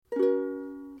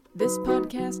This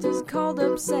podcast is called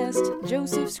Obsessed.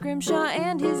 Joseph Scrimshaw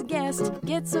and his guest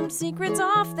get some secrets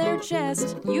off their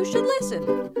chest. You should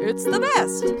listen. It's the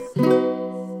best.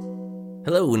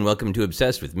 Hello and welcome to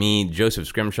Obsessed with me, Joseph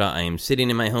Scrimshaw. I am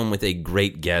sitting in my home with a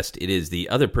great guest. It is the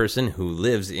other person who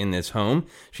lives in this home.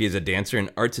 She is a dancer and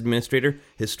arts administrator,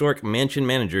 historic mansion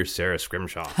manager, Sara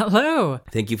Scrimshaw. Hello.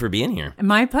 Thank you for being here.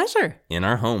 My pleasure. In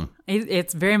our home.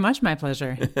 It's very much my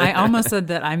pleasure. I almost said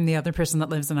that I'm the other person that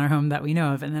lives in our home that we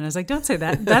know of, and then I was like, don't say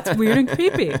that. That's weird and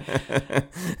creepy.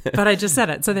 But I just said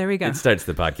it, so there we go. It starts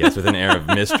the podcast with an air of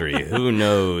mystery. Who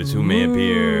knows who may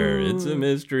appear? It's a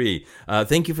mystery.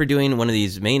 Thank you for doing one of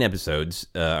these main episodes.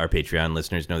 Our Patreon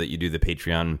listeners know that you do the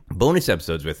Patreon bonus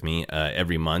episodes with me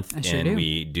every month. I sure do.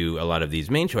 We do a lot of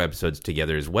these main show episodes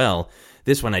together as well.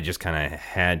 This one I just kind of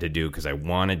had to do because I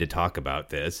wanted to talk about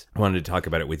this. I wanted to talk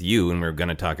about it with you, and we were going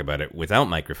to talk about it without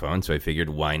microphones, so I figured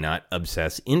why not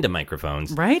obsess into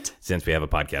microphones? Right? Since we have a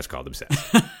podcast called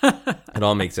Obsessed. It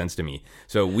all makes sense to me.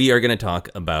 So we are going to talk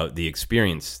about the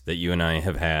experience that you and I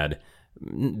have had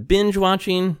binge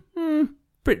watching,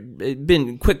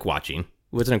 quick watching.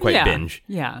 Wasn't a quite binge.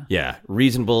 Yeah.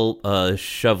 Reasonable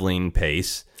shoveling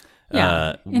pace.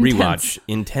 Rewatch.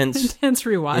 Intense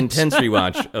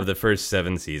rewatch of the first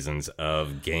 7 seasons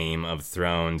of Game of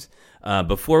Thrones.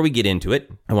 Before we get into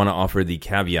it, I want to offer the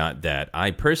caveat that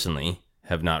I personally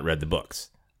have not read the books.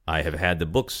 I have had the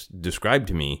books described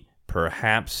to me,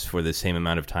 perhaps for the same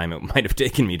amount of time it might have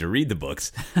taken me to read the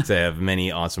books. So I have many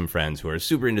awesome friends who are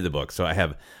super into the books, so I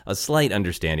have a slight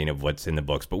understanding of what's in the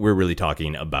books, but we're really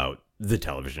talking about the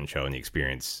television show and the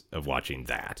experience of watching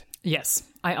that. Yes,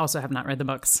 I also have not read the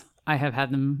books. I have had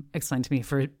them explained to me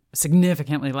for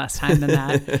significantly less time than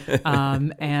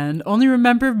that, and only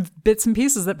remember bits and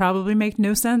pieces that probably make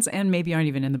no sense and maybe aren't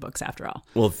even in the books after all.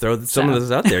 Well, throw some of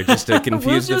those out there just to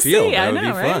confuse the field. See. That would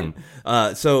be fun.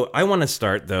 Right? So I want to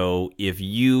start, though, if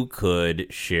you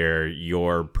could share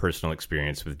your personal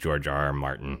experience with George R.R.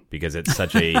 Martin, because it's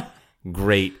such a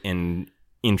great and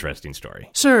interesting story.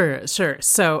 Sure.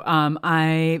 So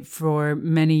I, for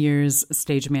many years,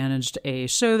 stage managed a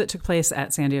show that took place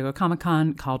at San Diego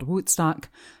Comic-Con called Wootstock,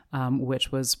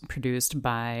 which was produced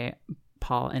by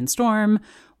Paul and Storm,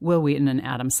 Will Wheaton, and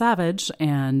Adam Savage.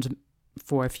 And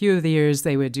for a few of the years,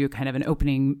 they would do kind of an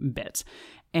opening bit.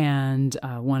 And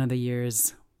one of the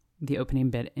years, the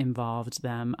opening bit involved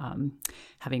them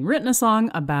having written a song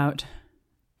about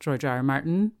George R.R.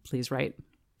 Martin. Please write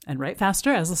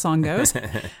faster as the song goes.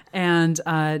 And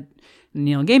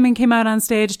Neil Gaiman came out on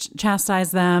stage,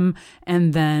 chastised them,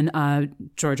 and then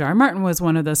George R.R. Martin was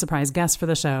one of the surprise guests for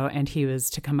the show, and he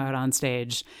was to come out on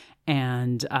stage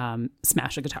and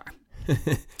smash a guitar.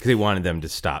 Because he wanted them to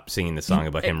stop singing the song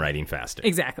about him writing faster.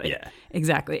 Exactly. Yeah.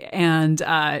 Exactly. And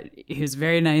he was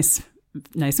very nice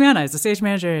man. I was the stage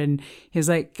manager, and he was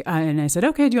like, and I said,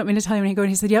 okay, do you want me to tell you when you go? And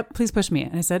he said, yep, please push me.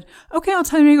 And I said, okay, I'll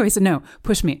tell you when you go. He said, no,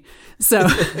 push me. So,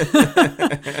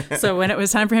 so when it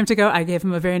was time for him to go, I gave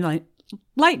him a very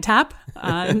light tap,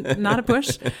 not a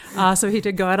push. So he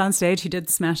did go out on stage. He did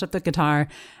smash up the guitar.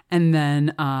 And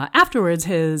then afterwards,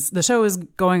 the show was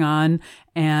going on,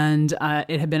 and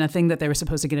it had been a thing that they were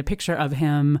supposed to get a picture of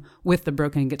him with the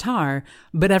broken guitar,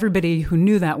 but everybody who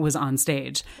knew that was on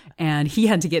stage. And he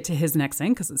had to get to his next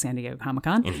thing because it's San Diego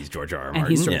Comic-Con. And he's George R.R.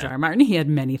 Martin. R.R. Martin. He had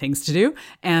many things to do.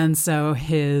 And so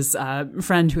his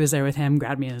friend who was there with him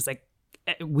grabbed me and was like,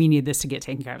 we need this to get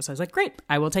taken care of. So I was like, great,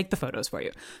 I will take the photos for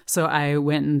you. So I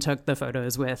went and took the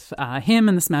photos with him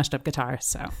and the smashed up guitar.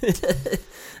 So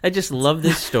I just love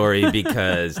this story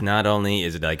because not only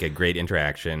is it like a great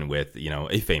interaction with,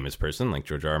 a famous person like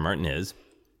George R.R. Martin is,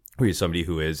 who is somebody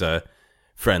who is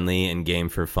friendly and game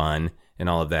for fun and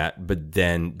all of that, but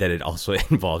then that it also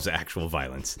involves actual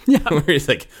violence. Yeah. Where he's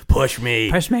like, push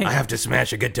me. I have to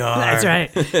smash a guitar. That's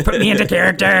right. Put me into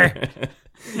character.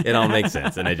 It all makes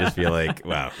sense, and I just feel like,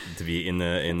 wow, to be in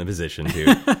the position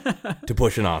to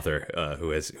push an author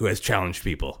who has challenged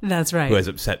people. That's right. Who has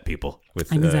upset people with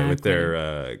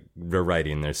their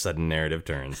writing, their sudden narrative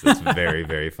turns. That's very,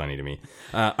 very funny to me.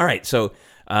 All right, so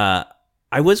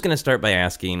I was going to start by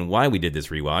asking why we did this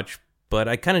rewatch, but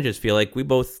I kind of just feel like we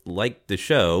both liked the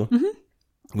show.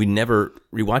 Mm-hmm. We never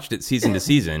rewatched it season to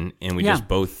season, and we just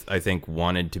both, I think,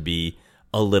 wanted to be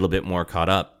a little bit more caught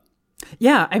up.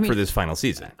 Yeah, I mean, for this final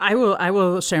season, I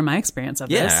will share my experience of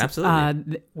this. Yeah,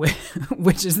 absolutely.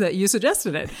 Which is that you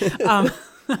suggested it.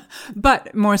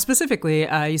 But more specifically,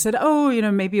 you said, "Oh,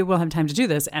 maybe we'll have time to do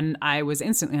this," and I was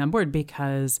instantly on board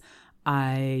because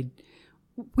we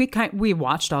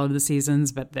watched all of the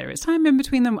seasons, but there is time in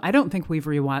between them. I don't think we've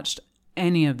rewatched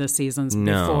any of the seasons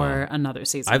before another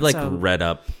season. I've read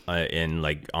up in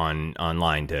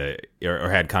online or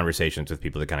had conversations with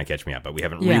people to kind of catch me up, but we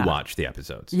haven't rewatched the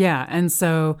episodes. Yeah, and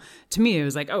so to me it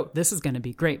was like, oh, this is going to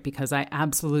be great because I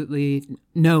absolutely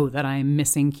know that I'm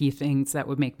missing key things that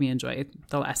would make me enjoy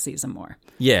the last season more.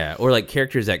 Yeah, or like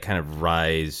characters that kind of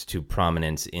rise to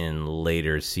prominence in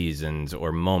later seasons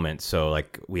or moments. So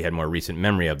like we had more recent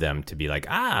memory of them to be like,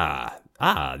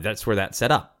 that's where that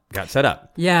got set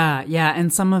up. Yeah.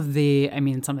 And some of the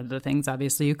things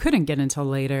obviously you couldn't get until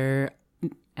later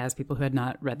as people who had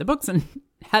not read the books and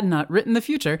had not written the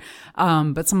future.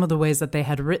 But some of the ways that they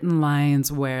had written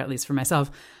lines where, at least for myself,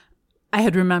 I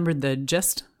had remembered the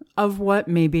gist of what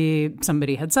maybe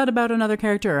somebody had said about another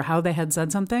character or how they had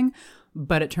said something.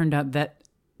 But it turned out that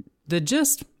the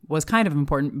gist was kind of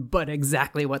important, but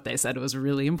exactly what they said was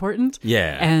really important.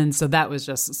 Yeah. And so that was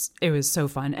it was so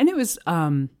fun. And it was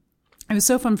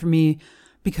so fun for me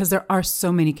because there are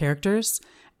so many characters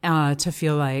to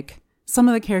feel like some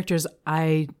of the characters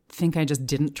I think I just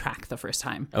didn't track the first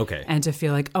time. Okay. And to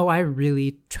feel like, oh, I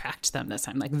really tracked them this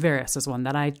time. Like Varys is one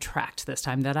that I tracked this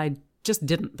time that I just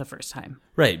didn't the first time.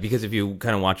 Right, because if you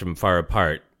kind of watch them far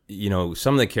apart,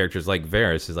 some of the characters like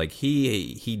Varys is like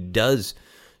he does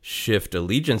shift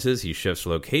allegiances, he shifts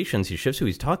locations, he shifts who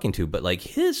he's talking to, but like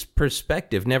his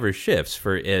perspective never shifts.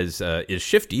 For as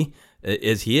shifty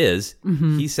as he is,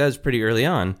 he says pretty early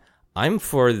on, I'm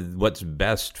for what's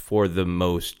best for the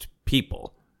most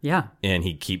people. Yeah. And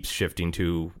he keeps shifting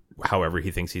to however he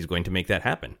thinks he's going to make that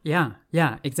happen. Yeah,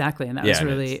 exactly. And that was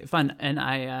really fun. And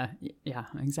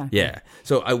exactly. Yeah.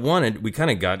 So we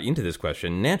kind of got into this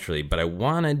question naturally, but I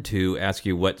wanted to ask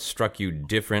you what struck you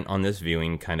different on this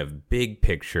viewing, kind of big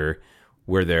picture.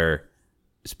 Were there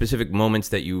specific moments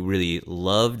that you really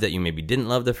loved that you maybe didn't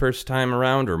love the first time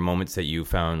around, or moments that you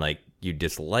found like you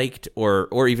disliked,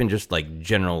 or even just like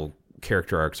general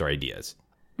character arcs or ideas?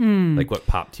 Like what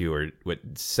popped to you or what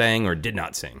sang or did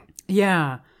not sing?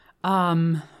 Yeah.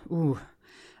 I would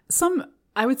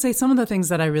say some of the things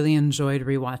that I really enjoyed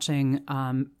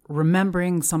rewatching,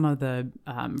 remembering some of the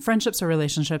friendships or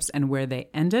relationships and where they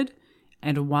ended,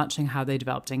 and watching how they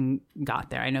developed and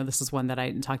got there. I know this is one that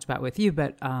I talked about with you,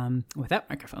 but without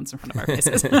microphones in front of our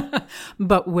faces.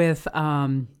 But with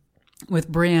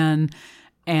Brienne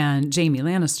and Jaime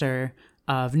Lannister,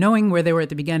 of knowing where they were at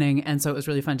the beginning, and so it was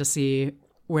really fun to see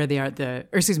where they are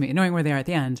knowing where they are at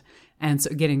the end. And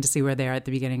so getting to see where they are at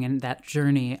the beginning and that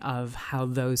journey of how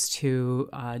those two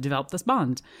develop this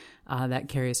bond that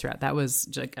carries throughout. That was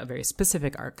like a very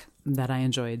specific arc that I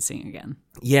enjoyed seeing again.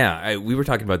 Yeah, we were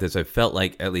talking about this. I felt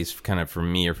like, at least kind of for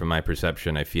me or from my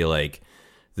perception, I feel like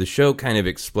the show kind of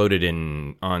exploded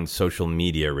on social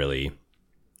media, really,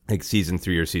 like season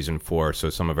 3 or season 4. So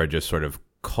some of our just sort of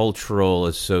cultural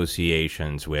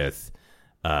associations with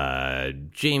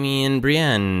Jaime and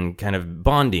Brienne kind of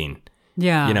bonding.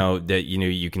 Yeah.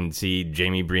 You can see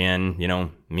Jaime, Brienne,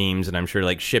 memes, and I'm sure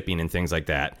like shipping and things like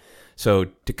that. So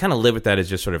to kind of live with that is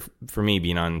just sort of, for me,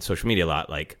 being on social media a lot,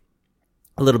 like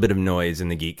a little bit of noise in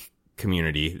the geek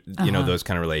community, those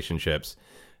kind of relationships.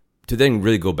 To then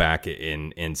really go back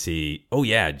and see, oh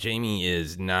yeah, Jaime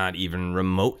is not even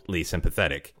remotely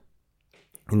sympathetic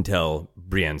until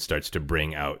Brienne starts to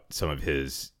bring out some of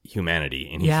his humanity,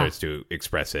 and he starts to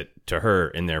express it to her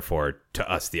and therefore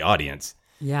to us, the audience.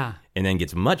 Yeah. And then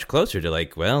gets much closer to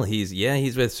like, well, he's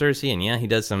with Cersei, and he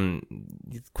does some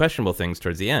questionable things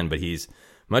towards the end, but he's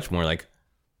much more like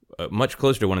much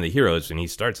closer to one of the heroes, and he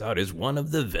starts out as one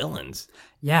of the villains.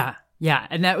 Yeah. Yeah.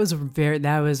 And that was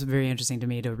very interesting to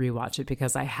me to rewatch it,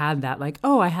 because I had that like,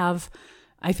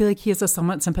 I feel like he is a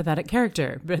somewhat sympathetic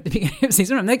character. But at the beginning of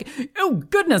season 1, I'm like, oh,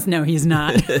 goodness, no, he's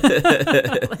not.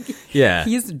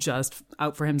 He's just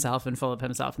out for himself and full of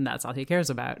himself, and that's all he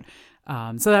cares about.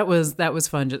 So that was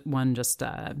fun. Just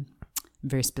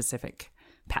very specific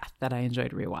path that I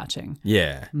enjoyed rewatching.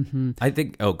 Yeah. Mm-hmm. I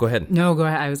think, go ahead. No, go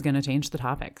ahead. I was going to change the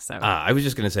topic. So I was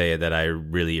just going to say that I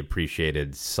really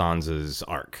appreciated Sansa's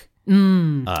arc.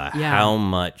 How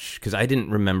much, because I didn't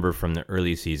remember from the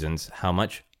early seasons how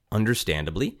much,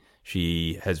 understandably,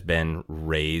 she has been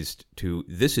raised to,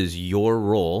 this is your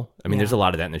role. I mean, there's a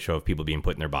lot of that in the show of people being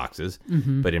put in their boxes,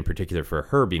 but in particular for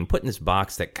her being put in this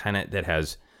box that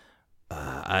has,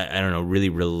 I don't know, really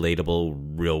relatable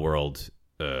real world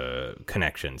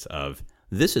connections of,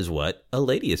 this is what a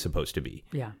lady is supposed to be.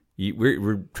 Yeah.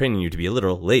 We're training you to be a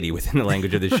literal lady within the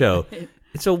language of the show.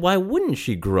 So why wouldn't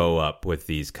she grow up with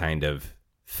these kind of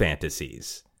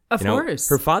fantasies? Of course.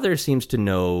 Her father seems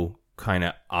to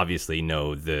obviously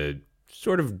know the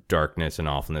sort of darkness and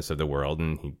awfulness of the world,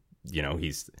 and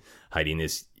he's hiding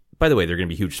this by the way, there are going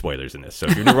to be huge spoilers in this. So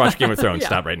if you've never watched Game of Thrones,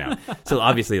 stop right now. So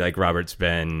obviously, like, Ned's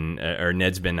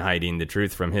been hiding the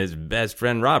truth from his best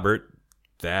friend Robert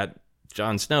that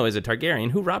Jon Snow is a Targaryen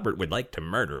who Robert would like to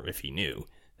murder if he knew.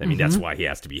 I mean, that's why he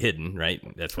has to be hidden, right?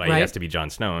 That's why he has to be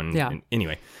Jon Snow. And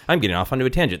anyway, I'm getting off onto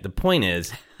a tangent. The point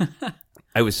is,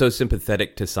 I was so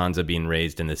sympathetic to Sansa being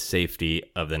raised in the safety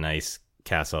of the nice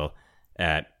castle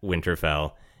at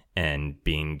Winterfell and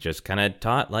being just kind of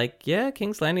taught, like, yeah,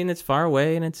 King's Landing, it's far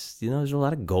away and it's, there's a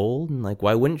lot of gold. And, like,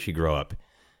 why wouldn't she grow up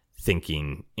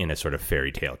thinking in a sort of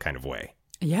fairy tale kind of way?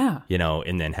 Yeah.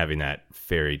 And then having that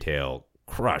fairy tale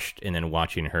crushed and then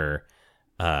watching her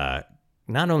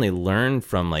not only learn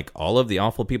from, like, all of the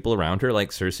awful people around her,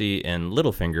 like Cersei and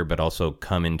Littlefinger, but also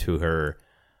come into her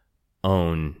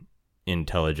own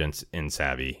intelligence and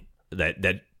savvy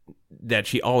that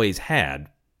she always had.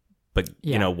 But,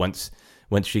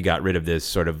 once she got rid of this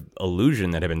sort of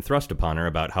illusion that had been thrust upon her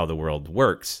about how the world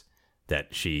works,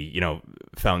 that she,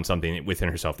 found something within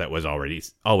herself that was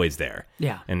always there.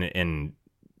 Yeah. And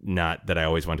not that I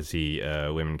always want to see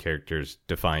women characters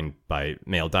defined by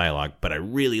male dialogue, but I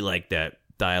really like that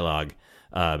dialogue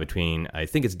between, I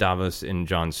think it's Davos and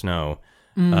Jon Snow,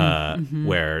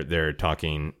 where they're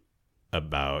talking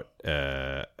about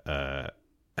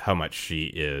how much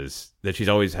that she's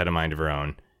always had a mind of her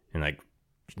own, and, like,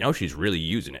 now she's really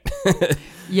using it.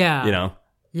 Yeah.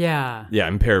 Yeah. Yeah,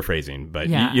 I'm paraphrasing, but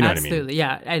you know absolutely. what I mean. Absolutely,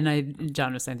 yeah. And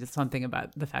John was saying something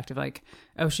about the fact of, like,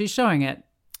 oh, she's showing it.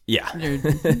 Yeah.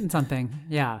 Something.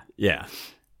 Yeah. Yeah.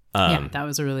 That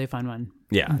was a really fun one.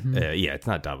 Yeah. It's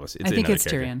not Davos. I think it's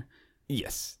character. Tyrion.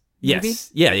 Yes. Maybe?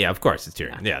 Yes. Yeah, of course it's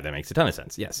Tyrion. Yeah, that makes a ton of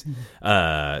sense. Yes.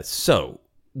 So,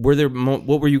 were there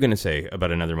what were you going to say about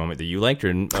another moment that you liked, or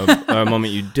a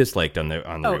moment you disliked on the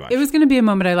rewatch? It was going to be a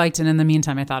moment I liked, and in the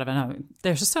meantime I thought of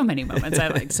there's just so many moments I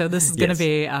liked. So this is going to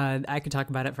be I could talk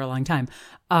about it for a long time.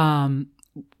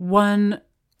 One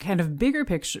kind of bigger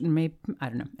picture, maybe, I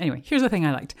don't know. Anyway, here's the thing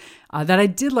I liked that I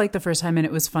did like the first time, and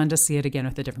it was fun to see it again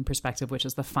with a different perspective, which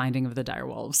is the finding of the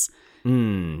direwolves.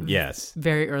 Yes.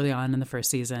 Very early on in the first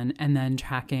season, and then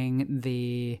tracking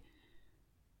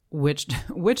which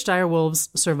direwolves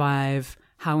survive,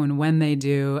 how and when they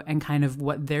do, and kind of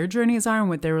what their journeys are and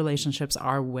what their relationships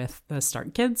are with the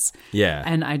Stark kids. Yeah.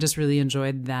 And I just really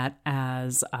enjoyed that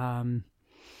as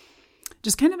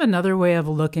just kind of another way of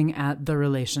looking at the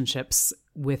relationships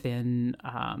within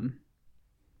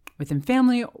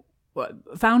family,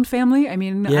 found family. I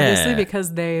mean, obviously,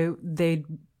 because they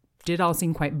did all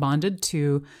seem quite bonded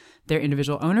to their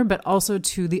individual owner, but also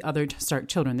to the other Stark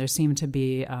children. There seemed to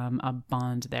be a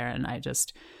bond there, and I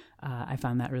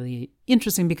found that really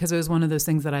interesting because it was one of those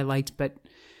things that I liked, but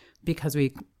because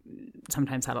we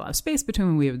sometimes had a lot of space between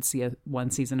when we would see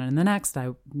one season and the next, I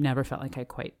never felt like I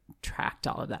quite tracked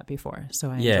all of that before.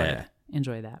 So I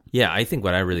enjoy that. Yeah, I think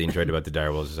what I really enjoyed about the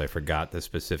direwolves is I forgot the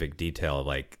specific detail of,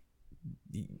 like,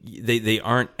 they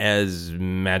aren't as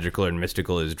magical or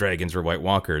mystical as dragons or White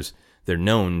Walkers. They're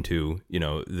known to,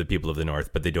 the people of the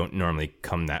North, but they don't normally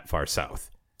come that far south.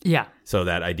 Yeah. So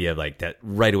that idea of, like, that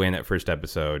right away in that first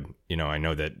episode, I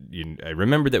know that I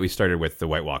remember that we started with the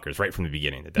White Walkers right from the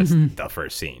beginning, that's the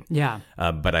first scene. Yeah.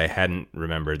 But I hadn't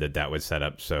remembered that was set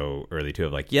up so early too,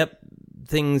 of, like, yep,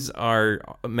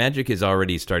 magic is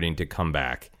already starting to come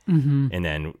back. And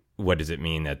then what does it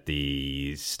mean that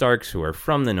the Starks, who are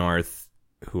from the North,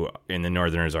 who in the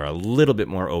Northerners are a little bit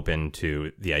more open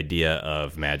to the idea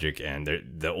of magic and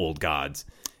the old gods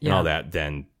and all that,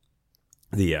 then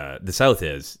the South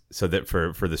is, so that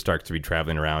for the Starks to be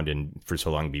traveling around and for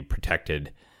so long be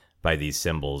protected by these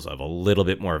symbols of a little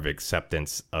bit more of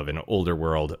acceptance of an older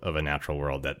world, of a natural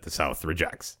world that the South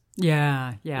rejects.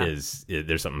 Yeah. There's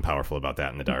something powerful about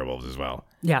that in the direwolves as well.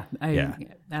 Yeah,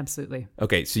 absolutely.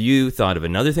 Okay, so you thought of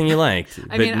another thing you liked.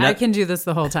 I can do this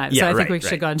the whole time, so I think we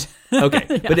should go on.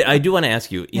 Okay, but I do want to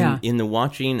ask you, in the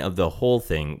watching of the whole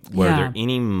thing, were there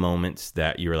any moments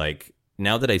that you were like,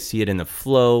 now that I see it in the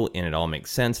flow and it all makes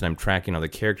sense and I'm tracking all the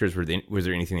characters, was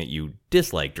there anything that you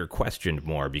disliked or questioned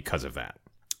more because of that?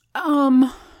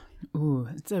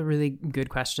 It's a really good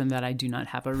question that I do not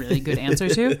have a really good answer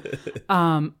to.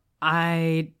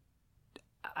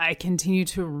 I continue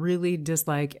to really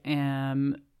dislike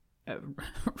Ramsay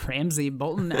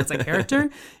Bolton as a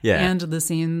character, and the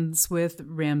scenes with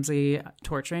Ramsay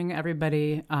torturing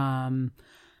everybody.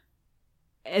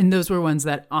 And those were ones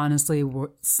that honestly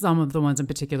were, some of the ones in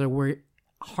particular were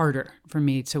harder for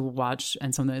me to watch,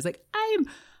 and some of those, like, I'm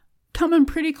coming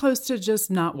pretty close to just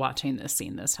not watching this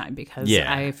scene this time because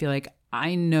I feel like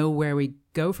I know where we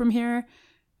go from here,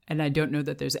 and I don't know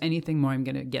that there's anything more I'm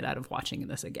going to get out of watching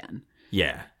this again.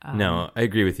 Yeah. No, I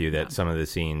agree with you that some of the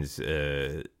scenes,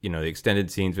 the extended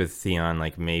scenes with Theon,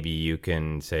 like maybe you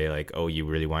can say like, oh, you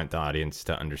really want the audience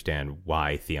to understand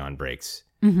why Theon breaks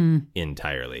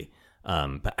entirely.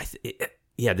 But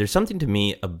there's something to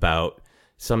me about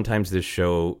sometimes this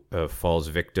show falls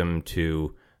victim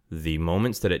to the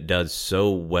moments that it does so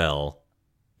well,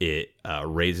 it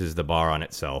raises the bar on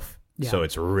itself. Yeah. So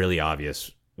it's really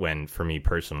obvious when, for me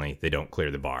personally, they don't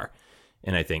clear the bar.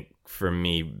 And I think for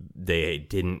me, they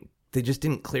just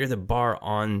didn't clear the bar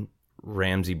on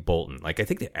Ramsay Bolton. Like, I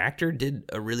think the actor did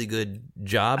a really good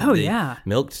job. Oh, they yeah.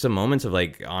 Milked some moments of,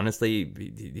 like,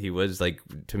 honestly, he was, like,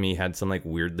 to me, had some, like,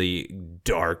 weirdly,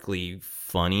 darkly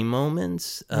funny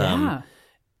moments. And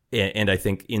I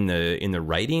think in the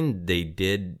writing, they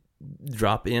did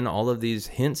drop in all of these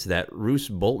hints that Roose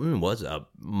Bolton was a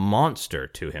monster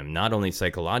to him, not only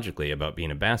psychologically about being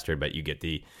a bastard, but you get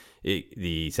the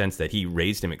sense that he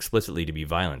raised him explicitly to be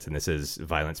violent, and this is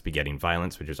violence begetting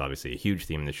violence, which is obviously a huge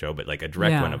theme in the show, but like a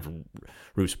direct one of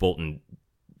Roose Bolton,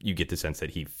 you get the sense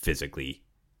that he physically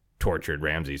tortured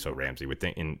Ramsay, so Ramsay would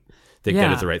think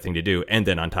that is the right thing to do, and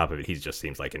then on top of it, he just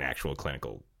seems like an actual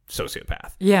clinical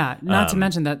sociopath. Yeah, not to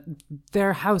mention that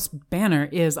their house banner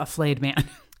is a flayed man.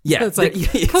 Yeah, so it's like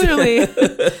clearly,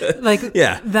 like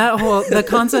that whole the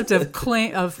concept of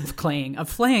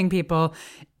flaying people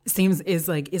is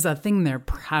a thing they're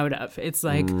proud of. It's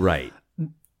like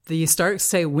the Starks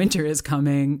say winter is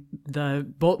coming. The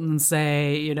Boltons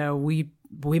say,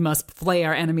 we must flay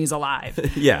our enemies alive.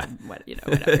 Yeah,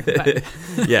 whatever. But,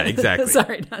 yeah, exactly.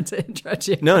 Sorry, not to interrupt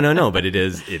you. No, but it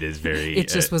is very. It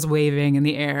just was waving in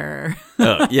the air.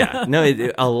 Oh yeah,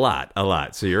 no, a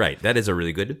lot. So you're right. That is a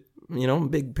really good,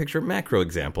 big picture macro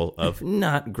example of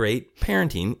not great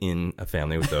parenting in a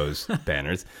family with those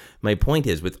banners. My point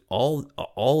is, with all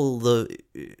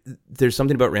there's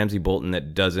something about Ramsay Bolton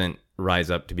that doesn't rise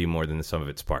up to be more than the sum of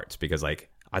its parts, because like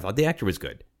I thought the actor was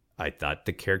good. I thought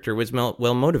the character was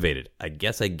well motivated. I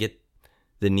guess I get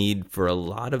the need for a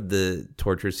lot of the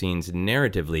torture scenes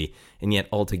narratively, and yet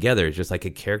altogether it's just like a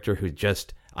character who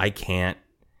I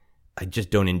just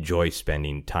don't enjoy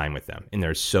spending time with them. And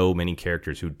there's so many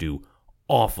characters who do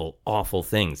awful, awful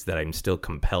things that I'm still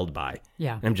compelled by.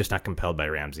 Yeah. And I'm just not compelled by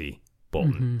Ramsay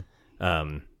Bolton.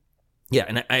 And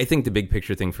I think the big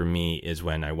picture thing for me is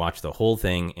when I watch the whole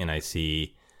thing and I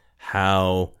see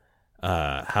how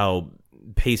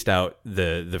paced out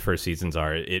the first seasons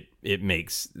are, it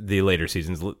makes the later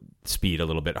seasons speed a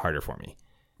little bit harder for me.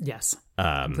 Yes.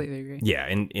 Completely agree. Yeah.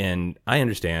 And I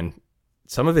understand.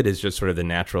 Some of it is just sort of the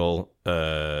natural,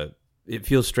 it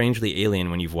feels strangely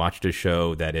alien when you've watched a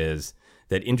show that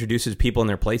introduces people in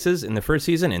their places in the first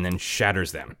season and then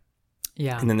shatters them.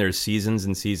 Yeah. And then there's seasons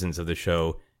and seasons of the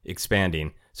show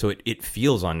expanding. So it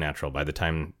feels unnatural by the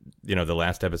time, the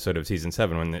last episode of season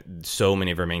 7, when so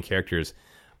many of our main characters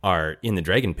are in the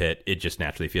dragon pit, it just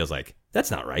naturally feels like,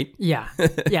 that's not right. Yeah.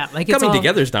 Yeah. Like coming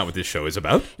together is not what this show is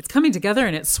about. It's coming together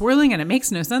and it's swirling and it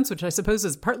makes no sense, which I suppose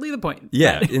is partly the point.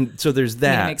 Yeah. And so there's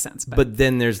that. It makes sense. But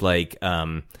then there's like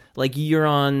Euron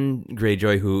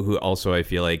Greyjoy, who also I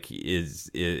feel like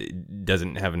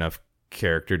doesn't have enough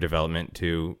character development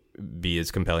to be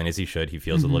as compelling as he should. He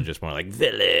feels a little just more like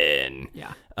villain.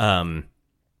 Yeah.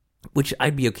 Which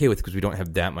I'd be okay with because we don't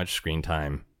have that much screen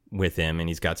time with him, and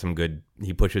he's got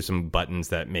he pushes some buttons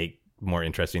that make more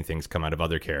interesting things come out of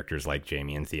other characters like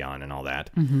Jaime and Theon and all that.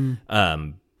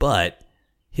 But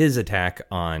his attack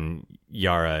on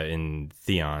Yara and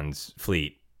Theon's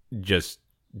fleet just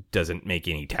doesn't make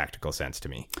any tactical sense to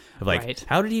me.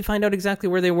 How did he find out exactly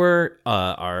where they were?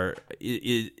 Yara,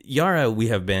 we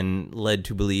have been led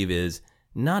to believe, is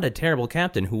not a terrible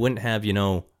captain who wouldn't have,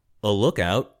 a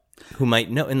lookout who might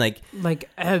know, and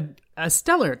a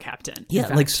stellar captain. Yeah,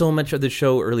 like so much of the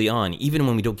show early on, even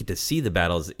when we don't get to see the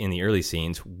battles in the early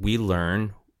scenes, we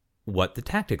learn what the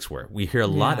tactics were. We hear a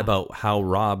lot about how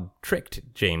Robb tricked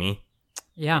Jaime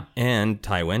and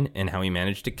Tywin and how he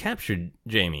managed to capture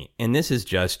Jaime. And this is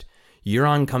just,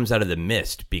 Euron comes out of the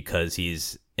mist because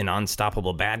he's an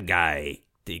unstoppable bad guy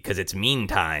because it's mean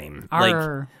time.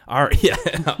 Arr.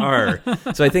 Arr.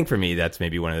 So I think for me, that's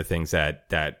maybe one of the things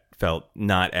that felt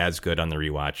not as good on the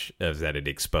rewatch, as that it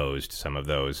exposed some of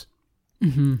those.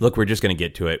 Look, we're just going to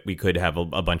get to it. We could have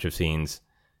a bunch of scenes,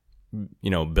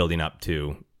 building up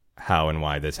to how and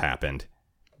why this happened.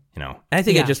 I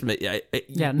think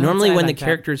normally when the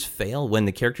characters fail, when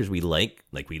the characters we like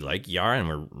Yara and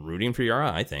we're rooting for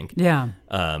Yara, I think. Yeah.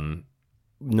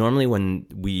 Normally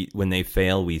when they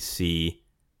fail, we see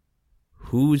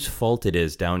whose fault it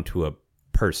is down to a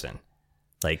person,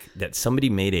 like that somebody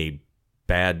made a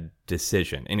bad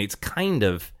decision, and it's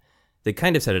they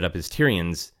kind of set it up as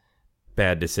Tyrion's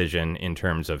bad decision in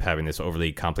terms of having this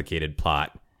overly complicated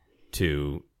plot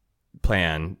to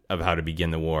plan of how to begin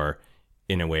the war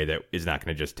in a way that is not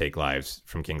going to just take lives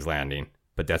from King's Landing.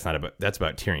 But that's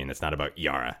about Tyrion. That's not about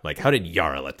Yara. Like, how did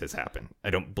Yara let this happen? I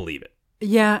don't believe it.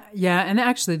 Yeah, and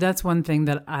actually, that's one thing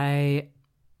that I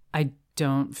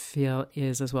don't feel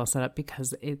is as well set up,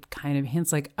 because it kind of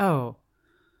hints like, oh,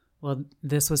 well,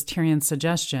 this was Tyrion's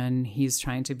suggestion. He's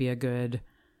trying to be a good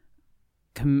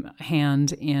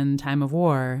hand in time of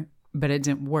war, but it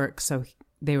didn't work, so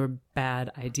they were bad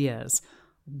ideas,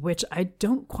 which I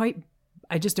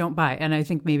just don't buy. And I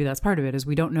think maybe that's part of it, is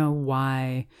we don't know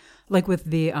why, like with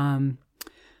the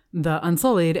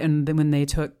Unsullied, and then when they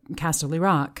took Casterly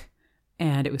Rock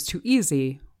and it was too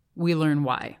easy, we learn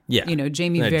why. Yeah.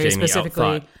 Jaime very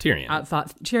specifically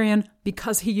outthought Tyrion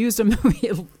because he used him.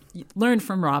 He learned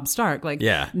from Robb Stark. Like,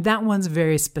 that one's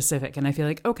very specific. And I feel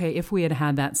like, okay, if we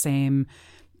had that same,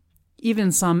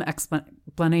 even some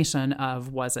explanation of,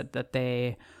 was it that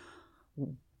they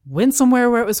went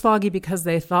somewhere where it was foggy because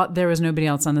they thought there was nobody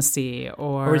else on the sea,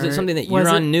 or is it something that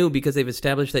Euron knew because they've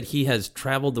established that he has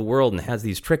traveled the world and has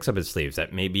these tricks up his sleeves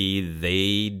that maybe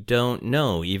they don't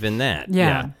know even that.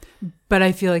 Yeah. But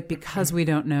I feel like because we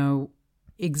don't know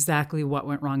exactly what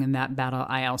went wrong in that battle,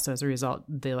 I also, as a result,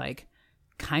 they like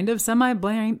kind of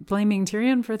blaming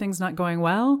Tyrion for things not going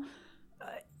well.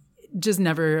 Just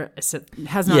never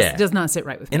does not sit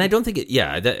right with me. And I don't think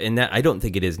I don't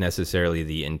think it is necessarily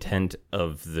the intent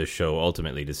of the show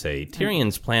ultimately to say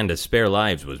Tyrion's plan to spare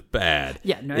lives was bad.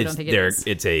 Yeah, no, I don't think it is.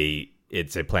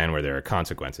 It's a plan where there are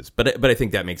consequences. But I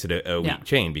think that makes it a weak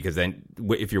chain, because then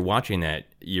if you're watching that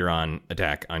Euron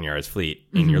attack on Yara's fleet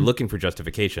and you're looking for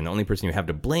justification, the only person you have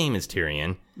to blame is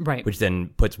Tyrion, right? Which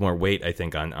then puts more weight, I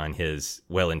think, on his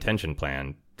well-intentioned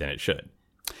plan than it should.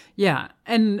 Yeah,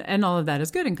 and all of that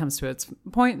is good and comes to its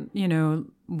point,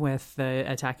 with the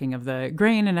attacking of the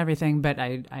grain and everything, but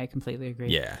I completely agree.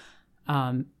 Yeah.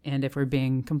 And if we're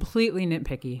being completely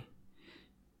nitpicky,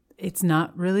 it's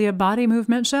not really a body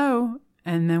movement show.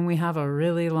 And then we have a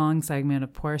really long segment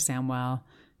of poor Samwell,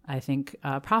 I think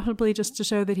probably just to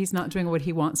show that he's not doing what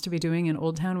he wants to be doing in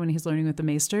Old Town when he's learning with the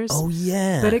Maesters. Oh,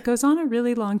 yeah. But it goes on a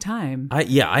really long time. I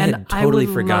had totally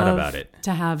forgot about it.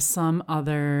 To have some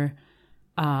other...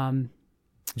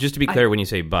 just to be clear, when you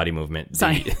say body movement,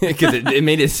 because it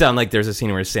made it sound like there's a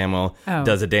scene where Samuel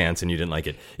does a dance and you didn't like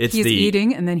it. He's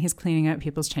eating and then he's cleaning out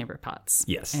people's chamber pots.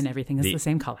 Yes. And everything is the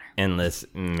same color. Endless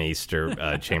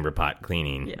Maester chamber pot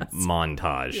cleaning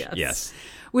montage. Yes.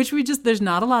 Which there's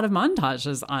not a lot of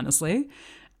montages, honestly.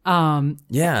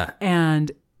 Yeah.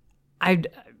 And I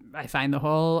find the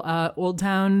whole Old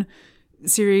Town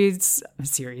series of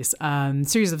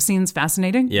scenes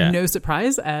fascinating. Yeah. No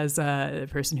surprise, as a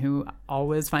person who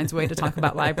always finds a way to talk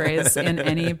about libraries in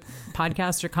any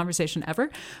podcast or conversation ever.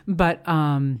 But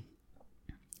I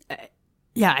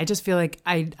just feel like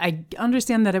I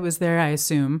understand that it was there.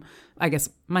 I guess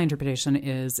my interpretation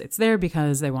is it's there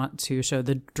because they want to show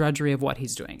the drudgery of what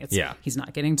he's doing. He's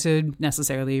not getting to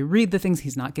necessarily read the things.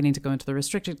 He's not getting to go into the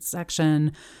restricted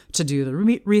section to do the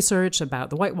research about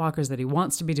the White Walkers that he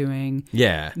wants to be doing.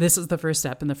 Yeah. This is the first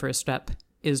step, and the first step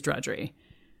is drudgery.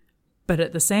 But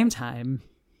at the same time,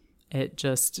 I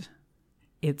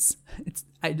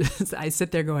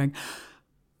sit there going,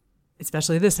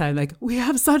 especially this time, like, we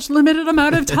have such limited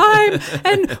amount of time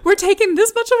and we're taking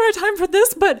this much of our time for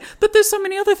this, but there's so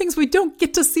many other things we don't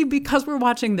get to see because we're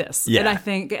watching this. Yeah. And I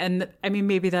think,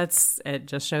 maybe it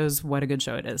just shows what a good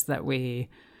show it is that we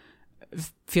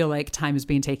feel like time is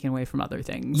being taken away from other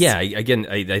things. Yeah. Again,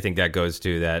 I think that goes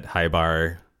to that high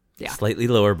bar, slightly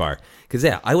lower bar. Because,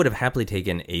 I would have happily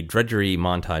taken a drudgery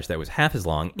montage that was half as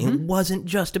long. Mm-hmm. It wasn't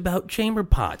just about chamber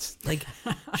pots. Like,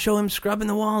 show him scrubbing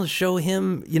the walls, show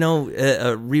him,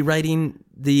 rewriting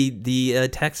the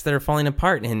texts that are falling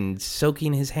apart and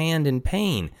soaking his hand in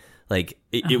pain. Like,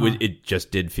 it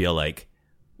just did feel like,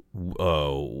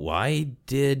 why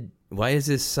is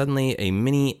this suddenly a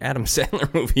mini Adam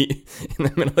Sandler movie in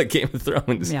the middle of Game of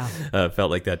Thrones? Yeah.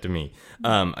 Felt like that to me.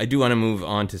 I do want to move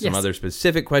on to some other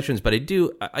specific questions, but I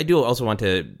do also want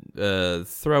to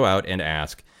throw out and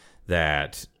ask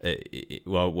that,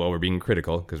 while we're being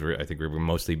critical, because I think we're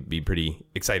mostly be pretty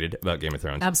excited about Game of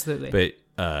Thrones. Absolutely. But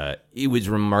it was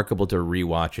remarkable to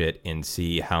rewatch it and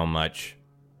see how much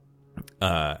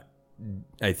I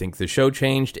think the show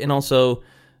changed, and also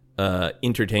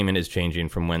entertainment is changing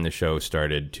from when the show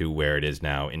started to where it is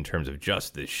now in terms of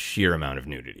just the sheer amount of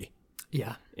nudity.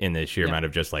 Yeah. In the sheer amount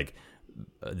of just like,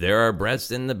 there are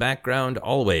breasts in the background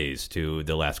always, to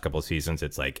the last couple of seasons.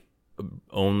 It's like,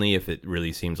 only if it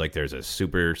really seems like there's a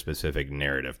super specific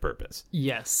narrative purpose.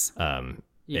 Yes. And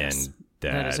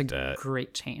that is a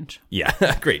great change. Yeah,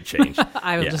 great change.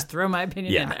 I will just throw my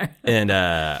opinion in there. And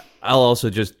I'll also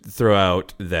just throw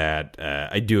out that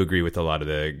I do agree with a lot of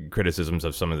the criticisms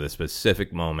of some of the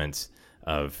specific moments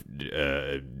of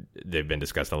they've been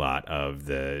discussed a lot, of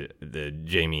the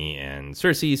Jaime and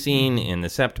Cersei scene in the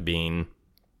Sept being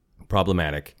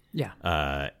problematic. Yeah.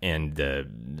 And the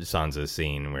Sansa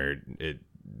scene where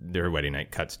their wedding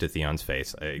night cuts to Theon's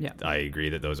face. I agree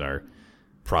that those are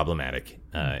problematic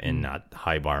and not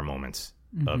high bar moments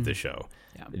of the show.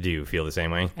 Yeah. Do you feel the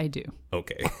same way? I do.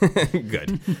 Okay,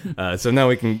 good. So now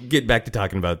we can get back to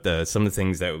talking about some of the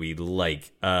things that we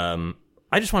like.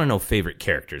 I just want to know favorite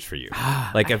characters for you.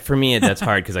 For me, that's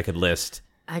hard because I could list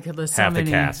half the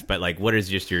cast, but what is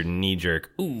just your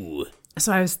knee-jerk, ooh?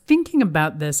 So I was thinking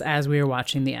about this as we were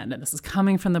watching the end, and this is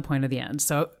coming from the point of the end.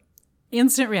 So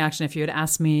instant reaction, if you had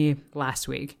asked me last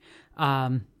week,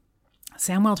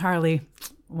 Samwell Tarly,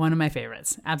 one of my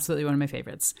favorites. Absolutely one of my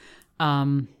favorites.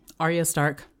 Arya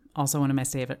Stark, also one of my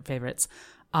favorites.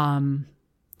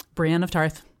 Brienne of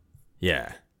Tarth.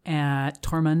 Yeah.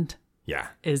 Tormund. Yeah.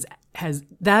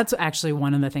 That's actually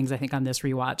one of the things I think on this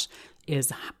rewatch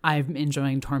is I'm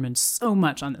enjoying Tormund so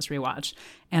much on this rewatch.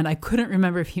 And I couldn't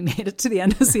remember if he made it to the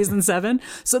end of season 7.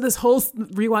 So this whole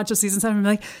rewatch of season 7, I'm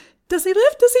like, does he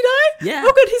live? Does he die? Yeah.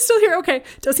 Oh, good. He's still here. Okay.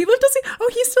 Does he live? Does he? Oh,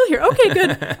 he's still here. Okay,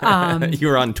 good. You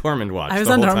were on Tormund watch. I was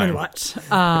on Tormund watch.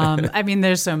 I mean,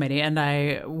 there's so many.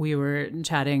 And we were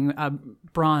chatting.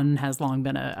 Bronn has long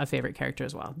been a favorite character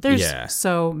as well. There's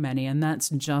so many. And that's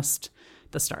just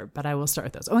the start. But I will start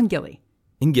with those. Oh, and Gilly.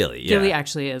 Gilly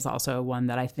actually is also one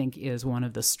that I think is one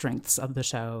of the strengths of the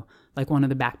show, one of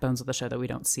the backbones of the show that we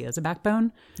don't see as a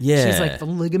backbone. Yeah. She's one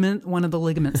of the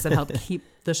ligaments that help keep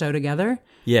the show together.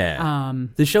 Yeah.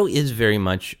 The show is very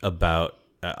much about,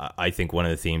 I think one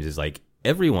of the themes is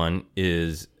everyone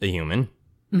is a human,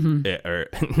 or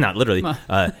not literally,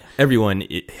 everyone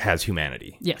has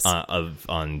humanity. Yes.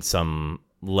 On some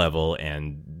level,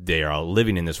 and they are all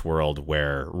living in this world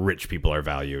where rich people are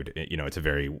valued. It's a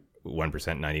very 1%,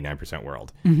 99%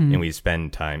 world. And we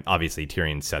spend time, obviously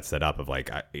Tyrion sets that up of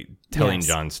telling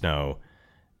Jon Snow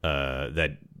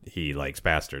that he likes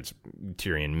bastards.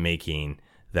 Tyrion making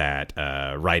that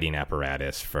writing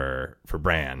apparatus for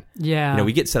Bran. Yeah.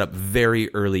 We get set up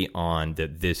very early on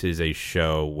that this is a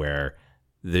show where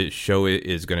the show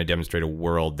is going to demonstrate a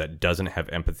world that doesn't have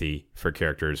empathy for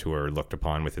characters who are looked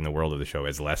upon within the world of the show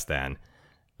as less than,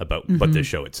 but the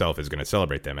show itself is going to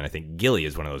celebrate them. And I think Gilly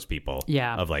is one of those people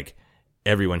of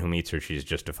everyone who meets her, she's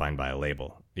just defined by a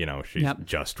label. She's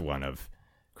just one of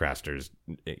Craster's,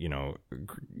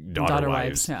 daughter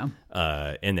wives. Yeah.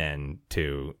 And then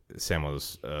to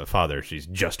Samwell's father, she's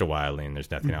just a wildling.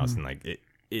 There's nothing else. And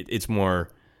it's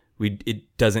more,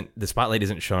 the spotlight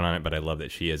isn't shown on it, but I love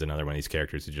that she is another one of these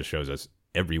characters who just shows us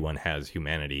everyone has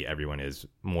humanity. Everyone is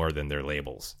more than their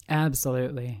labels.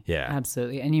 Absolutely. Yeah.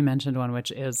 Absolutely. And you mentioned one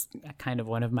which is kind of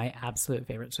one of my absolute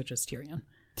favorites, which is Tyrion.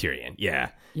 Yeah.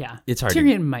 It's hard.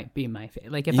 Tyrion might be my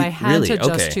favorite. If I had to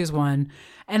just choose one,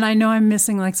 and I know I'm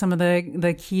missing some of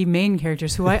the key main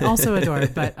characters who I also adore,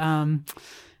 but I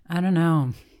don't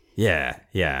know.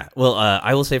 Yeah. Well,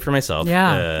 I will say for myself.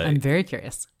 Yeah, I'm very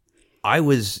curious. I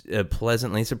was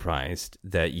pleasantly surprised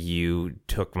that you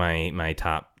took my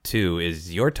top 2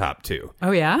 is your top 2.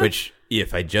 Oh, yeah? Which,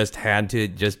 if I just had to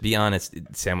just be honest,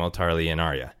 Samwell Tarly and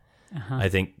Arya. I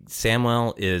think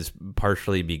Samwell is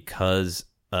partially because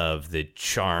of the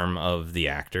charm of the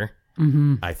actor.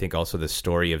 I think also the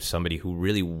story of somebody who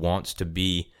really wants to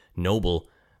be noble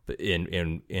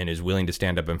and is willing to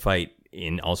stand up and fight,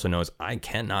 and also knows I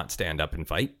cannot stand up and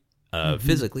fight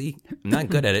physically. I'm not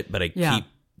good at it, but I keep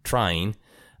trying.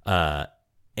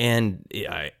 And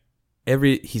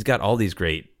he's got all these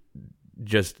great,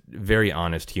 just very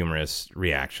honest, humorous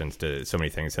reactions to so many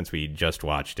things. Since we just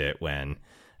watched it when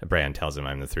Bran tells him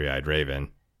I'm the three-eyed raven,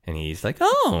 and he's like,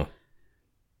 oh,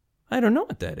 I don't know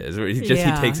what that is. Or he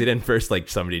takes it in first,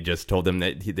 somebody just told him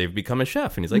that they've become a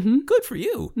chef, and he's like, good for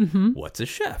you. What's a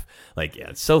chef?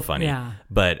 It's so funny. Yeah.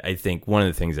 But I think one of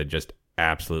the things that just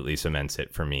absolutely cements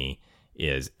it for me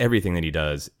is everything that he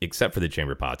does, except for the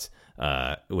chamber pots,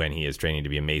 when he is training to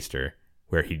be a maester,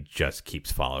 where he just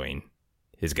keeps following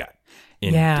his gut.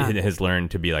 And has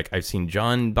learned to be I've seen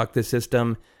Jon buck the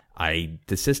system.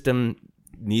 The system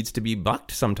needs to be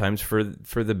bucked sometimes for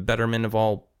the betterment of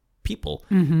all people.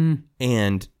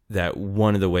 And that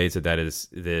one of the ways that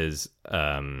is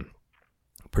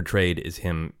portrayed is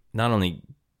him not only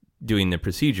doing the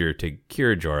procedure to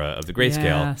cure Jorah of the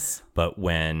grayscale, but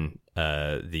when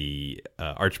the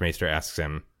Archmaester asks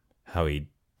him how he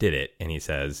did it, and he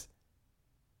says,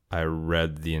 I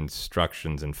read the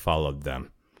instructions and followed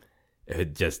them.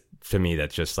 to me,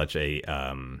 that's just such a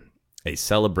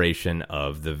celebration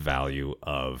of the value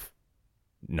of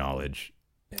knowledge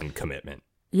and commitment.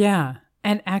 Yeah.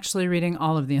 And actually reading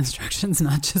all of the instructions,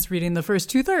 not just reading the first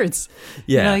 2/3.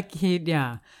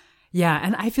 Yeah. Yeah.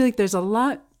 And I feel like there's a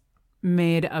lot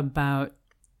made about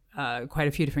quite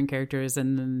a few different characters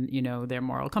and then, their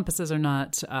moral compasses or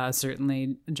not.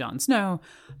 Certainly Jon Snow.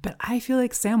 But I feel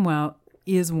like Samwell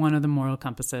is one of the moral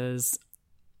compasses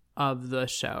of the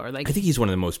show. I think he's one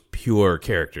of the most pure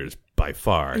characters by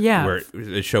far. Yeah. Where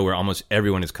a show where almost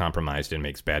everyone is compromised and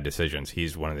makes bad decisions.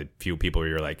 He's one of the few people where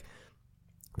you're like,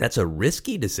 that's a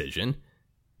risky decision,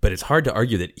 but it's hard to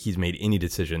argue that he's made any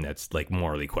decision that's like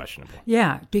morally questionable.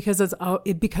 Yeah, because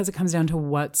it comes down to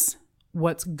what's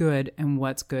good and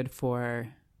what's good for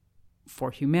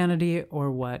humanity,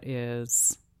 or what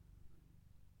is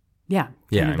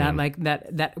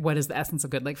that what is the essence of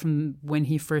good? Like from when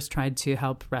he first tried to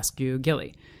help rescue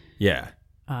Gilly. Yeah.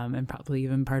 And probably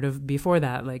even part of before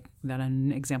that, like that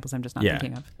in examples I'm just not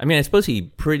thinking of. I mean, I suppose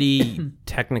he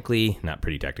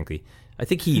I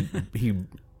think he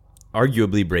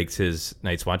arguably breaks his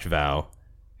Night's Watch vow.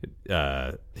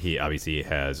 He obviously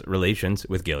has relations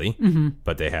with Gilly,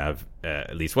 but they have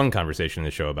at least one conversation in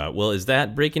the show about, well, is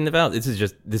that breaking the vow? This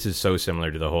is so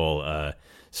similar to the whole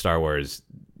Star Wars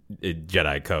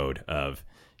Jedi code of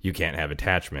you can't have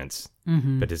attachments,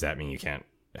 but does that mean you can't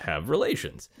have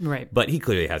relations? Right. But he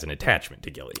clearly has an attachment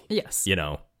to Gilly. Yes.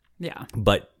 Yeah.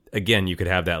 But again, you could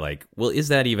have that like, well, is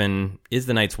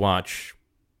the Night's Watch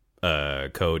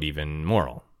code even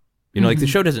moral? Like the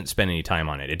show doesn't spend any time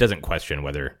on it. It doesn't question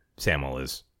whether Samwell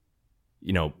is,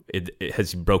 it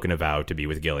has broken a vow to be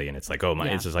with Gilly, and it's like, oh my,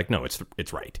 it's just like, no,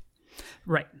 it's right.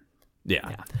 Right.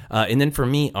 Yeah. And then for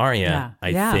me, Arya,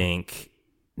 I think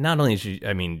not only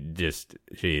is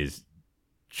she is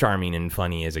charming and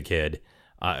funny as a kid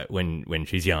when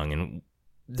she's young, and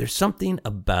there's something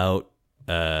about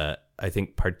I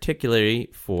think particularly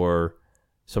for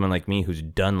someone like me who's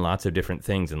done lots of different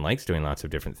things and likes doing lots of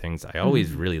different things, I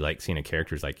always really like seeing a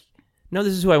character's like, no,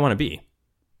 this is who I want to be.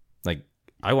 Like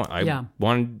I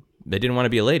didn't want to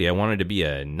be a lady. I wanted to be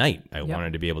a knight. I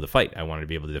wanted to be able to fight. I wanted to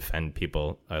be able to defend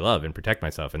people I love and protect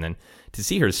myself. And then to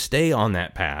see her stay on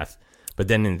that path, but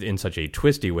then in such a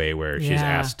twisty way where she's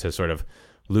asked to sort of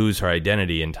lose her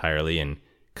identity entirely, and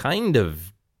kind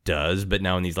of does, but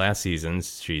now in these last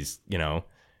seasons, she's,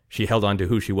 she held on to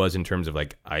who she was in terms of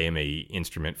like, I am a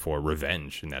instrument for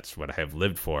revenge, and that's what I have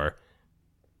lived for.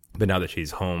 But now that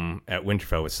she's home at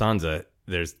Winterfell with Sansa,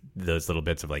 there's those little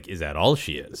bits of like, is that all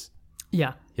she is?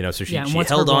 Yeah. So she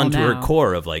held on to her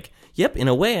core of like, yep, in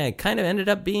a way I kind of ended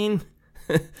up being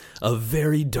a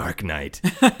very dark knight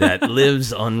that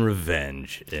lives on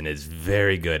revenge and is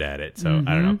very good at it. So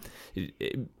I don't know.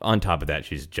 On top of that,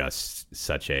 she's just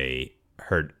such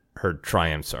her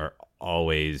triumphs are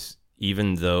always,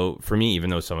 even though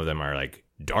some of them are like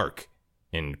dark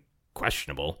and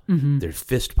questionable, they're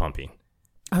fist pumping.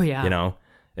 Oh yeah.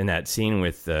 In that scene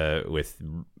with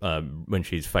when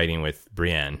she's fighting with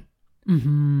Brienne,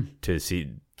 to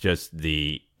see just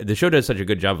the show does such a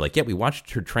good job of like, we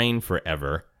watched her train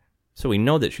forever, so we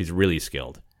know that she's really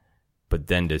skilled, but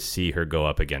then to see her go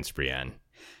up against Brienne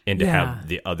and to have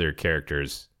the other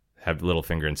characters have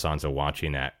Littlefinger and Sansa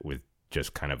watching that with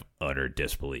just kind of utter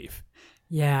disbelief.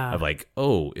 Yeah. Of like,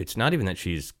 oh, it's not even that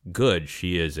she's good.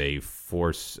 She is a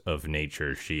force of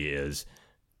nature. She is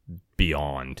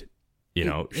beyond,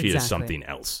 she is something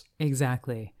else.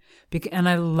 Exactly. And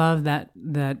I love that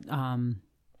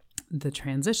the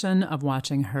transition of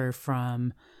watching her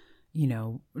from,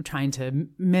 trying to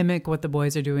mimic what the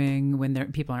boys are doing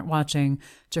when people aren't watching,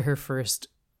 to her first,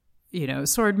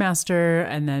 sword master,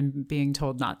 and then being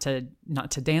told not to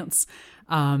dance.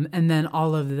 And then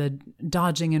all of the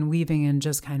dodging and weaving and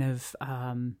just kind of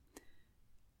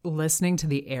listening to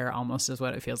the air almost is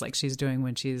what it feels like she's doing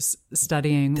when she's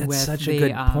studying. That's such a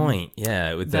good point.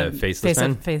 Yeah, with the faceless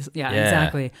men. Yeah,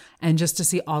 exactly. And just to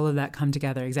see all of that come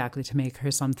together exactly to make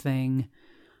her something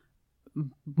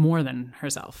more than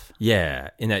herself.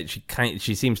 Yeah, in that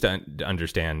she seems to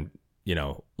understand,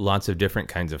 lots of different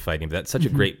kinds of fighting. But that's such a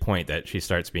great point that she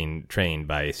starts being trained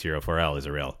by Cyril Forel as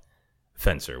a real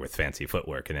fencer with fancy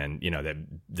footwork, and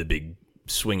then the big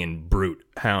swinging brute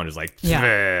hound is like,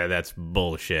 that's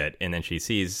bullshit. And then she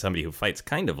sees somebody who fights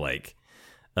kind of like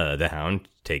the hound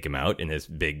take him out in this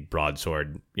big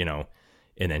broadsword, and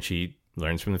then she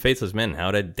learns from the faceless men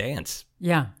how to dance.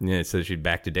 So she's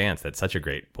back to dance. That's such a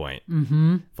great point.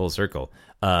 Full circle.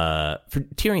 For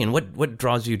Tyrion, what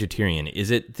draws you to Tyrion?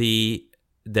 Is it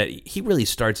that he really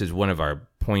starts as one of our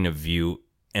point of view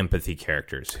empathy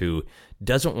characters who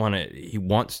doesn't want to, he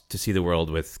wants to see the world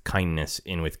with kindness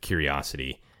and with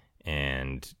curiosity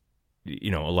and, a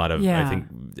lot of, I think,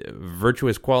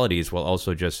 virtuous qualities while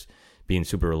also just being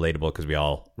super relatable because we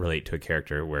all relate to a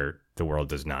character where the world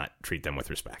does not treat them with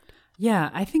respect. Yeah,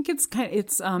 I think it's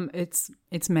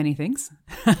many things,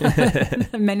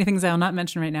 many things I'll not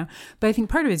mention right now. But I think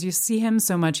part of it is you see him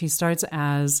so much. He starts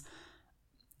as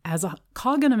a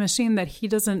cog in a machine that he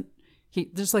just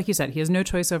like you said, he has no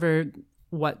choice over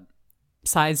what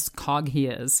size cog he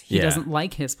is. He doesn't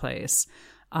like his place,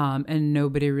 and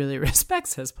nobody really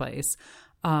respects his place.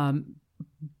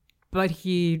 But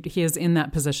he is in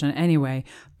that position anyway.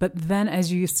 But then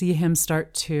as you see him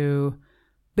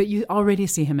but you already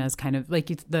see him as kind of like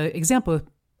the example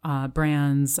of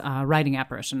Bran's writing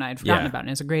apparition I had forgotten about. And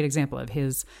it's a great example of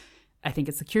his, I think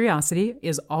it's the curiosity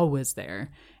is always there.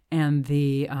 And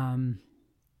the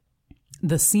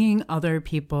seeing other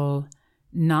people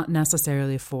not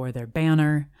necessarily for their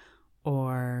banner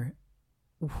or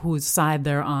whose side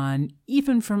they're on,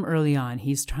 even from early on,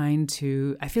 I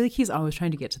feel like he's always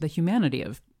trying to get to the humanity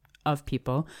of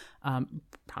people.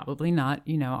 Probably not,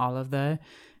 all of the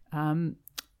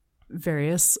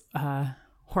various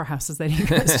whorehouses that he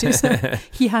goes to. So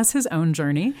he has his own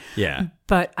journey. Yeah.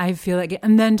 But I feel like,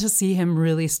 and then to see him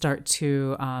really start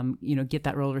to, get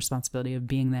that role of responsibility of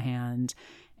being the hand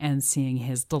and seeing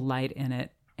his delight in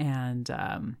it. And,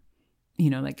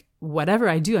 like whatever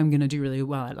I do, I'm going to do really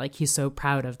well at. Like he's so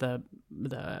proud of the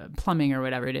plumbing or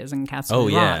whatever it is in Castle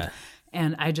Rock.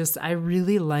 And I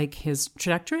really like his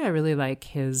trajectory. I really like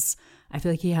I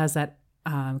feel like he has that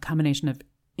combination of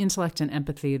intellect and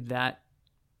empathy that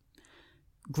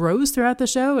grows throughout the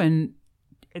show, and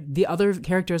the other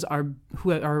characters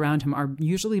who are around him are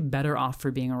usually better off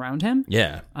for being around him.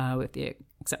 Yeah. With the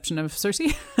exception of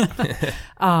Cersei.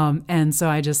 And so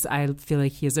I feel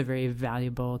like he is a very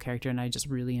valuable character, and I just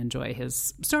really enjoy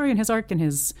his story and his arc and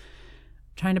his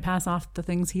trying to pass off the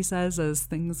things he says as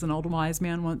things an old wise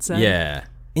man once said. Yeah.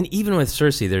 And even with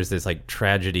Cersei, there's this like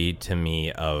tragedy to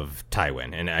me of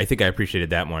Tywin, and I think I appreciated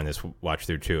that more in this watch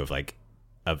through too.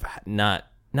 Of not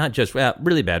just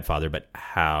really bad father, but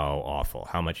how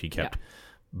much he kept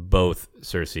both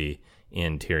Cersei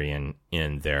and Tyrion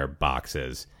in their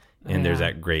boxes. And there's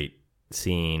that great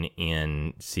scene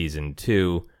in season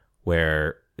 2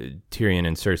 where Tyrion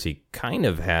and Cersei kind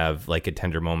of have like a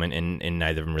tender moment, and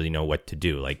neither of them really know what to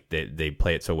do. Like they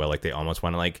play it so well, like they almost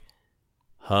want to like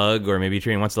hug, or maybe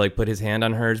Tyrion wants to like put his hand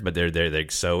on hers, but they're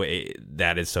like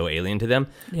that is so alien to them.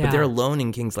 Yeah. But they're alone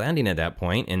in King's Landing at that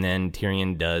point, and then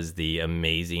Tyrion does the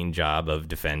amazing job of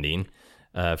defending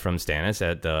from Stannis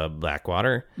at the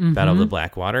Blackwater, Battle of the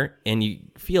Blackwater, and you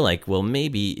feel like, well,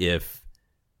 maybe if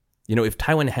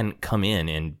Tywin hadn't come in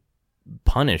and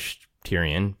punished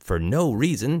Tyrion for no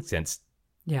reason, since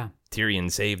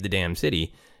Tyrion saved the damn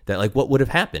city, that like what would have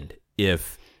happened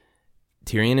if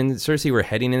Tyrion and Cersei were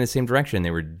heading in the same direction? They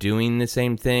were doing the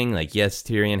same thing. Like, yes,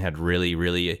 Tyrion had really,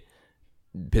 really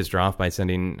pissed her off by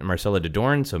sending Marcella to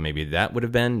Dorne, so maybe that would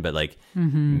have been. But like,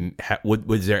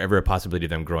 was there ever a possibility of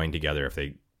them growing together if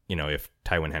they, if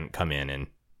Tywin hadn't come in and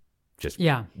just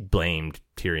blamed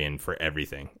Tyrion for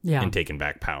everything and taken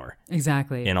back power?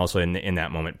 Exactly. And also in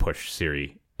that moment pushed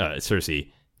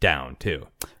Cersei down too.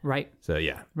 Right. So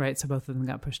yeah. Right. So both of them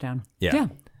got pushed down. Yeah.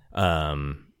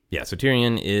 So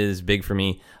Tyrion is big for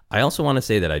me. I also want to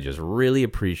say that I just really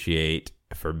appreciate,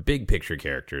 for big picture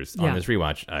characters on this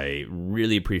rewatch, I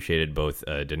really appreciated both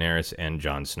Daenerys and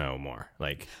Jon Snow more.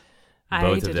 Like,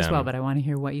 both of them. I did as well, but I want to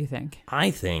hear what you think.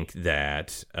 I think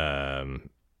that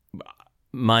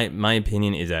my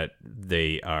opinion is that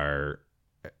they're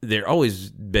always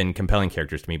been compelling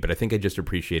characters to me, but I think I just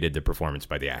appreciated the performance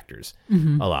by the actors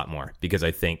a lot more, because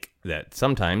I think that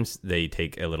sometimes they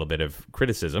take a little bit of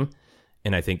criticism.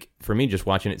 And I think for me, just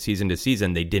watching it season to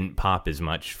season, they didn't pop as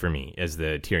much for me as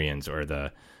the Tyrions or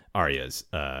the Aryas,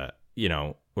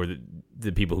 or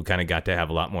the people who kind of got to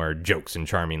have a lot more jokes and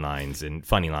charming lines and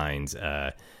funny lines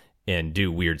and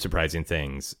do weird, surprising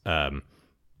things.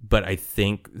 But I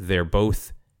think they're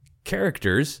both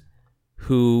characters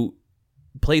who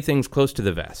play things close to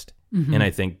the vest. And I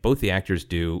think both the actors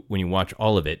when you watch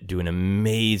all of it, do an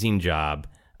amazing job,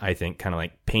 I think, kind of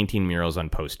like painting murals on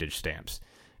postage stamps.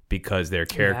 Because they're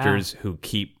characters who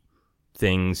keep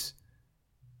things,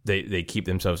 they keep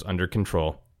themselves under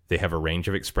control. They have a range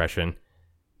of expression.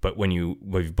 But when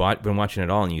we've been watching it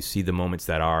all and you see the moments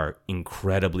that are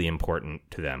incredibly important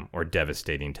to them or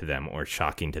devastating to them or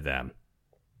shocking to them,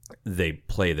 they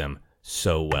play them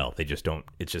so well. They just don't.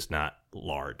 It's just not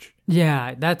large.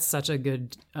 Yeah, that's such a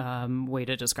good way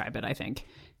to describe it, I think.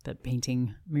 The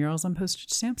painting murals on postage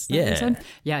stamps. Yeah.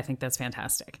 Yeah, I think that's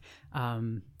fantastic.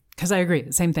 Because I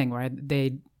agree. Same thing where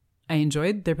I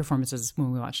enjoyed their performances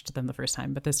when we watched them the first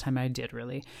time, but this time I did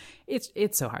really.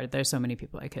 It's so hard. There's so many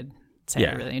people I could say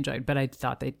I really enjoyed, but I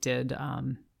thought they did.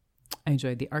 I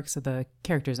enjoyed the arcs of the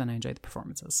characters and I enjoyed the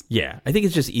performances. Yeah, I think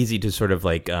it's just easy to sort of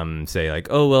like say like,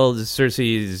 oh well,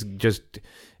 Cersei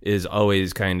is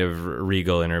always kind of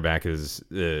regal and her back is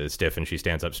stiff and she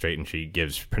stands up straight and she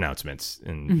gives pronouncements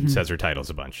and says her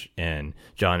titles a bunch. And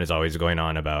Jon is always going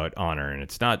on about honor and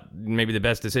it's not maybe the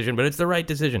best decision, but it's the right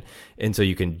decision. And so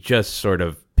you can just sort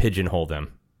of pigeonhole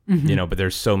them. But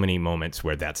there's so many moments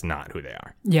where that's not who they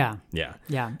are. Yeah,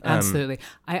 yeah, absolutely.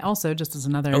 I also, just as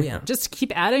another, just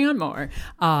keep adding on more.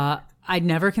 I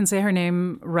never can say her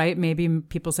name right. Maybe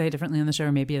people say it differently on the show,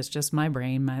 or maybe it's just my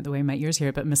brain, the way my ears hear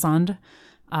it. But Missandei,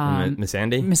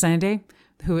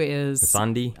 who is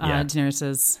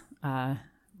Daenerys's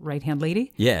right-hand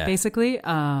lady. Yeah, basically.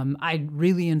 I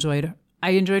really enjoyed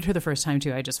her the first time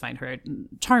too. I just find her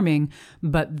charming,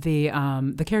 but the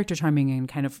character charming and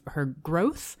kind of her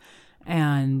growth,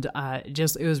 and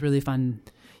it was really fun.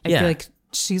 I feel like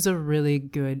she's a really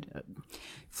good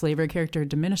flavor character.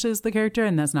 Diminishes the character,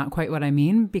 and that's not quite what I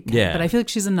mean. But I feel like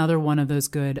she's another one of those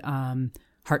good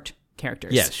heart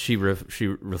characters. Yes, she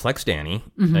reflects Dany.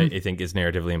 I think is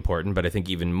narratively important, but I think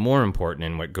even more important,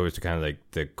 and what goes to kind of like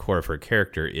the core of her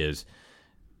character is.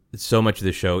 So much of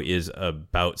the show is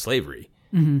about slavery.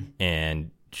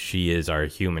 And she is our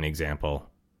human example,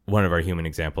 one of our human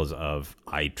examples of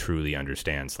I truly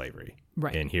understand slavery.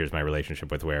 Right. And here's my relationship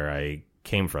with where I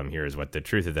came from. Here's what the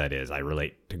truth of that is. I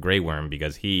relate to Grey Worm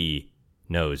because he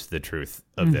knows the truth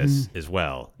of this as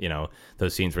well.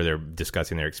 Those scenes where they're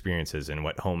discussing their experiences and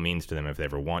what home means to them if they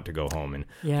ever want to go home and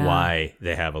why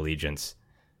they have allegiance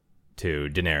to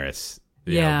Daenerys.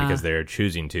 Because they're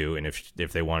choosing to, and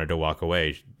if they wanted to walk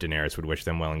away, Daenerys would wish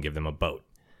them well and give them a boat.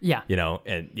 Yeah.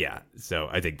 So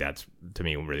I think that's, to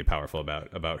me, really powerful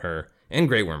about her and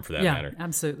Grey Worm for that matter. Yeah,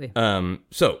 absolutely.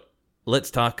 So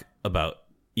let's talk about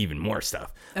even more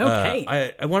stuff.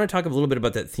 Okay. I want to talk a little bit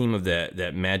about that theme of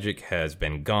that magic has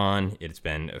been gone. It's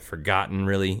been forgotten,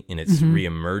 really, and it's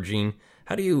reemerging.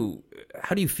 How do you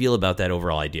feel about that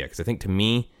overall idea? Because I think, to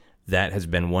me, that has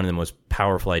been one of the most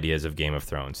powerful ideas of Game of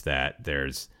Thrones, that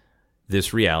there's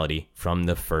this reality from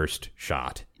the first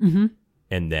shot.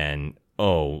 And then,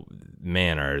 oh,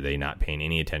 man, are they not paying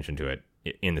any attention to it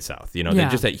in the South?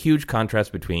 Just that huge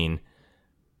contrast between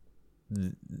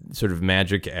sort of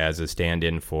magic as a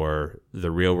stand-in for the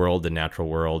real world, the natural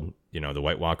world. The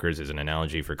White Walkers is an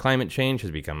analogy for climate change, has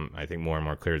become, I think, more and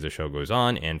more clear as the show goes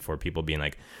on. And for people being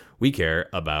like, we care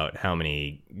about how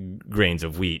many grains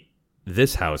of wheat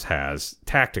this house has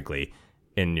tactically,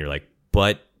 and you're like,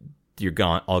 but you're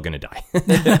all gonna die.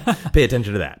 Pay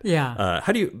attention to that.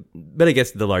 But I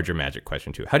guess the larger magic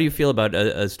question too, how do you feel about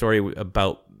a story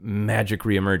about magic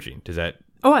reemerging? Does it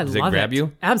grab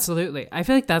you? Absolutely. I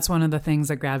feel like that's one of the things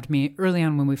that grabbed me early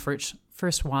on when we first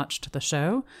watched the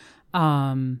show.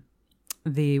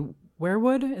 The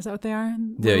weirwood, is that what they are?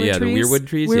 The weirwood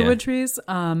trees. Weirwood trees.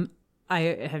 I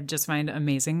have just find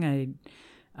amazing.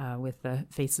 With the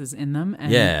faces in them.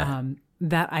 And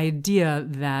that idea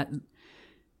that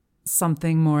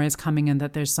something more is coming and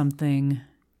that there's something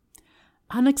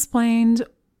unexplained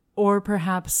or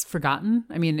perhaps forgotten.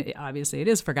 I mean, obviously it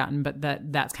is forgotten, but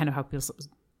that's kind of how people...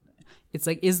 It's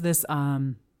like, is this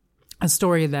a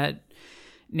story that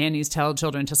nannies tell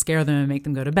children to scare them and make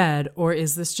them go to bed? Or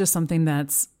is this just something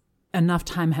that's enough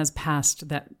time has passed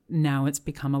that now it's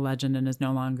become a legend and is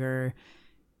no longer...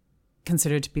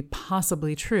 considered to be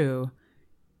possibly true.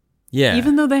 Yeah.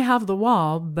 Even though they have the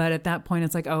wall, but at that point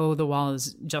it's like, oh, the wall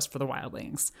is just for the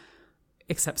wildlings.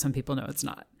 Except some people know it's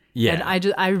not. Yeah.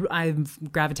 And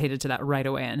I've gravitated to that right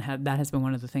away, and that has been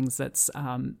one of the things that's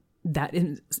that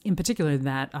in particular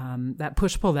that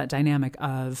push-pull, that dynamic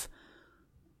of,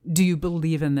 do you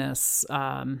believe in this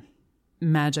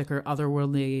magic or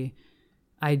otherworldly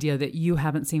idea that you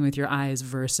haven't seen with your eyes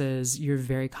versus you're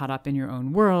very caught up in your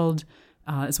own world?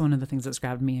 It's one of the things that's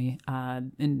grabbed me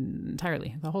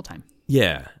entirely the whole time.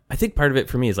 Yeah. I think part of it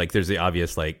for me is like there's the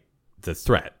obvious, like the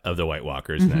threat of the White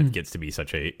Walkers, and that gets to be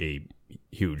such a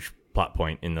huge plot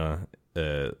point in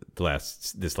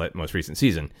this most recent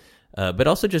season. But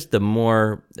also just the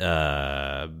more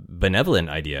benevolent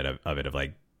idea of it, of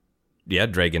like, yeah,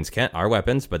 dragons are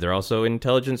weapons, but they're also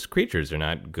intelligent creatures. They're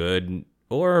not good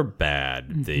or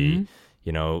bad. The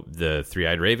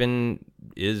three-eyed raven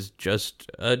is just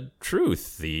a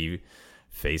truth. The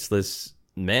faceless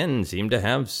men seem to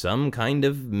have some kind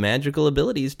of magical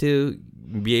abilities to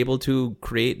be able to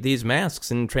create these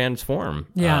masks and transform.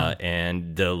 Yeah.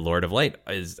 And the Lord of Light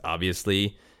is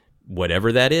obviously,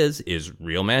 whatever that is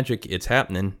real magic. It's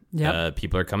happening. Yep.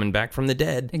 People are coming back from the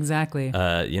dead. Exactly.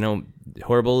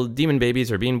 Horrible demon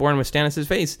babies are being born with Stannis'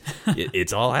 face.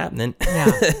 It's all happening.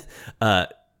 Yeah.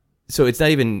 So it's not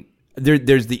even...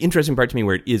 There's the interesting part to me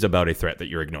where it is about a threat that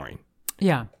you're ignoring.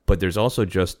 Yeah. But there's also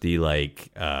just the,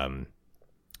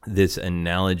 this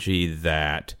analogy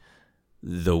that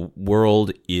the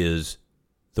world is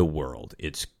the world.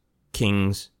 It's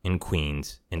kings and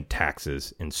queens and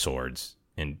taxes and swords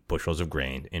and bushels of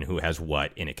grain and who has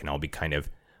what, and it can all be kind of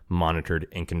monitored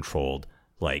and controlled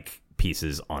like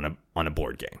pieces on a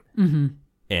board game. Mm-hmm.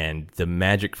 And the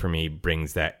magic for me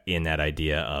brings that in, that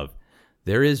idea of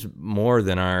there is more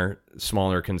than our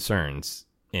smaller concerns,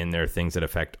 and there are things that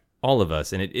affect all of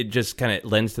us. And it just kind of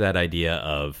lends to that idea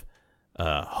of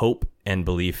hope and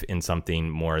belief in something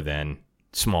more than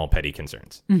small petty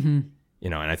concerns. Mm-hmm.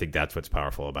 And I think that's what's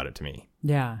powerful about it to me.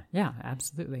 Yeah,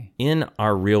 absolutely. In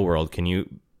our real world,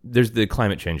 there's the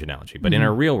climate change analogy, but in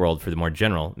our real world, for the more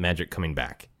general magic coming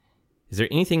back, is there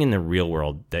anything in the real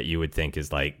world that you would think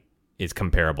is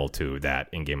comparable to that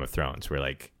in Game of Thrones, where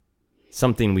like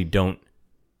something we don't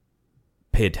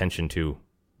pay attention to,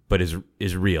 but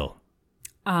is real?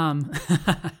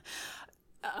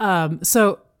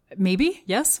 So maybe,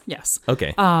 yes.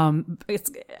 Okay.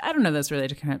 I don't know. That's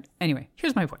related to kind of. Anyway,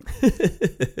 here's my point.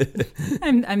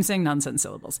 I'm saying nonsense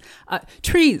syllables.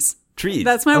 Trees.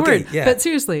 That's my word. Yeah. But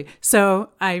seriously, so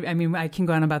I mean, I can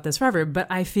go on about this forever, but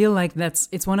I feel like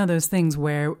it's one of those things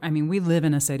where, I mean, we live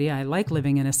in a city. I like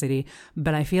living in a city,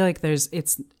 but I feel like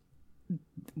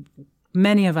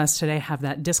many of us today have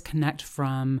that disconnect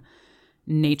from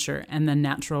nature and the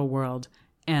natural world.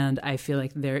 And I feel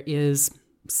like there is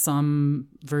some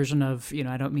version of,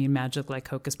 I don't mean magic like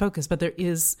hocus pocus, but there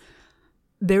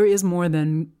is more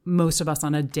than most of us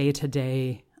on a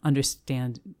day-to-day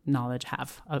knowledge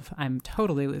have of. I'm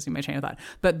totally losing my train of thought,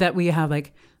 but that we have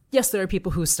yes, there are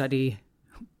people who study,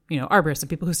 arborists and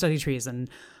people who study trees and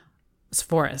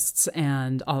forests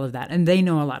and all of that. And they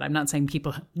know a lot. I'm not saying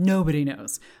nobody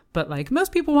knows, but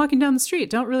most people walking down the street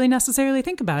don't really necessarily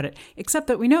think about it, except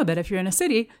that we know that if you're in a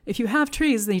city, if you have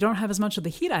trees, then you don't have as much of the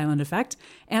heat island effect.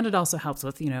 And it also helps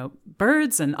with,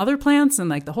 birds and other plants,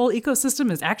 and the whole ecosystem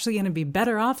is actually going to be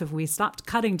better off if we stopped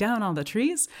cutting down all the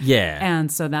trees. Yeah. And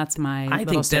so that's my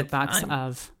little soapbox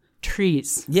of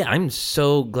trees. Yeah. I'm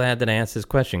so glad that I asked this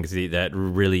question, because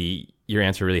your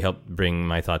answer really helped bring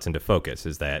my thoughts into focus,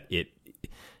 is that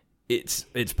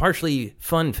it's partially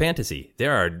fun fantasy.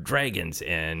 There are dragons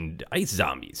and ice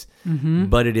zombies,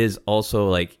 but it is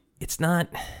also it's not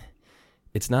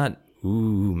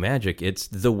magic. It's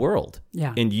the world.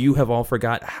 Yeah. And you have all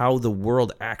forgot how the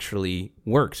world actually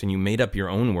works, and you made up your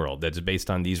own world that's based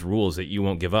on these rules that you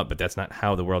won't give up, but that's not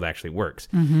how the world actually works.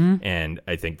 Mm-hmm. And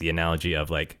I think the analogy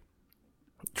of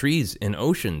trees and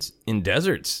oceans in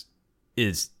deserts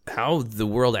is how the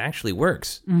world actually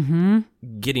works. Mm-hmm.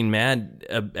 Getting mad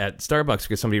at Starbucks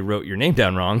because somebody wrote your name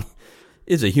down wrong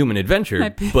is a human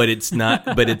adventure, but it's not.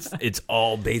 But it's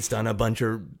all based on a bunch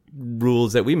of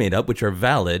rules that we made up, which are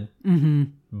valid,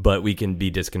 but we can be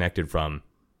disconnected from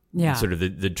sort of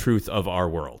the truth of our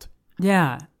world.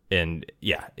 Yeah. And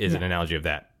an analogy of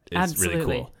that is absolutely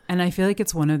really cool. And I feel like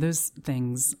it's one of those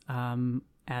things,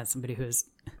 as somebody who is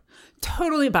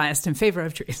totally biased in favor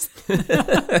of trees,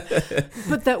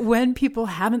 but that when people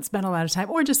haven't spent a lot of time,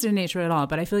 or just in nature at all,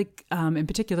 but I feel like in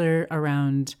particular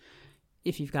around,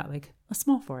 if you've got a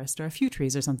small forest or a few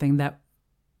trees or something, that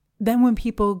then when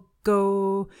people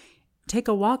go take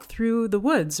a walk through the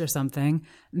woods or something,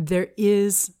 there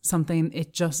is something,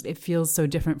 it feels so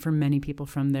different for many people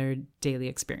from their daily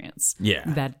experience. Yeah.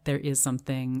 That there is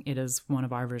something, it is one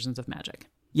of our versions of magic.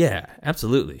 Yeah,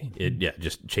 absolutely. It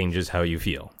just changes how you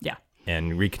feel. Yeah.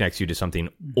 And reconnects you to something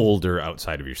older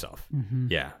outside of yourself. Mm-hmm.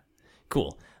 Yeah.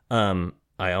 Cool.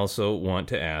 I also want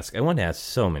to ask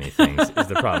so many things is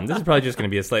the problem. This is probably just going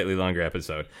to be a slightly longer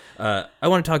episode. I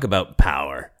want to talk about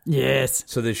power. Yes.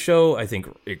 So the show, I think,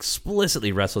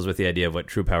 explicitly wrestles with the idea of what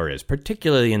true power is.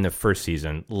 Particularly in the first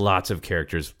season, lots of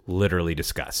characters literally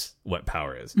discuss what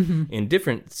power is. Mm-hmm. In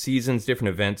different seasons, different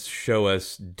events show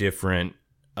us different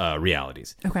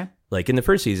realities. Okay. In the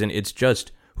first season, it's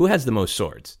just who has the most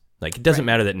swords. It doesn't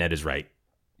matter that Ned is right.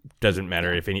 Doesn't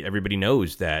matter if everybody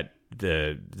knows that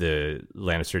the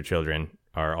Lannister children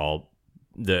are all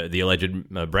the alleged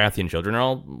Baratheon children are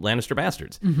all Lannister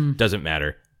bastards. Mm-hmm. Doesn't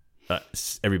matter.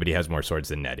 everybody has more swords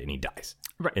than Ned and he dies.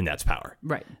 Right. And that's power.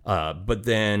 Right. But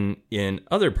then in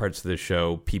other parts of the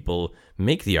show, people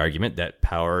make the argument that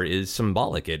power is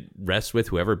symbolic. It rests with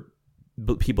whoever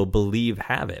people believe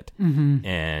have it. Mm-hmm.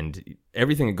 And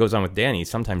everything that goes on with Dany,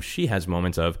 sometimes she has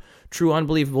moments of true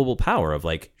unbelievable power of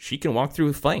like, she can walk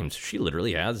through flames. She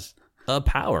literally has a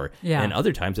power. Yeah. And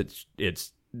other times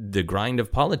it's the grind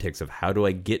of politics of how do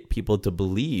I get people to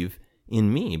believe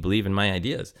in me, believe in my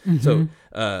ideas. Mm-hmm.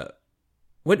 So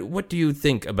what do you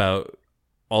think about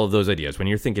all of those ideas when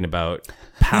you're thinking about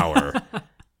power?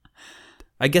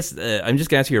 I guess I'm just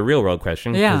going to ask you a real world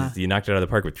question because you knocked it out of the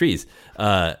park with trees.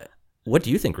 What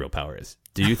do you think real power is?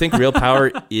 Do you think real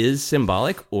power is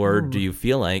symbolic, or do you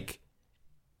feel like,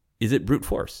 is it brute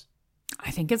force? I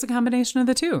think it's a combination of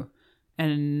the two.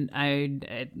 And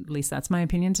at least that's my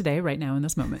opinion today, right now in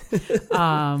this moment.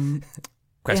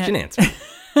 Question answered.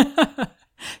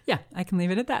 Yeah, I can leave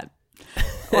it at that.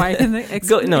 Or I can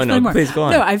No, please go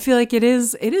on. No, I feel like it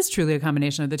is truly a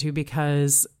combination of the two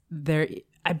because I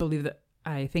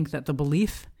think that the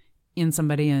belief in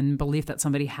somebody and belief that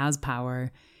somebody has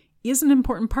power is an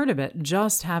important part of it.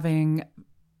 Just having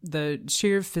the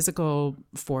sheer physical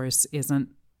force isn't.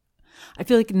 I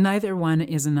feel like neither one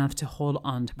is enough to hold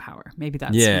on to power. Maybe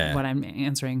that's what I'm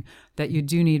answering, that you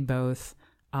do need both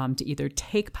to either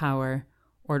take power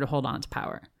or to hold on to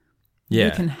power. Yeah.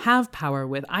 You can have power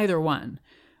with either one,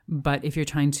 but if you're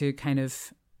trying to kind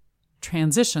of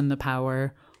transition the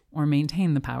power or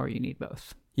maintain the power, you need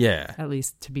both. Yeah. At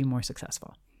least to be more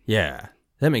successful. Yeah.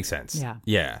 That makes sense. Yeah.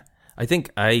 Yeah. I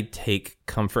think I take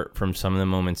comfort from some of the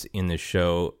moments in the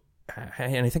show,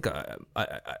 and I think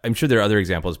I'm sure there are other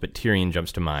examples, but Tyrion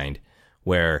jumps to mind,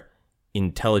 where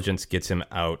intelligence gets him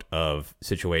out of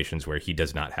situations where he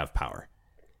does not have power.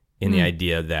 In the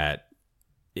idea that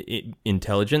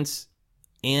intelligence,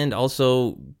 and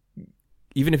also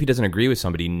even if he doesn't agree with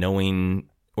somebody, knowing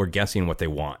or guessing what they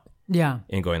want. Yeah.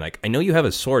 And going like, I know you have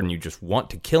a sword and you just want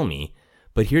to kill me,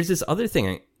 but here's this other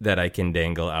thing that I can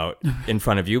dangle out in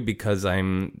front of you because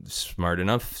I'm smart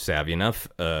enough, savvy enough,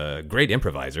 great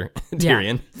improviser,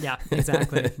 Tyrion. Yeah,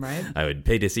 exactly. Right. I would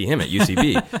pay to see him at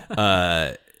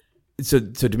UCB. So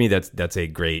to me, that's a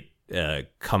great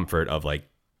comfort of like,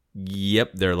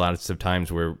 yep, there are lots of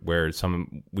times where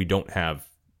we don't have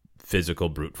physical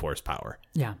brute force power.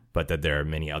 Yeah. But that there are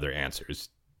many other answers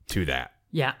to that.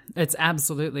 Yeah, it's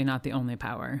absolutely not the only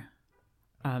power.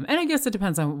 And I guess it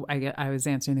depends on, I was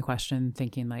answering the question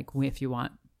thinking like if you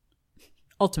want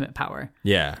ultimate power.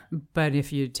 Yeah. But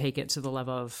if you take it to the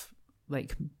level of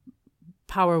like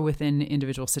power within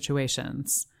individual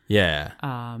situations. Yeah.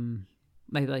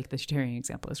 Like the Tyrion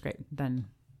example is great. Then,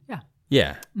 yeah.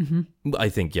 Yeah. Mm-hmm. I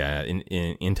think, in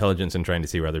intelligence and trying to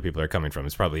see where other people are coming from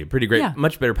is probably a pretty great,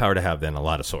 much better power to have than a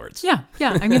lot of swords. Yeah.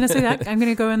 Yeah. I'm going to say that. I'm going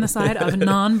to go on the side of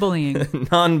non-bullying.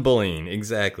 Non-bullying.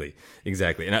 Exactly.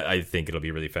 And I think it'll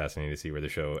be really fascinating to see where the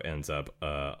show ends up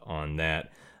on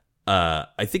that.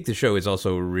 I think the show is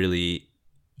also really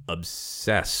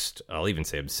obsessed. I'll even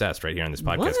say obsessed right here on this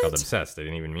podcast called Obsessed. I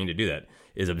didn't even mean to do that.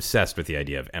 Is obsessed with the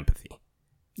idea of empathy.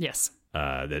 Yes.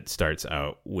 That starts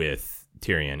out with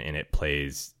Tyrion, and it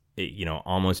plays,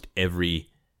 almost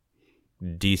every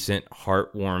decent,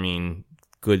 heartwarming,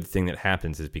 good thing that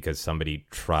happens is because somebody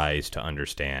tries to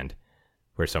understand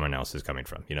where someone else is coming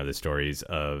from. The stories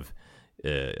of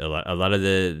a lot of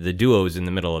the duos in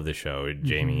the middle of the show,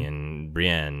 Jaime and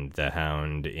Brienne, the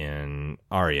Hound in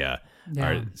Arya,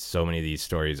 so many of these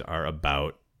stories are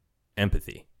about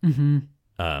empathy.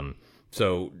 Mm-hmm.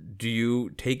 So do you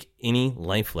take any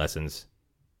life lessons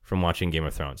from watching Game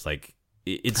of Thrones? Like,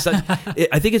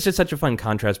 I think it's just such a fun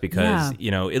contrast because,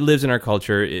 it lives in our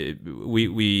culture.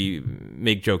 We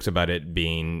make jokes about it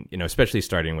being, especially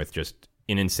starting with just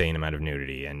an insane amount of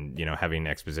nudity and, having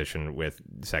exposition with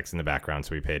sex in the background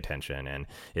so we pay attention. And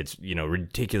it's,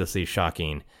 ridiculously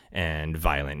shocking and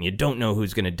violent. And you don't know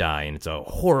who's going to die. And it's a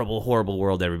horrible, horrible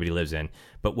world everybody lives in.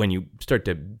 But when you start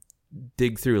to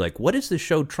dig through, like, what is the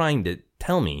show trying to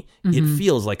tell me? It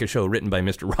feels like a show written by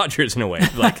Mr. Rogers in a way.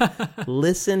 Like,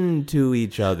 listen to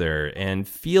each other and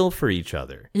feel for each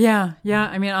other. Yeah.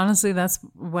 I mean, honestly, that's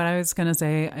what I was going to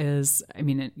say is, I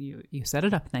mean, you set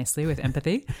it up nicely with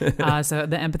empathy. So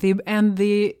the empathy and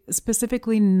the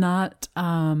specifically not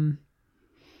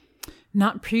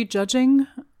prejudging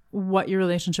what your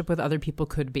relationship with other people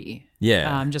could be.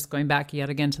 Yeah. Just going back yet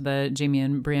again to the Jaime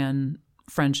and Brienne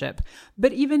friendship,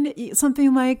 but even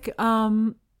something like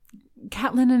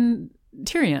Catelyn and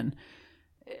Tyrion,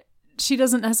 she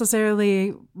doesn't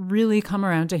necessarily really come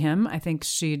around to him. I think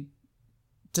she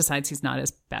decides he's not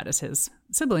as bad as his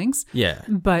siblings. Yeah,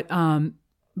 but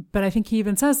But I think he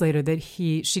even says later that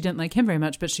she didn't like him very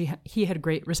much, but he had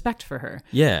great respect for her.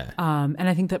 Yeah. And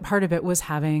I think that part of it was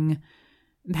having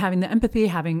the empathy,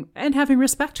 having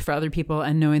respect for other people,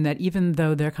 and knowing that even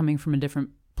though they're coming from a different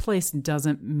place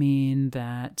doesn't mean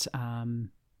that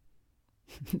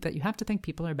that you have to think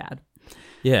people are bad.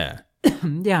 Yeah.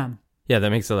 Yeah. Yeah, that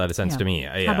makes a lot of sense to me.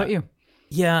 How about you?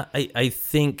 Yeah, I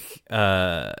think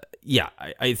I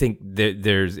think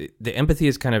there's the empathy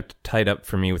is kind of tied up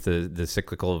for me with the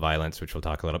cyclical violence, which we'll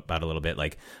talk about a little bit.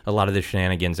 Like a lot of the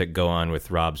shenanigans that go on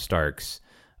with Robb Stark's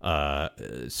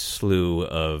slew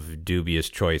of dubious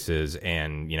choices,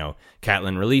 and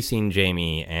Catelyn releasing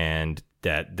Jaime, and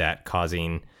that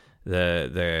causing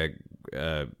the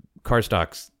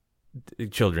Karstock's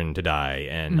children to die,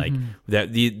 and like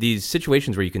that these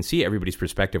situations where you can see everybody's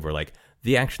perspective, where like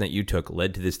the action that you took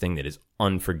led to this thing that is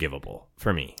unforgivable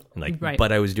for me, like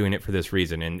but I was doing it for this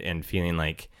reason, and feeling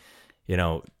like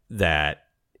that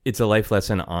it's a life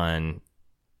lesson on,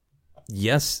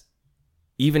 yes,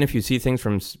 even if you see things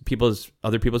from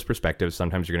other people's perspectives,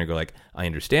 sometimes you're going to go like, I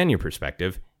understand your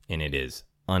perspective and it is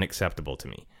unacceptable to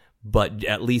me, but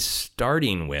at least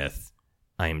starting with,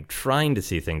 I'm trying to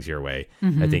see things your way,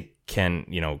 I think can,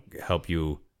 help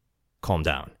you calm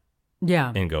down.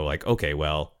 Yeah. And go like, okay,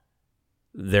 well,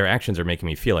 their actions are making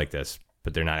me feel like this,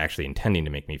 but they're not actually intending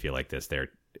to make me feel like this. They're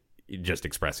just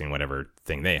expressing whatever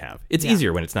thing they have. It's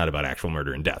easier when it's not about actual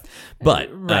murder and death, but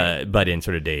in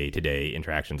sort of day-to-day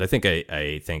interactions, I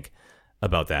think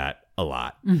about that a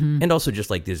lot. And also just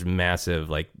like this massive,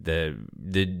 like the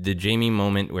Jaime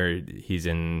moment where he's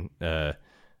in the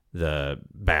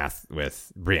bath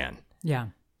with Brienne. Yeah.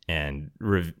 And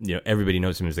everybody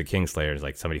knows him as the Kingslayer, is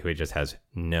like somebody who just has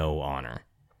no honor.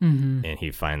 And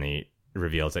he finally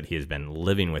reveals that he has been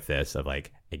living with this of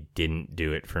like, I didn't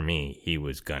do it for me. He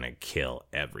was gonna kill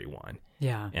everyone.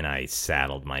 Yeah. And I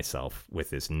saddled myself with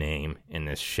this name and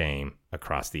this shame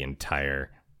across the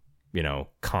entire,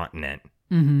 continent.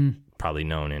 Probably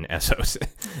known in Essos.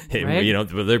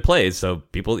 Their plays. So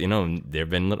people,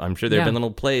 I'm sure there have been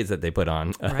little plays that they put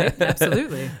on. Right.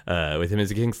 Absolutely. With him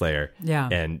as a Kingslayer. Yeah.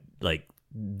 And like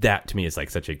that to me is like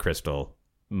such a crystal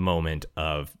moment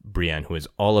of Brienne, who is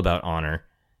all about honor,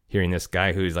 hearing this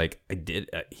guy who's like,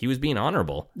 he was being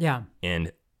honorable. Yeah.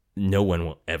 And no one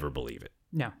will ever believe it.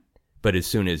 No. But as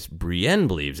soon as Brienne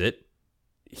believes it,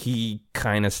 he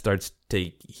kind of starts to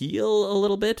heal a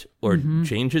little bit or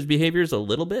change his behaviors a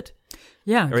little bit.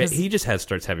 Yeah. Or he just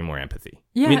starts having more empathy.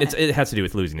 Yeah. I mean, it has to do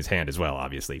with losing his hand as well,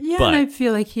 obviously. Yeah, but, and I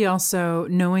feel like he also,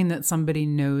 knowing that somebody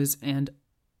knows and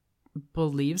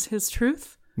believes his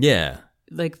truth. Yeah.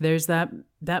 Like there's that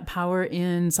power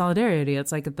in solidarity.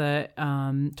 It's like at the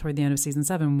toward the end of season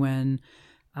 7 when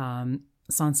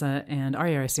Sansa and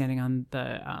Arya are standing on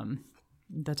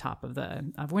the top of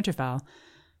Winterfell,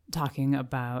 talking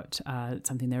about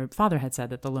something their father had said,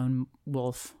 that the lone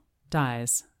wolf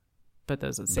dies, but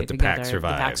those that stay together, the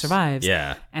pack survives.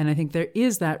 Yeah. And I think there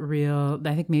is that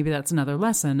I think maybe that's another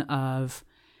lesson of,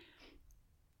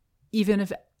 even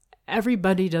if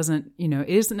everybody doesn't, it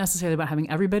isn't necessarily about having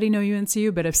everybody know you and see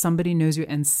you, but if somebody knows you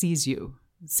and sees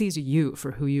you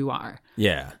for who you are.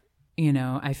 Yeah.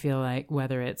 I feel like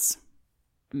whether it's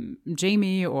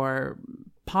Jaime or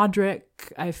Podrick,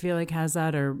 I feel like has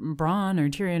that, or Bronn or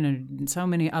Tyrion and so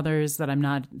many others that I'm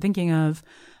not thinking of.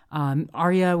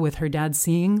 Arya with her dad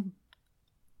seeing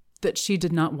that she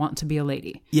did not want to be a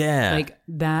lady. Yeah. Like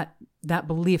that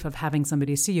belief of having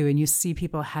somebody see you, and you see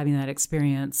people having that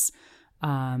experience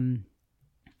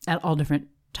at all different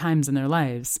times in their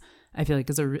lives. I feel like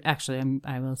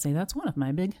I will say that's one of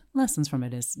my big lessons from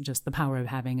it, is just the power of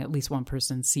having at least one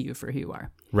person see you for who you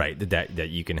are. Right. That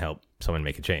you can help someone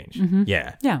make a change.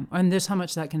 Yeah. Yeah. And there's how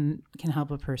much that can help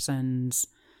a person's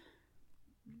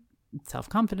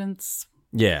self-confidence.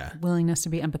 Yeah. Willingness to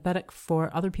be empathetic for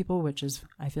other people, which is,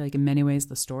 I feel like in many ways,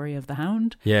 the story of the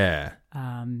Hound. Yeah.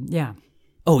 Yeah.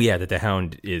 Oh yeah. The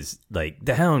Hound is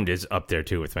up there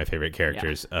too with my favorite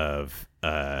characters of,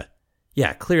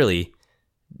 clearly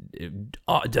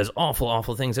does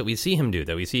awful things that we see him do,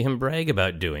 that we see him brag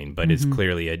about doing, but is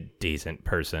clearly a decent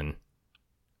person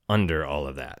under all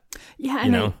of that. Yeah,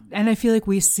 and I feel like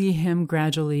we see him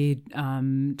gradually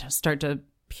start to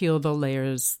peel the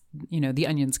layers, the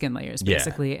onion skin layers,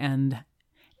 basically, and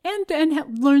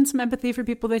learn some empathy for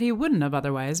people that he wouldn't have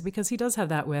otherwise, because he does have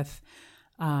that with,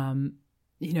 I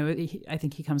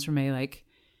think he comes from a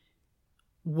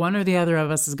one or the other of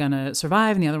us is going to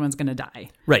survive and the other one's going to die.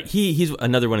 Right. He's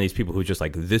another one of these people who's just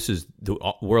like,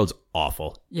 the world's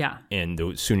awful. Yeah. And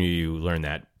the sooner you learn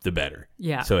that, the better.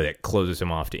 Yeah. So that closes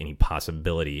him off to any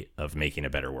possibility of making a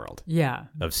better world. Yeah.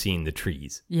 Of seeing the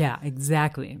trees. Yeah,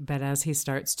 exactly. But as he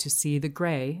starts to see the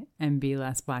gray and be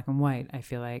less black and white, I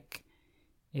feel like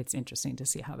it's interesting to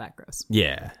see how that grows.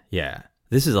 Yeah. Yeah.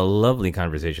 This is a lovely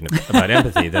conversation about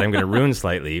empathy that I'm going to ruin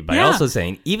slightly by also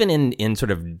saying, even in sort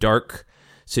of dark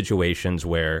situations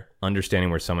where understanding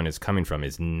where someone is coming from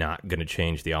is not going to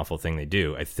change the awful thing they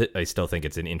do, I still think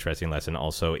it's an interesting lesson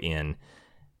also in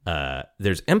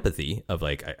there's empathy of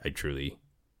like, I truly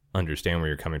understand where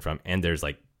you're coming from, and there's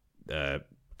like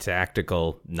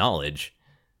tactical knowledge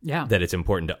that it's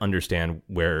important to understand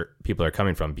where people are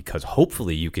coming from, because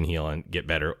hopefully you can heal and get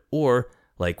better. Or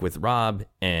like with Rob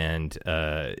and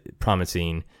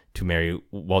promising to marry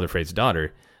Walder Frey's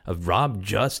daughter, of Rob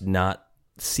just not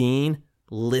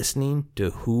listening to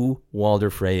who Walder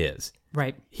Frey is.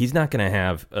 Right. He's not going to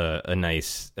have a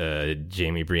nice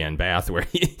Jamie Brienne bath where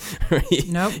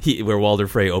where Walder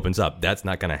Frey opens up. That's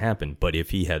not going to happen. But if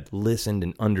he had listened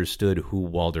and understood who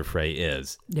Walder Frey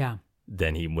is,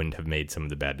 then he wouldn't have made some of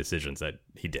the bad decisions that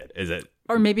he did.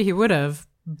 Or maybe he would have,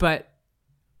 but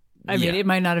I mean, it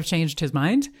might not have changed his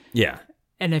mind. Yeah.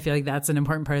 And I feel like that's an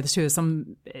important part of this too.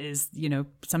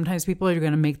 Sometimes people are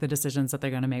going to make the decisions that they're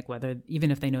going to make,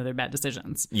 even if they know they're bad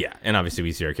decisions. Yeah, and obviously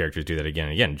we see our characters do that again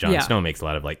and again. Jon Snow makes a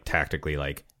lot of like tactically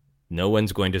like, no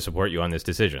one's going to support you on this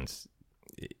decisions.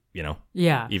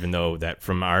 Yeah. Even though that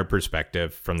from our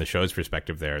perspective, from the show's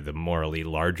perspective, they're the morally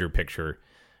larger picture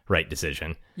right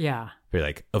decision. Yeah. They're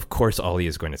like, of course Ollie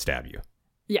is going to stab you.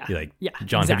 Yeah. You're like,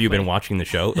 John, exactly. Have you been watching the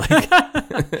show?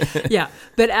 Yeah,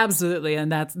 but absolutely.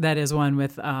 And that is one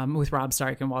with Robb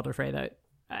Stark and Walder Frey that,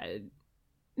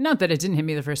 not that it didn't hit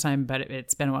me the first time, but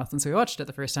it's been a while since we watched it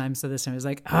the first time. So this time it was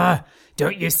like,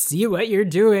 don't you see what you're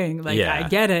doing? Like, I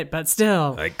get it, but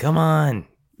still. Like, come on.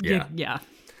 Yeah.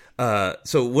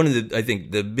 So one of I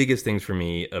think the biggest things for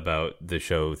me about the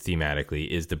show thematically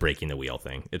is the breaking the wheel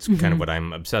thing. It's kind of what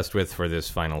I'm obsessed with for this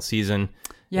final season.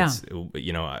 Yeah.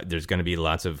 There's going to be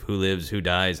lots of who lives, who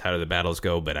dies, how do the battles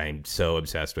go, but I'm so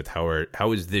obsessed with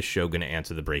how is this show going to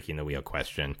answer the breaking the wheel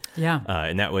question. Yeah.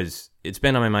 And it's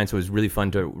been on my mind, so it was really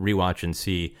fun to rewatch and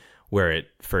see where it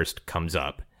first comes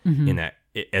up in that,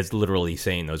 as literally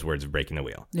saying those words of breaking the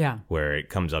wheel. Yeah. Where it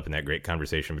comes up in that great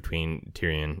conversation between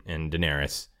Tyrion and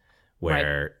Daenerys,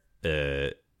 where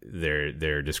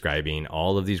they're describing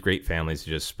all of these great families,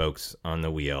 just spokes on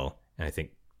the wheel. And I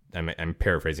think I'm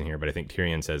paraphrasing here, but I think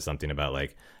Tyrion says something about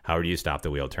like, how do you stop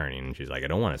the wheel turning? And she's like, I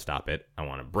don't want to stop it. I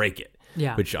want to break it.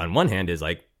 Yeah. Which on one hand is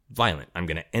like violent. I'm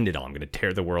going to end it all. I'm going to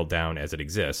tear the world down as it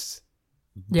exists.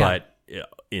 Yeah. But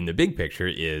in the big picture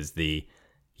is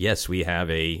yes, we have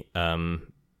a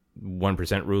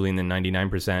 1% ruling than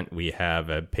 99%. We have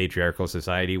a patriarchal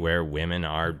society where women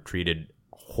are treated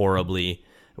horribly,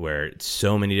 where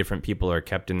so many different people are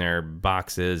kept in their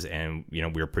boxes, and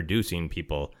we're producing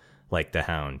people like the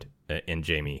Hound and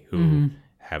Jamie who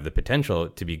have the potential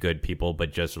to be good people,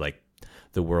 but just like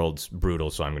the world's brutal,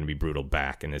 so I'm going to be brutal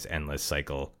back in this endless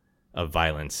cycle of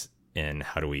violence. And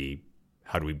how do we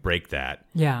break that?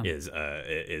 Yeah,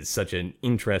 is such an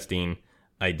interesting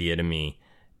idea to me.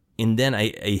 And then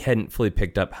I hadn't fully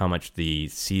picked up how much the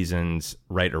seasons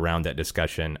right around that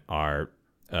discussion are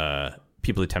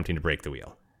people attempting to break the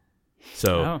wheel.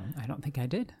 So I don't think I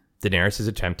did. Daenerys is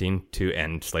attempting to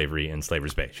end slavery in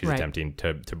Slaver's Bay. She's attempting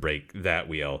to break that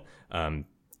wheel.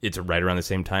 It's right around the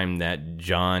same time that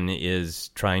Jon is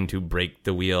trying to break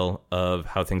the wheel of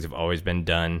how things have always been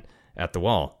done at the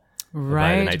Wall.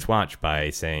 By the Night's Watch, by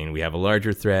saying we have a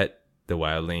larger threat. The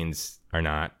wildlings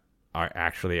are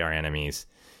actually our enemies.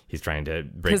 He's trying to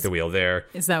break the wheel there.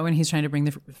 Is that when he's trying to bring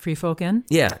the free folk in?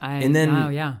 Yeah.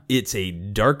 It's a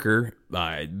darker,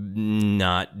 I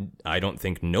don't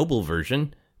think noble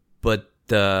version, but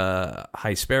the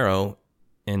High Sparrow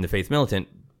and the Faith Militant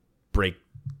break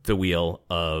the wheel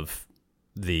of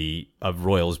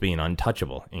royals being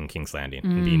untouchable in King's Landing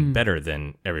and being better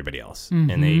than everybody else.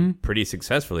 And they pretty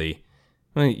successfully,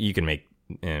 you can make,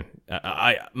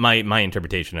 my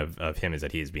interpretation of him is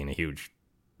that he is being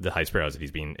the High Sparrow is that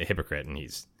he's being a hypocrite, and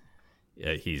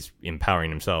he's empowering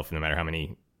himself no matter how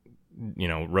many,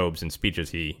 robes and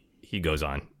speeches he goes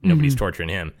on. Nobody's torturing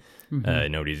him.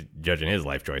 Nobody's judging his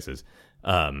life choices.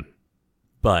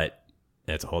 But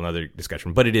that's a whole other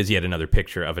discussion. But it is yet another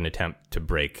picture of an attempt to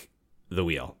break the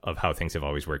wheel of how things have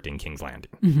always worked in King's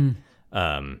Landing.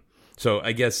 So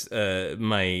I guess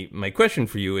my question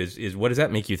for you is what does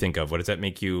that make you think of? What does that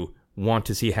make you want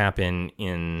to see happen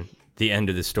in the end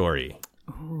of the story?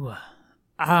 Ooh,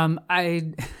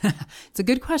 It's a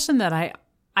good question that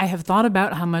I have thought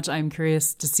about how much I'm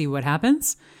curious to see what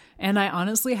happens. And I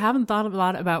honestly haven't thought a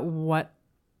lot about what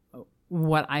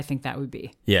I think that would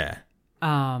be. Yeah.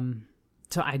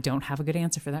 So I don't have a good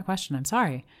answer for that question. I'm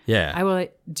sorry. Yeah. I will.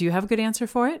 Do you have a good answer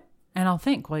for it? And I'll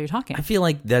think while you're talking. I feel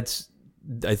like that's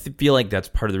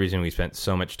part of the reason we spent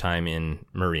so much time in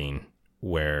Meereen,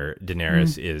 where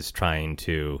Daenerys is trying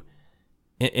to,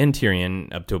 and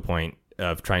Tyrion up to a point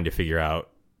of trying to figure out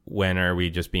when are we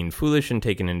just being foolish and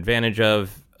taken advantage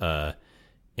of,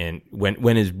 and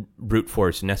when is brute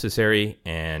force necessary,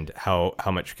 and how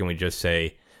much can we just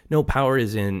say, no, power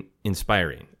is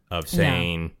inspiring, of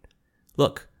saying,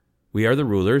 look, we are the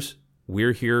rulers.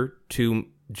 We're here to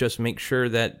just make sure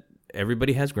that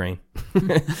everybody has grain.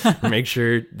 Make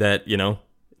sure that,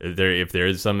 if there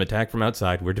is some attack from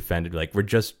outside, we're defended. Like we're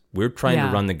trying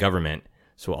to run the government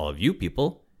so all of you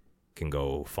people can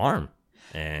go farm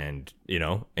and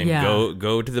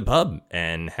go to the pub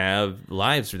and have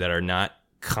lives that are not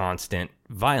constant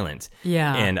violence.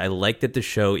 Yeah. And I like that the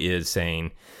show is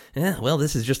saying, well,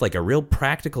 this is just like a real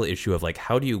practical issue of like,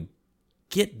 how do you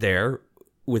get there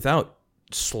without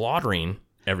slaughtering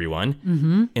everyone?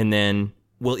 Mm-hmm. And then,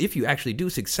 well, if you actually do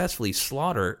successfully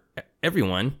slaughter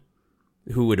everyone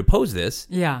who would oppose this,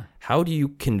 how do you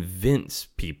convince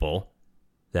people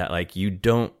that like you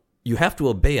have to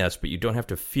obey us, but you don't have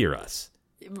to fear us?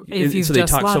 If you've so they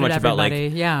just talk so much about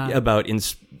everybody,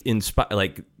 inspire,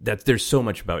 like that. There's so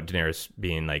much about Daenerys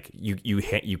being like you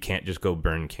can't just go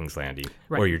burn King's Landing,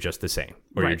 or you're just the same,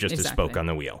 or you're just a spoke on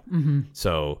the wheel. Mm-hmm.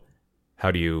 So how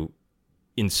do you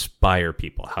inspire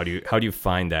people? How do you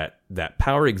find that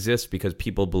power exists because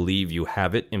people believe you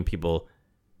have it, and people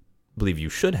believe you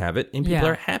should have it, and people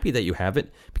are happy that you have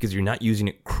it because you're not using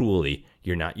it cruelly,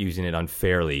 you're not using it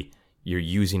unfairly, you're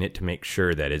using it to make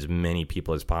sure that as many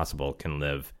people as possible can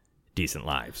live decent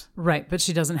lives. Right, but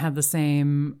she doesn't have the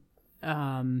same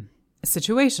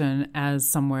situation as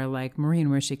somewhere like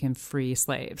Meereen where she can free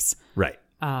slaves. Right.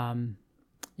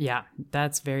 Yeah,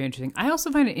 that's very interesting. I also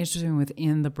find it interesting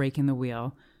within the breaking the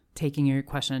wheel, taking your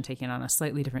question and taking it on a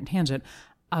slightly different tangent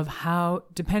of how,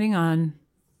 depending,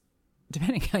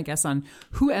 I guess, on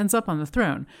who ends up on the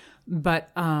throne,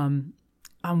 but on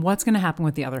what's going to happen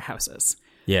with the other houses.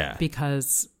 Yeah.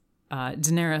 Because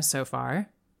Daenerys so far,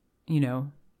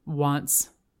 wants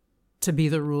to be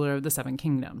the ruler of the Seven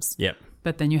Kingdoms. Yep.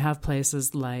 But then you have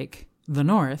places like the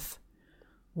North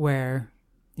where,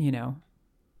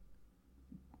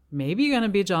 maybe going to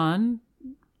be Jon,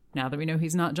 now that we know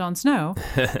he's not Jon Snow,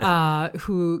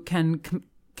 who can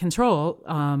control,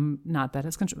 not that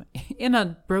it's control, in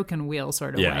a broken wheel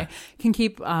sort of way, can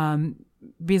keep,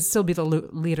 still be the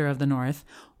leader of the North.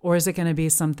 Or is it going to be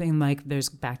something like there's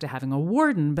back to having a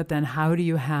warden, but then how do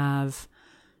you have,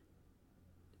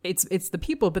 it's the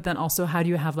people, but then also how do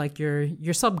you have like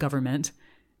your sub-government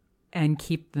and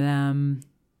keep them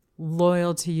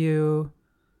loyal to you,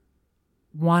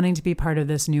 wanting to be part of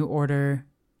this new order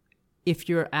if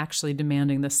you're actually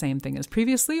demanding the same thing as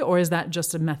previously? Or is that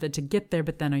just a method to get there,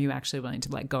 but then are you actually willing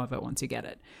to let go of it once you get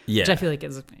it? Yeah. Which I feel like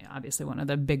is obviously one of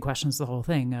the big questions of the whole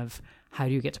thing of how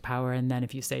do you get to power? And then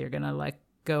if you say you're going to let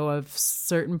go of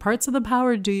certain parts of the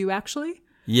power, do you actually?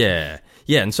 Yeah.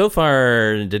 Yeah, and so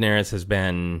far Daenerys has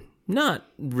been not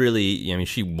really,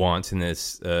 she wants in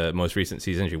this most recent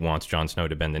season, she wants Jon Snow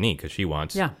to bend the knee because she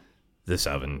wants the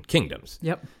Seven Kingdoms.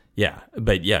 Yep. Yeah,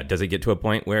 but does it get to a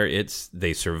point where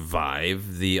they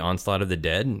survive the onslaught of the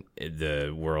dead?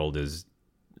 The world is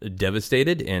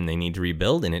devastated and they need to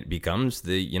rebuild, and it becomes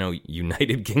the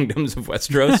United Kingdoms of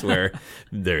Westeros, where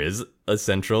there is a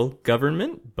central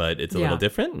government, but it's a little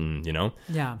different, and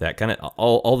that kind of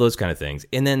all those kind of things.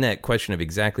 And then that question of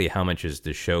exactly how much is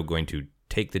the show going to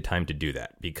take the time to do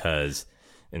that? Because,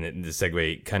 and the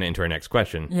segue kind of into our next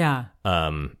question. Yeah.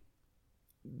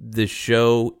 The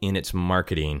show in its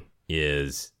marketing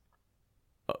is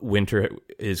winter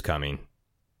is coming.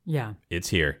 Yeah. It's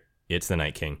here. It's the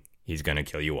Night King. He's going to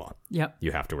kill you all. Yep.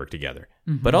 You have to work together.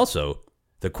 Mm-hmm. But also,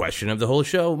 the question of the whole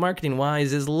show,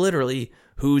 marketing-wise, is literally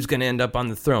who's going to end up on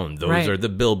the throne. Those are the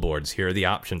billboards. Here are the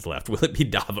options left. Will it be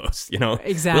Davos?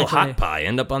 Exactly. Will Hot Pie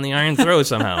end up on the Iron Throne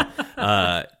somehow?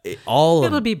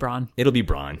 It'll be Bronn. It'll be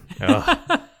Bronn.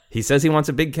 He says he wants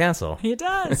a big castle. He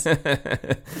does.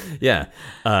 Yeah.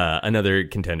 Another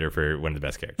contender for one of the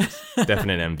best characters.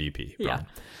 Definite MVP. Bronn.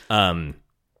 Yeah.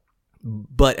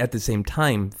 But at the same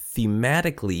time,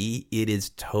 thematically, it is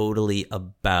totally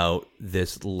about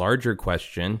this larger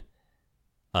question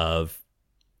of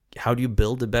how do you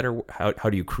build a better, how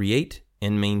do you create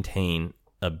and maintain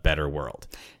a better world?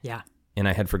 Yeah. And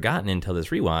I had forgotten until this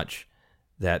rewatch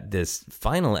that this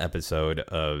final episode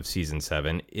of season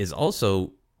 7 is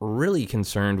also really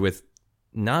concerned with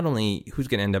not only who's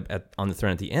going to end up on the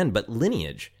throne at the end, but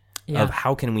lineage of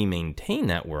how can we maintain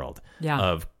that world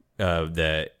of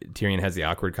the Tyrion has the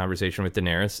awkward conversation with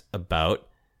Daenerys about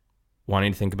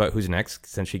wanting to think about who's next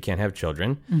since she can't have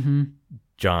children. Mm-hmm.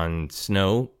 Jon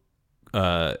Snow,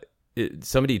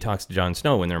 somebody talks to Jon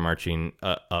Snow when they're marching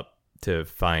up to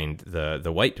find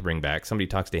the White to bring back. Somebody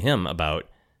talks to him about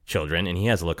children, and he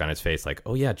has a look on his face like,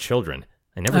 oh yeah, children.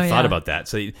 I never thought about that.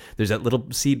 So there's that little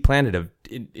seed planted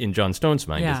in Jon Snow's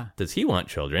mind. Yeah. Does he want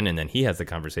children? And then he has the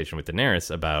conversation with Daenerys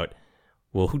about,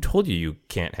 well, who told you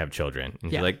can't have children?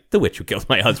 And he's like, the witch who killed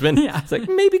my husband. It's like,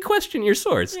 maybe question your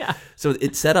source. So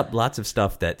it set up lots of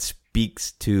stuff that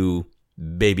speaks to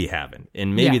baby having.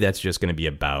 And maybe that's just going to be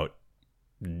about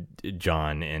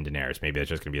Jon and Daenerys. Maybe that's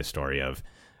just going to be a story of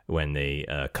when they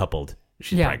coupled,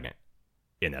 she's pregnant.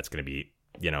 And that's going to be,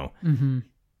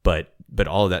 but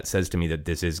all of that says to me that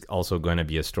this is also going to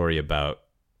be a story about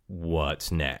what's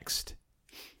next.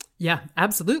 Yeah,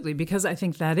 absolutely. Because I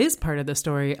think that is part of the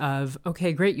story of,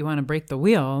 okay, great, you want to break the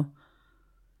wheel.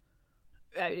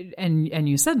 And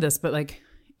you said this, but like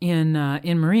in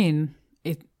Marine,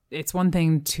 it's one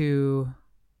thing to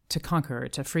conquer,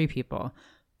 to free people,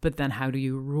 but then how do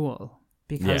you rule?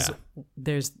 Because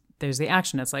there's the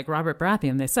action. It's like Robert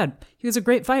Baratheon. They said he was a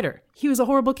great fighter. He was a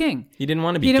horrible king. He didn't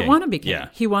want to be king. He didn't want to be king. Yeah.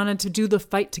 He wanted to do the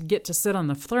fight to get to sit on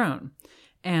the throne.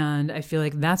 And I feel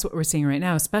like that's what we're seeing right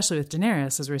now, especially with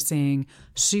Daenerys, as we're seeing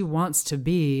she wants to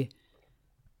be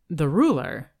the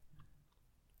ruler.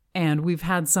 And we've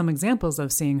had some examples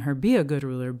of seeing her be a good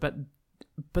ruler, but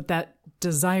that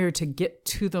desire to get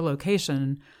to the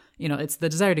location, it's the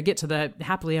desire to get to the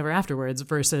happily ever afterwards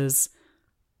versus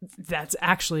that's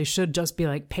actually should just be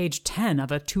like page 10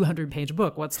 of a 200-page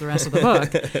book. What's the rest of the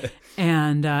book?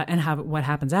 and what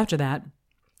happens after that?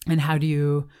 And how do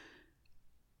you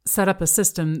set up a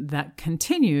system that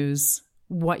continues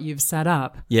what you've set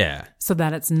up? Yeah. So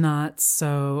that it's not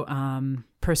so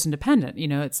person dependent.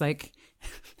 It's like,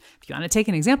 if you want to take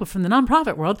an example from the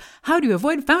nonprofit world, how do you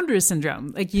avoid founders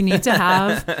syndrome? Like you need to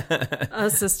have a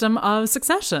system of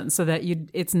succession so that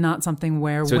it's not something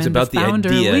where so when it's about the founder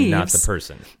the idea, leaves, not the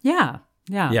person. Yeah.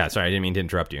 Yeah. Sorry, I didn't mean to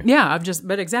interrupt you. Yeah.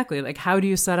 But exactly. Like how do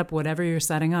you set up whatever you're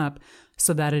setting up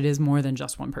so that it is more than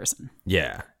just one person?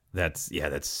 Yeah. That's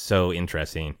so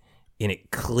interesting. And it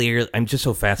clearly, I'm just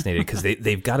so fascinated because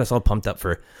they've got us all pumped up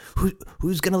for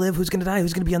who's going to live, who's going to die,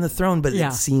 who's going to be on the throne. But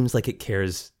it seems like it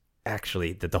cares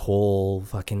actually that the whole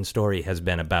fucking story has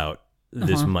been about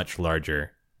this much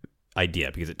larger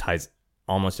idea because it ties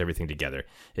almost everything together.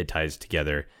 It ties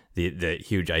together the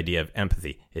huge idea of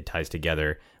empathy. It ties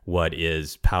together what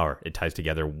is power. It ties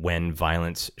together when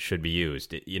violence should be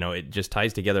used. It just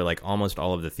ties together like almost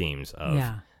all of the themes of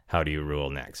how do you rule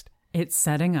next. It's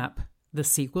setting up the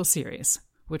sequel series,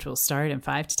 which will start in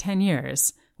 5 to 10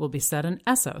 years, will be set in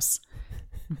Essos.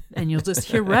 And you'll just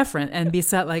hear reference and be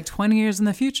set like 20 years in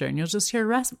the future. And you'll just hear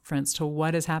reference to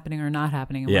what is happening or not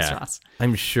happening in Westeros.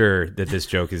 I'm sure that this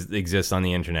joke exists on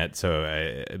the internet. So,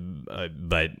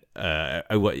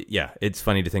 it's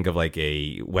funny to think of like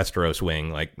a Westeros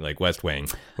wing, like West Wing,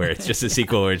 where it's just a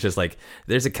sequel where it's just like,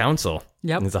 there's a council.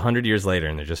 Yep. And it's 100 years later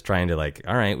and they're just trying to like,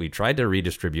 all right, we tried to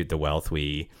redistribute the wealth.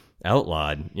 We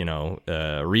outlawed,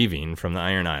 reaving from the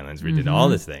Iron Islands. We did all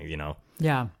this thing,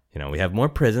 Yeah. We have more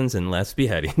prisons and less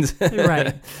beheadings.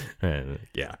 Right.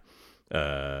 Yeah.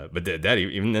 But that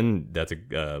even then, that's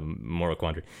a moral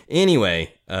quandary.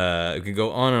 Anyway, we could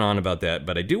go on and on about that,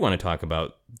 but I do want to talk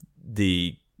about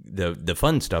the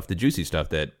fun stuff, the juicy stuff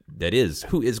that is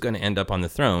who is going to end up on the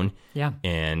throne. Yeah.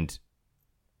 And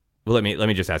well, let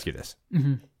me just ask you this: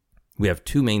 we have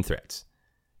two main threats,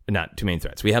 not two main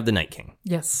threats. We have the Night King.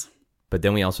 Yes. But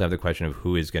then we also have the question of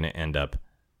who is going to end up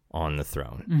on the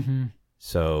throne. Mm-hmm.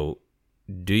 So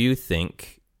do you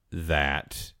think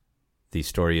that the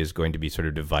story is going to be sort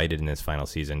of divided in this final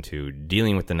season to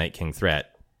dealing with the Night King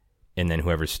threat, and then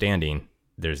whoever's standing,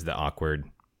 there's the awkward,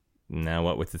 now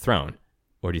what with the throne?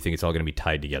 Or do you think it's all going to be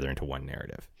tied together into one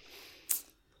narrative?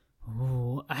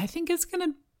 Oh, I think it's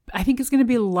going to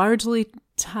be largely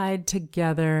tied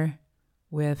together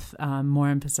with more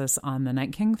emphasis on the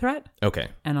Night King threat. Okay.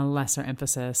 And a lesser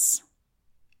emphasis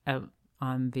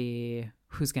on the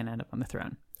who's going to end up on the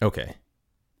throne. Okay.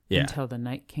 Yeah. Until the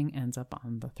Night King ends up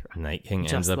on the throne. Night King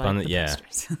ends up on the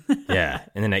yeah.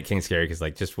 And the Night King's scary because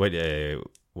like just what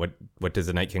does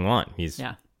the Night King want? He's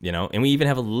and we even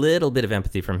have a little bit of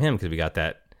empathy from him because we got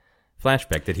that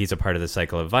flashback that he's a part of the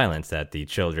cycle of violence, that the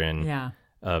children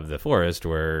of the forest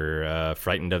were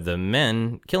frightened of the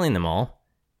men killing them all.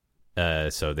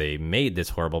 So they made this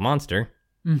horrible monster.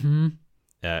 Mm-hmm.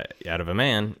 out of a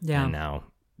man, and now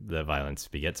the violence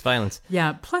begets violence.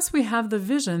 Yeah. Plus, we have the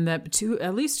vision that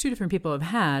at least two different people have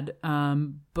had,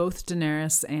 both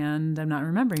Daenerys and I'm not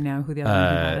remembering now who the other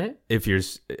one had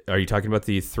it. Are you talking about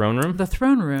the throne room? The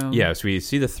throne room. Yeah. So we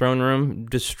see the throne room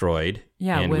destroyed.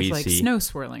 Yeah, and with we like see, snow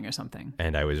swirling or something.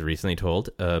 And I was recently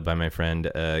told by my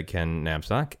friend Ken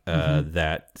Knapsack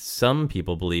that some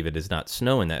people believe it is not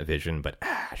snow in that vision, but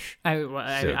ash. I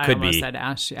almost said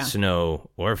ash. Yeah. Snow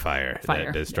or fire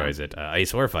that destroys it.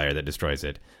 Ice or fire that destroys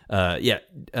it.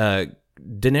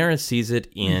 Daenerys sees it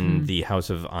in the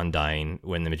House of Undying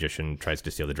when the magician tries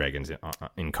to steal the dragons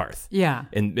in Karth. Yeah.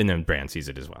 And then Bran sees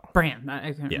it as well. Bran.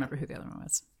 I can't remember who the other one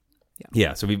was.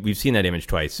 Yeah, so we've seen that image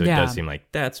twice, so it does seem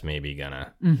like that's maybe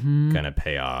gonna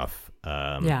pay off.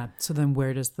 So then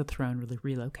where does the throne really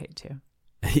relocate to?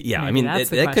 Yeah, maybe I mean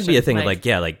that could be a thing of like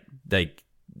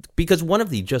because one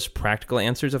of the just practical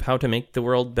answers of how to make the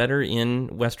world better in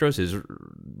Westeros is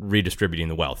redistributing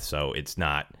the wealth. So it's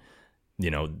not,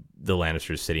 the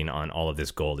Lannisters sitting on all of this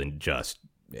gold and just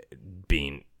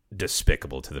being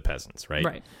despicable to the peasants, right?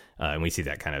 Right. And we see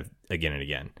that kind of again and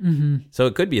again. So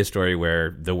it could be a story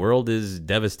where the world is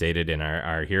devastated and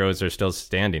our heroes are still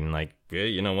standing like,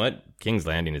 you know what? King's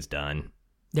Landing is done.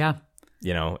 Yeah.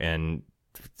 And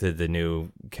the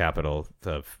new capital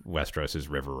of Westeros is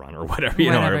Riverrun or whatever,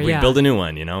 or we build a new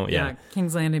one, Yeah.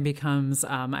 King's Landing becomes,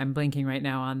 I'm blanking right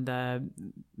now on the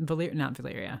not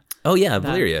Valyria. Oh, yeah,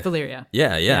 Valyria. Valyria.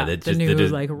 Yeah. The new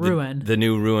ruin. The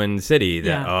new ruined city.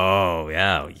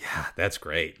 Yeah, that's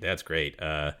great. That's great.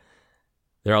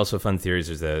 There are also fun theories.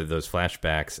 There's those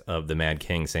flashbacks of the Mad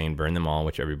King saying burn them all,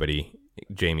 which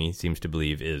Jamie seems to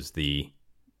believe is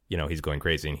he's going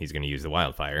crazy and he's going to use the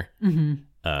wildfire.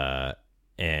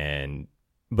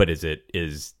 But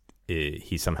is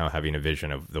he somehow having a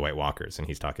vision of the White Walkers, and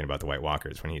he's talking about the White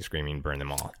Walkers when he's screaming burn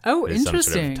them all? Oh, interesting. Some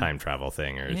sort of time travel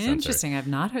thing or something. Interesting. I've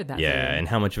not heard that. Yeah, theory. And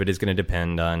how much of it is going to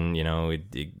depend on,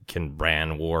 can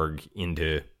Bran warg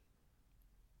into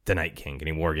the Night King? Can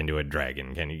he warg into a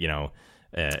dragon? Can he,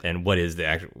 and what is the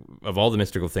actual, of all the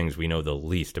mystical things we know the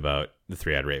least about the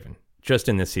Three-Eyed Raven? Just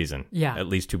in this season, at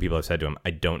least two people have said to him,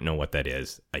 I don't know what that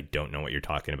is. I don't know what you're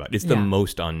talking about. It's the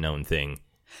most unknown thing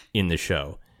in the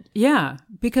show. Yeah,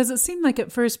 because it seemed like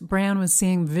at first Bran was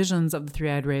seeing visions of the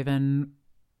Three-Eyed Raven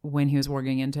when he was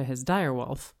warging into his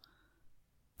direwolf.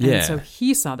 And so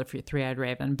he saw the Three-Eyed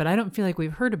Raven, but I don't feel like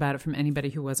we've heard about it from anybody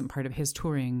who wasn't part of his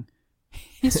touring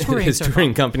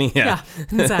touring company. Yeah,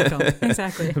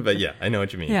 exactly. But yeah, I know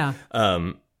what you mean. Yeah.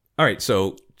 All right,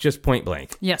 so just point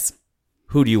blank. Yes.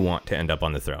 Who do you want to end up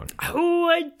on the throne? Oh,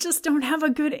 I just don't have a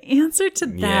good answer to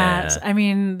that. Yeah. I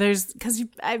mean, because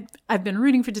I've been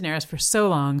rooting for Daenerys for so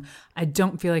long. I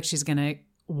don't feel like she's going to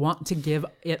want to give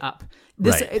it up.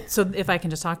 So if I can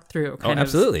just talk through.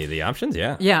 Absolutely. The options,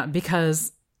 yeah. Yeah,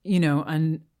 because,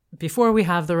 and before we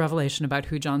have the revelation about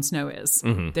who Jon Snow is,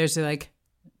 there's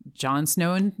Jon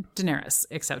Snow and Daenerys,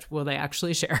 except will they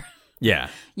actually share? Yeah.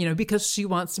 Because she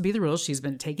wants to be the rules. She's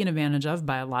been taken advantage of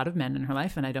by a lot of men in her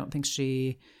life, and I don't think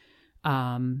she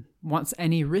wants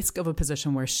any risk of a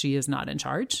position where she is not in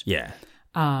charge. Yeah.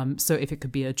 So if it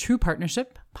could be a true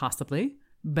partnership, possibly,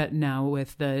 but now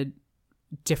with the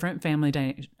different family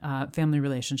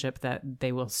relationship that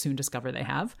they will soon discover they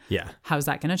have. Yeah. How's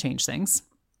that going to change things?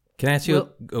 Can I ask you?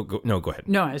 No, go ahead.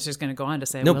 No, I was just going to go on to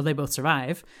say, will they both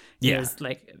survive? Yeah. Is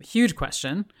a huge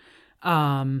question.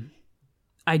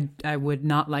 I would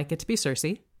not like it to be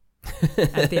Cersei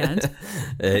at the end.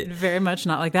 Very much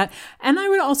not like that. And I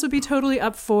would also be totally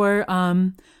up for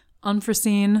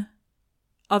unforeseen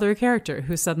other character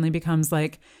who suddenly becomes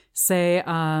say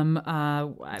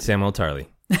Samwell Tarly.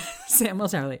 Samwell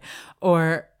Tarly.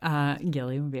 Or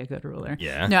Gilly would be a good ruler.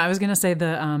 Yeah. No, I was going to say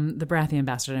the Baratheon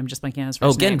bastard. I'm just blanking on his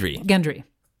first name. Gendry.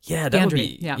 Yeah, that would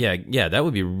be that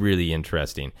would be really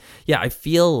interesting. Yeah, I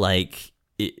feel like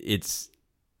it's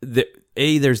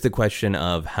there's the question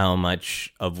of how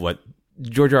much of what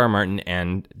George R. R. Martin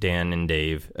and Dan and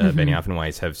Dave Benioff and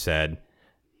Weiss have said.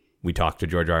 We talked to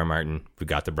George R. R. Martin. We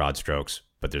got the broad strokes,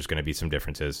 but there's going to be some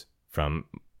differences from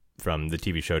the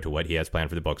TV show to what he has planned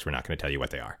for the books. We're not going to tell you what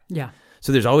they are. Yeah.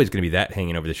 So there's always going to be that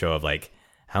hanging over the show of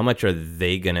how much are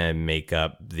they going to make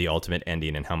up the ultimate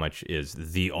ending and how much is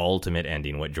the ultimate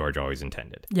ending what George always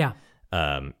intended. Yeah.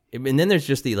 And then there's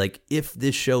just the if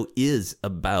this show is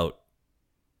about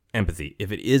empathy,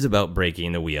 if it is about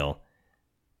breaking the wheel,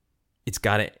 it's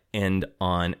got to end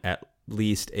on at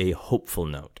least a hopeful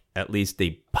note, at least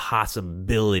a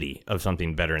possibility of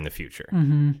something better in the future.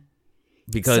 Mm-hmm.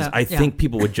 Because I think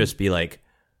people would just be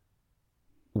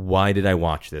why did I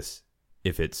watch this?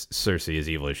 if it's Cersei as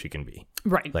evil as she can be.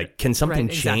 Right. Like, can something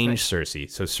change Cersei?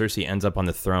 So Cersei ends up on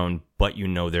the throne, but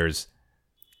there's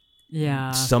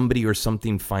somebody or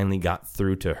something finally got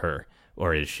through to her.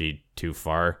 Or is she too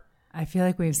far? I feel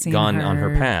like we've seen gone her on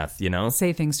her path,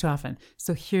 say things too often.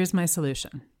 So here's my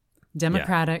solution.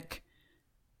 Democratic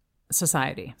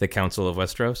society. The Council of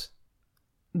Westeros?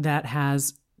 That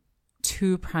has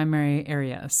two primary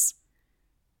areas.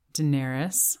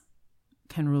 Daenerys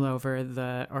can rule over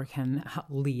can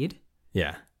lead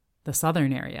the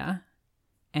southern area,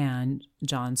 and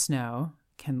Jon Snow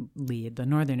can lead the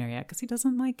northern area because he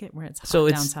doesn't like it where it's hot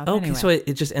down south anyway. So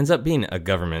it just ends up being a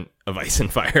government of ice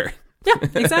and fire. Yeah,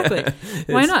 exactly.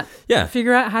 Why not? Yeah.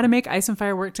 Figure out how to make ice and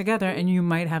fire work together, and you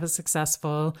might have a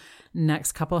successful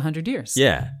next couple 100 years.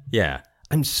 Yeah, yeah.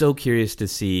 I'm so curious to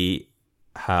see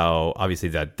how, obviously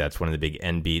that's one of the big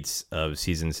end beats of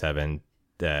season 7,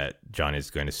 that Jon is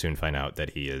going to soon find out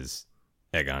that he is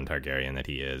Aegon Targaryen, that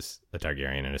he is a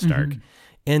Targaryen and a Stark. Mm-hmm.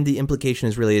 And the implication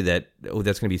is really that,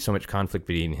 that's going to be so much conflict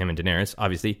between him and Daenerys.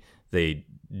 Obviously, they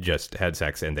just had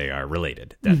sex and they are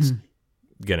related. That's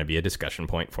going to be a discussion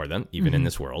point for them, even in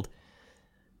this world.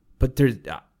 But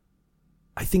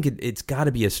I think it's got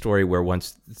to be a story where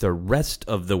once the rest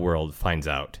of the world finds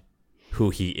out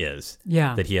who he is,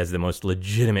 that he has the most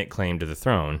legitimate claim to the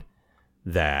throne,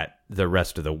 that the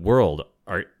rest of the world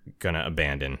are going to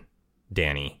abandon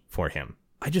Dany for him.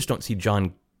 I just don't see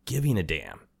Jon giving a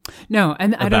damn. No,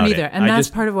 and I don't either. And that's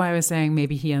part of why I was saying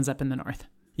maybe he ends up in the north.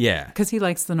 Yeah. Because he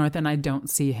likes the north, and I don't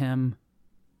see him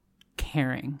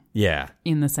caring. Yeah.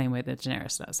 In the same way that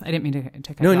Daenerys does. I didn't mean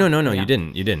to cut No, you you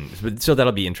didn't. But, so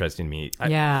that'll be interesting to me.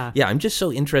 Yeah, I'm just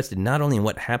so interested not only in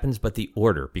what happens, but the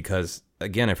order. Because,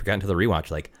 again, I forgot until the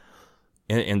rewatch,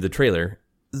 and the trailer,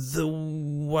 the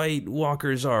White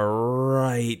Walkers are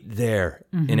right there.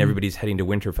 And everybody's heading to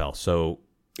Winterfell. So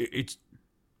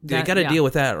they got to deal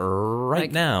with that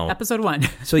right now. Episode 1.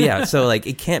 So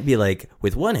it can't be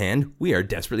with one hand, we are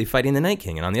desperately fighting the Night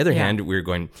King. And on the other hand, we're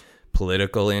going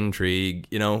political intrigue,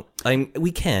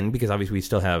 we can, because obviously we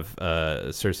still have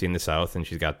Cersei in the south and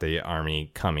she's got the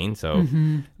army coming. So,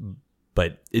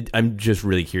 but I'm just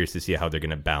really curious to see how they're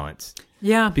going to balance.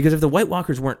 Yeah. Because if the White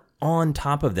Walkers weren't on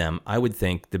top of them, I would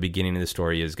think the beginning of the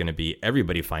story is going to be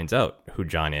everybody finds out who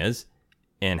Jon is,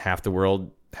 and half the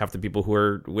people who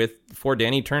are for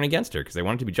Dany turn against her because they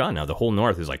want it to be Jon. Now the whole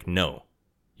North is like, no,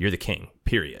 you're the king,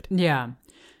 period. Yeah.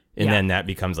 And then that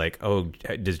becomes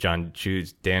does Jon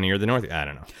choose Dany or the North? I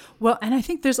don't know. Well, and I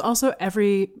think there's also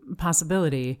every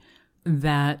possibility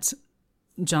that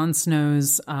Jon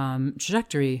Snow's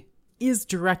trajectory is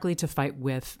directly to fight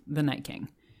with the Night King.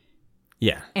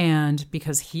 Yeah. And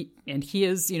because he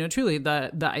is, truly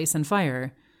the ice and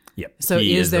fire. Yep. So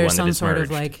is there some sort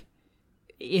of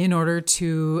in order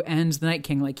to end the Night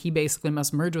King, he basically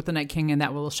must merge with the Night King and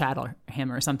that will shatter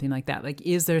him or something like that.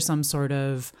 Is there some sort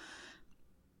of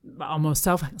almost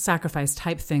self-sacrifice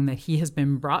type thing that he has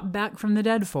been brought back from the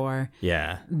dead for?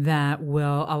 Yeah. That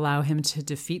will allow him to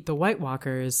defeat the White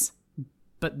Walkers,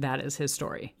 but that is his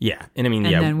story. Yeah. And I mean,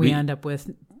 and then we end up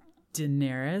with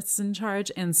Daenerys in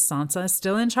charge and Sansa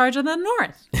still in charge of the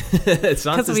North.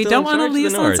 Because we don't want to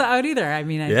leave Sansa out either. I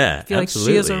mean, I feel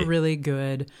absolutely. She is a really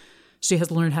good... She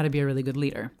has learned how to be a really good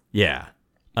leader. Yeah.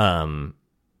 And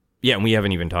we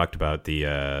haven't even talked about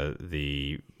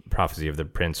the prophecy of the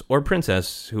prince or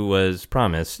princess who was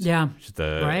promised. Yeah.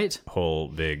 The whole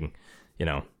big,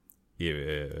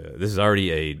 this is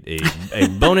already a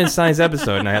bonus-sized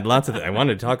episode, and I had I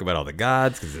wanted to talk about all the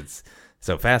gods because it's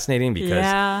so fascinating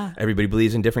because everybody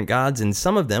believes in different gods, and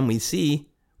some of them we see,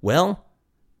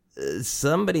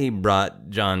 somebody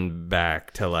brought Jon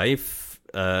back to life.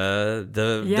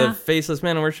 The faceless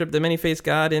men worship the many-faced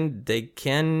God, and they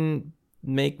can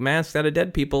make masks out of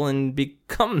dead people and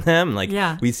become them.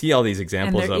 We see all these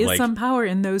examples and there is some power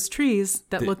in those trees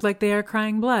that look like they are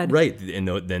crying blood. Right, and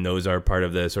then those are part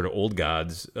of the sort of old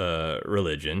gods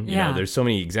religion. You know, there's so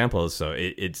many examples. So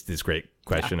it's this great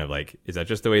question of is that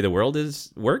just the way the world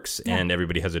works, and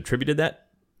everybody has attributed that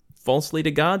falsely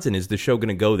to gods, and is the show going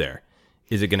to go there?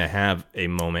 Is it going to have a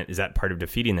moment? Is that part of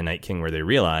defeating the Night King where they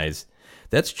realize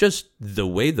that's just the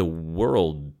way the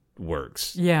world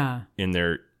works? Yeah. And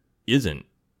there isn't,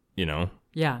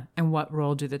 Yeah. And what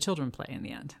role do the children play in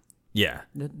the end? Yeah.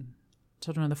 The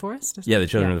children of the forest? The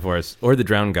children of the forest. Or the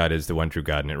drowned god is the one true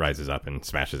god and it rises up and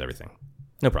smashes everything.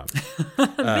 No problem.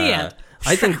 The end.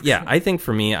 I think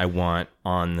for me, I want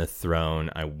on the throne,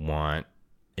 I want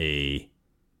a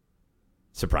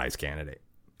surprise candidate.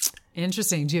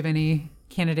 Interesting. Do you have any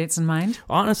candidates in mind?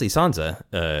 Honestly,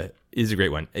 Sansa is a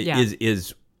great one. Yeah.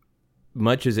 Is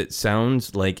much as it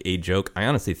sounds like a joke, I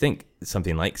honestly think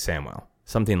something like Samwell,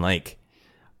 something like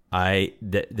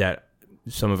that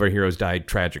some of our heroes died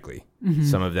tragically. Mm-hmm.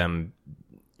 Some of them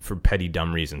for petty,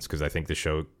 dumb reasons, because I think the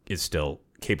show is still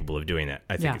capable of doing that.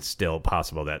 I think it's still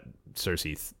possible that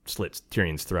Cersei slits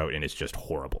Tyrion's throat and it's just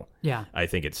horrible. Yeah. I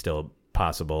think it's still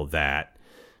possible that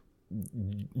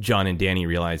Jon and Dany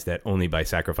realize that only by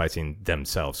sacrificing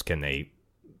themselves can they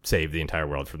save the entire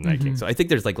world from the Night King. So I think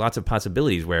there's like lots of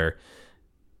possibilities where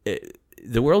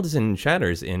the world is in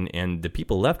shatters and the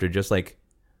people left are just like,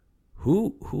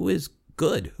 who is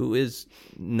good, who is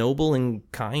noble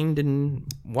and kind and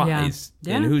wise,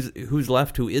 and who's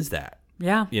left, who is that?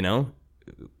 Yeah,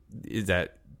 is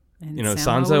that and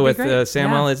Sansa with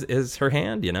Samwell is her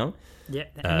hand? Yeah,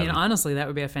 I mean, honestly, that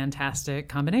would be a fantastic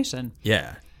combination.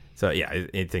 Yeah, so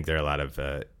I think there are a lot of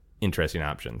interesting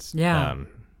options. Yeah,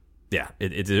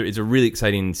 it's a really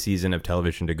exciting season of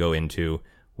television to go into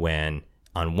when,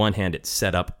 on one hand, it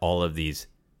set up all of these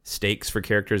stakes for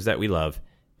characters that we love.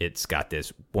 It's got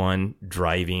this one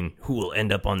driving who will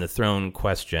end up on the throne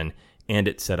question, and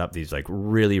it set up these like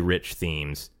really rich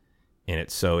themes. And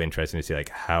it's so interesting to see like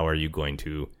how are you going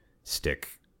to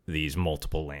stick these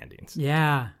multiple landings?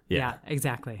 Yeah,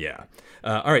 exactly. Yeah.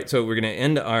 All right, so we're going to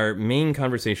end our main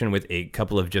conversation with a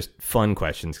couple of just fun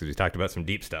questions because we talked about some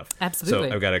deep stuff. Absolutely.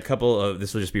 So I've got a couple of,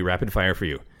 this will just be rapid fire for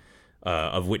you,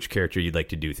 of which character you'd like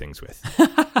to do things with.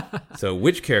 So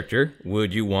which character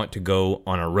would you want to go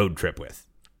on a road trip with?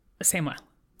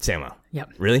 Samwell.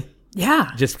 Yep. Really? Yeah.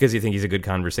 Just because you think he's a good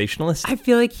conversationalist? I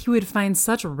feel like he would find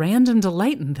such random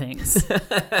delight in things.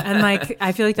 And like,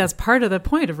 I feel like that's part of the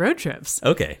point of road trips.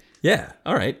 Okay. Yeah.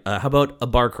 All right. How about a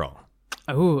bar crawl?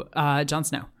 Oh, Jon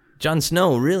Snow. Jon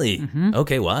Snow, really? Mm-hmm.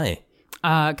 Okay, why?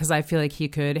 Because I feel like he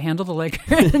could handle the liquor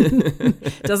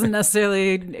and doesn't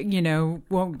necessarily,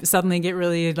 won't suddenly get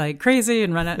really like crazy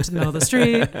and run out into the middle of the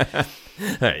street.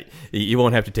 All right. You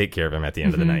won't have to take care of him at the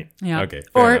end of the night. Yeah. Okay.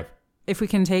 Or enough. If we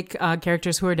can take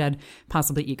characters who are dead,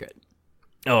 possibly Ygritte.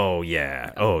 Oh,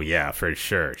 yeah, for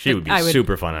sure. She would be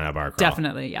super fun on a bar crawl.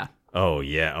 Definitely, yeah. Oh,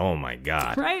 yeah. Oh, my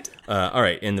God. Right? All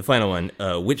right. And the final one,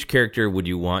 which character would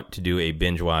you want to do a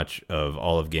binge watch of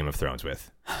all of Game of Thrones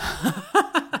with?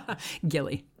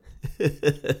 Gilly.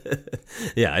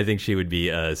 Yeah, I think she would be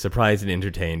surprised and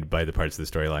entertained by the parts of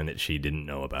the storyline that she didn't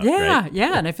know about. Yeah, right?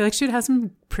 yeah, and I feel like she'd have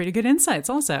some pretty good insights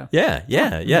also. Yeah.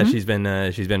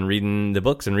 Mm-hmm. She's been reading the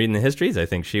books and reading the histories. I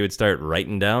think she would start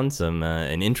writing down some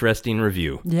an interesting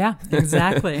review. Yeah,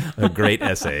 exactly. A great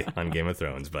essay on Game of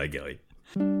Thrones by Gilly.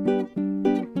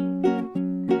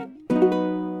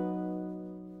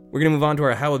 We're going to move on to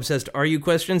our How Obsessed Are You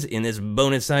questions in this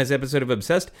bonus-size episode of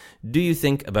Obsessed. Do you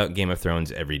think about Game of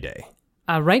Thrones every day?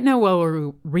 Right now, while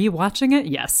we're rewatching it,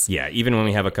 yes. Yeah, even when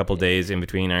we have a couple days in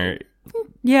between our...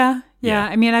 Yeah.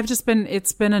 I mean,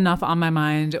 it's been enough on my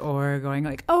mind or going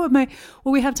like, will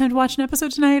we have time to watch an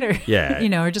episode tonight? Or,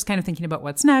 or just kind of thinking about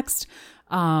what's next.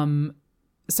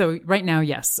 So right now,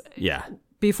 yes. Yeah.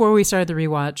 Before we started the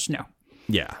rewatch, no.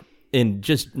 Yeah. And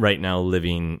just right now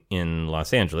living in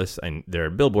Los Angeles, and there are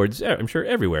billboards, I'm sure,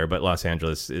 everywhere, but Los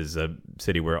Angeles is a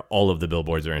city where all of the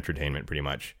billboards are entertainment pretty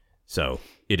much. So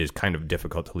it is kind of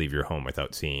difficult to leave your home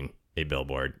without seeing a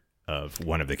billboard of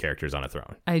one of the characters on a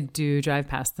throne. I do drive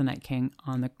past the Night King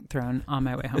on the throne on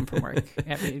my way home from work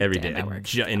every day. At work.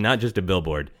 And not just a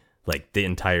billboard, like the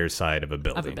entire side of a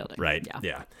building. Right?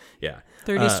 Yeah.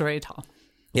 30-story tall.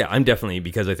 Yeah, I'm definitely,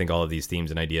 because I think all of these themes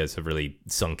and ideas have really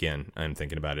sunk in, I'm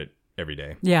thinking about it every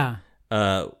day. Yeah.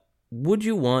 Would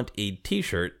you want a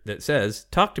t-shirt that says,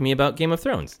 "Talk to me about Game of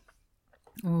Thrones"?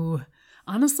 Ooh,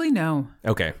 honestly, no.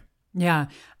 Okay. Yeah.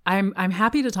 I'm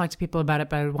happy to talk to people about it,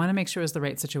 but I would want to make sure it was the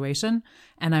right situation.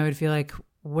 And I would feel like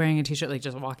wearing a t-shirt, like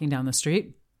just walking down the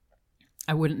street,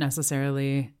 I wouldn't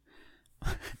necessarily,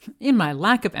 in my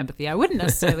lack of empathy, I wouldn't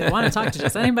necessarily want to talk to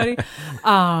just anybody.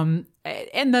 And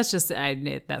that's just,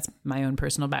 that's my own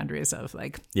personal boundaries of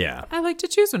like, yeah, I like to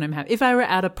choose when I'm happy. If I were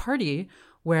at a party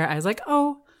where I was like,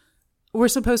 we're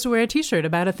supposed to wear a t-shirt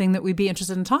about a thing that we'd be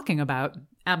interested in talking about,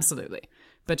 absolutely.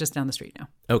 But just down the street now.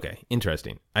 Okay,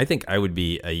 interesting. I think I would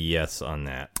be a yes on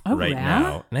that right yeah?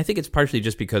 now. And I think it's partially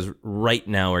just because right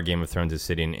now where Game of Thrones is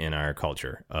sitting in our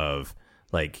culture of,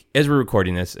 like, as we're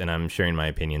recording this and I'm sharing my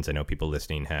opinions, I know people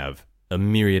listening have a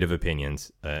myriad of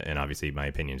opinions, and obviously my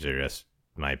opinions are just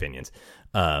my opinions.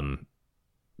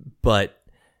 But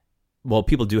while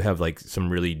people do have, like,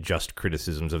 some really just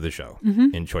criticisms of the show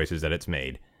and choices that it's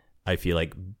made, I feel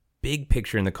like big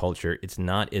picture in the culture, it's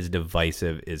not as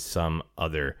divisive as some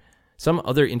other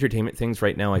entertainment things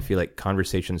right now. I feel like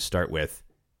conversations start with,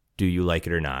 do you like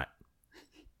it or not?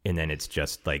 And then it's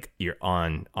just like you're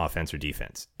on offense or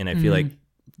defense. And I feel like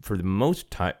for the most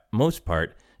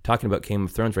part, talking about Game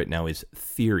of Thrones right now is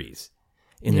theories.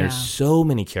 And there's so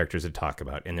many characters to talk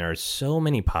about, and there are so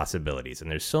many possibilities,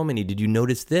 and there's so many. Did you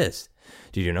notice this?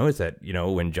 Did you notice that,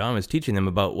 when John was teaching them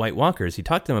about White Walkers, he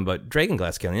talked to them about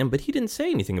Dragonglass killing them, but he didn't say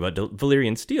anything about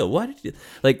Valyrian steel. What?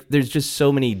 There's just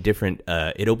so many different,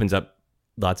 it opens up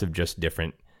lots of just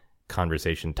different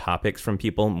conversation topics from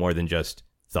people, more than just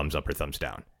thumbs up or thumbs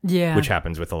down. Yeah. Which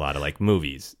happens with a lot of,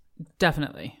 movies.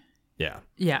 Definitely. Yeah.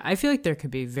 Yeah, I feel like there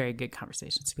could be very good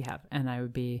conversations to be had, and I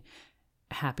would be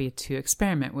happy to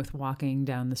experiment with walking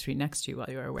down the street next to you while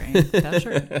you are wearing that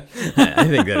shirt. I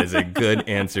think that is a good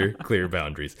answer. Clear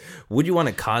boundaries. Would you want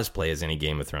to cosplay as any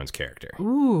Game of Thrones character?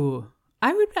 Ooh,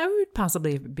 I would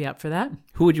possibly be up for that.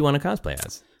 Who would you want to cosplay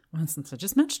as? Well, since I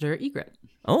just mentioned her, Ygritte.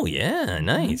 Oh, yeah,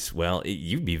 nice. Well,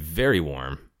 you'd be very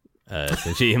warm,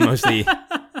 since she mostly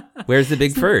wears the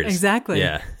big furs. Exactly.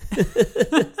 Yeah.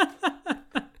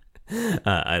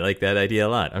 I like that idea a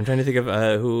lot. I'm trying to think of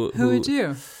who would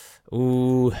you?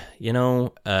 Ooh,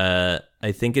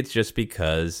 I think it's just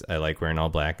because I like wearing all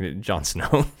black. Jon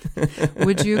Snow.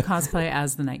 Would you cosplay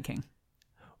as the Night King?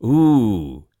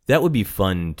 Ooh, that would be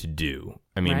fun to do.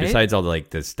 I mean, right? Besides all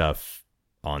the stuff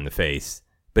on the face,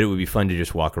 but it would be fun to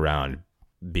just walk around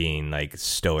being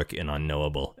stoic and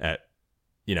unknowable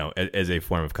as a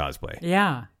form of cosplay.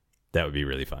 Yeah. That would be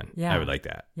really fun. Yeah. I would like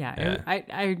that. Yeah.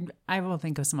 I will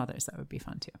think of some others that would be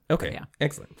fun too. Okay. Yeah.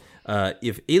 Excellent.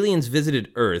 If aliens visited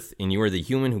Earth and you were the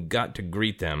human who got to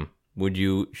greet them, would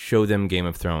you show them Game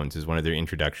of Thrones as one of their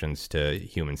introductions to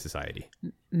human society?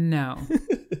 No.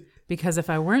 Because if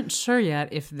I weren't sure yet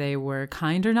if they were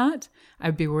kind or not,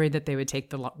 I'd be worried that they would take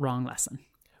the wrong lesson.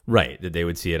 Right. That they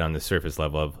would see it on the surface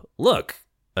level of, look,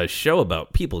 a show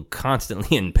about people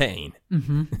constantly in pain.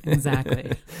 Mm-hmm,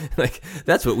 exactly.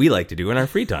 That's what we like to do in our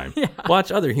free time. Yeah.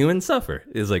 Watch other humans suffer.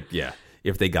 It's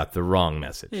if they got the wrong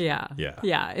message. Yeah. Yeah.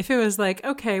 Yeah. If it was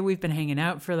okay, we've been hanging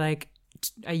out for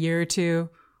a year or two.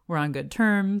 We're on good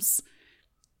terms.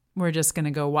 We're just going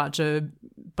to go watch a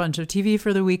bunch of TV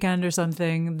for the weekend or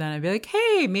something. Then I'd be like,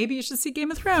 hey, maybe you should see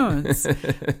Game of Thrones.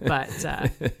 But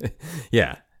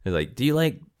yeah. It's do you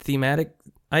like thematic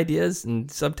ideas and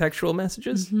subtextual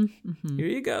messages? Mm-hmm, mm-hmm. Here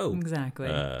you go. Exactly.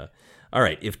 All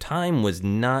right. If time was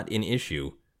not an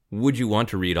issue, would you want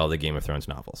to read all the Game of Thrones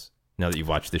novels now that you've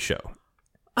watched the show?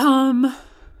 Or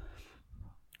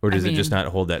does it just not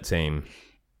hold that same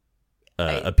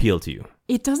appeal to you?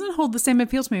 It doesn't hold the same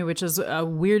appeal to me, which is a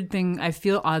weird thing. I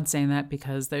feel odd saying that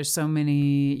because there's so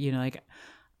many,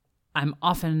 I'm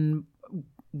often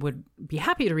would be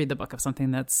happy to read the book of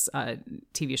something that's a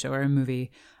TV show or a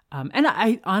movie. And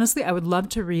I honestly, I would love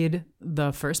to read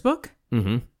the first book.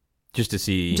 Mm-hmm. Just to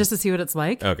see what it's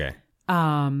like. Okay.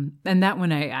 And that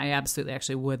one I absolutely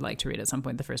actually would like to read at some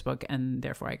point, the first book. And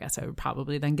therefore, I guess I would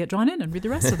probably then get drawn in and read the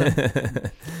rest of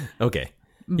them. Okay.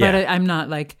 But I'm not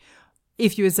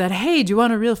if you had said, hey, do you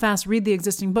want to real fast read the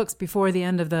existing books before the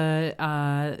end of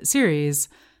the series?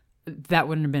 That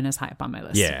wouldn't have been as high up on my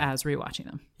list as rewatching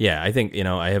them. Yeah, I think,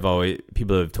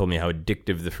 people have told me how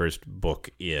addictive the first book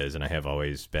is, and I have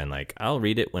always been I'll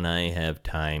read it when I have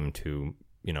time to,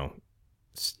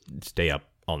 stay up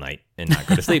all night and not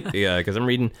go to sleep because I'm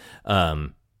reading.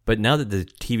 But now that the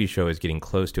TV show is getting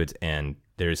close to its end,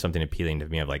 there is something appealing to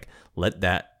me of let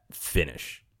that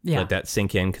finish. Yeah. Let that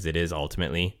sink in because it is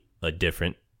ultimately a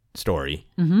different story.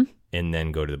 Mm-hmm. And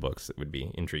then go to the books. It would be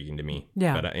intriguing to me.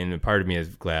 Yeah. But and part of me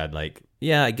is glad, I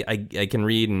can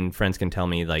read and friends can tell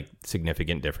me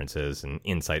significant differences and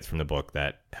insights from the book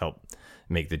that help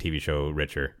make the TV show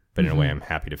richer. But in a way, I'm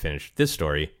happy to finish this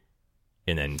story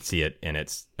and then see it in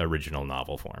its original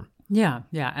novel form. Yeah,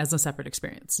 as a separate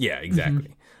experience. Yeah,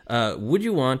 exactly. Mm-hmm. Would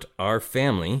you want our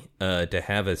family to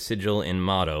have a sigil and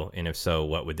motto? And if so,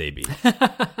 what would they be?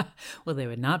 Well, they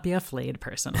would not be a flayed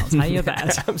person, I'll tell you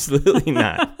that. Absolutely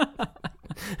not.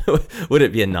 Would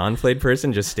it be a non-flayed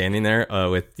person just standing there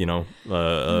with,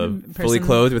 fully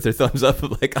clothed with their thumbs up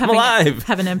I'm alive?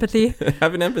 Have an empathy.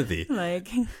 Have an empathy.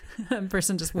 A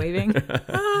person just waving.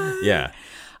 Yeah.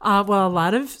 Well, a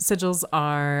lot of sigils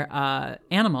are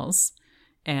animals.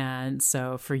 And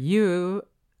so for you,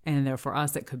 and therefore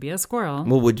us, it could be a squirrel.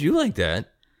 Well, would you like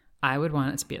that? I would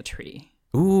want it to be a tree.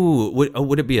 Ooh,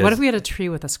 would it be What if we had a tree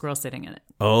with a squirrel sitting in it?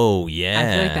 Oh, yeah.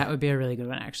 I feel like that would be a really good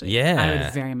one, actually. Yeah. I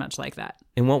would very much like that.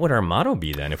 And what would our motto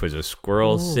be then if it was a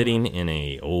squirrel sitting in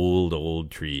a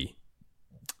old tree?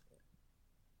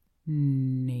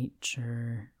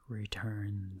 Nature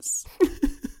returns.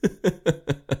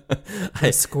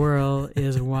 The squirrel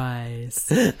is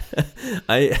wise.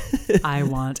 I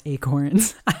want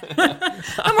acorns.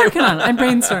 I'm working on it. I'm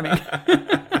brainstorming.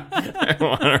 I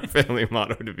want our family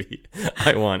motto to be,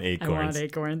 I want acorns. I want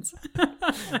acorns.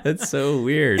 That's so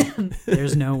weird.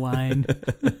 There's no wine.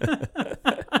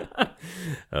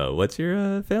 What's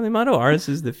your family motto? Ours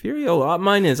is the Fury. Oh,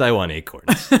 mine is I want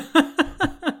acorns.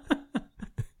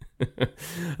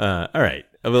 All right.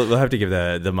 We'll have to give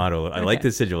the motto. I like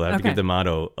the sigil. We'll have to give the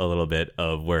motto a little bit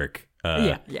of work.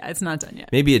 Yeah, it's not done yet.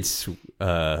 Maybe it's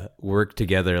work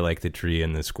together like the tree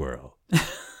and the squirrel.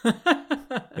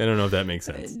 I don't know if that makes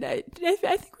sense. I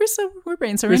think we're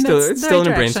brainstorming. It's still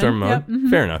in a brainstorm mode. Yep.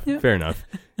 Mm-hmm. Fair enough.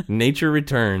 Nature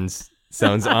returns.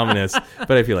 Sounds ominous,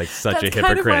 but I feel like such a hypocrite. That's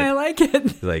kind of why I like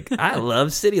it. Like, I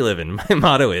love city living. My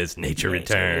motto is nature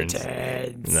returns.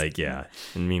 Like, yeah.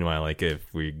 And meanwhile, like, if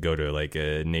we go to like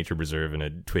a nature preserve and a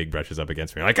twig brushes up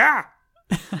against me, I'm like,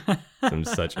 I'm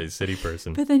such a city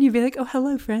person. But then you'd be like, oh,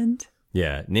 hello, friend.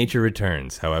 Yeah, nature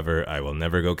returns. However, I will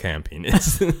never go camping.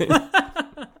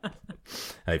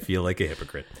 I feel like a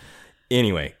hypocrite.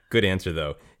 Anyway, good answer,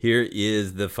 though. Here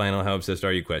is the final How Obsessed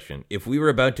Are You question. If we were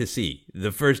about to see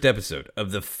the first episode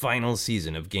of the final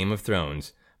season of Game of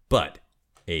Thrones, but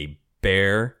a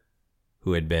bear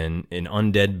who had been an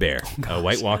undead bear, a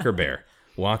White Walker bear,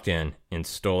 walked in and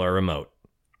stole our remote,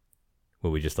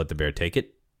 will we just let the bear take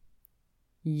it?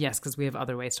 Yes, because we have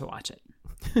other ways to watch it.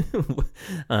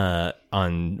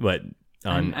 On what?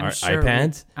 On I'm our sure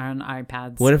iPads? On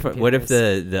iPads. What if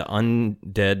the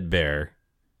undead bear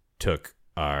took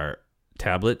our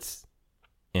tablets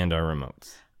and our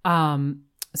remotes?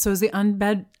 So is the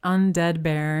undead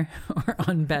bear or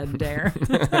unbed dare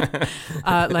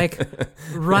like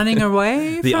running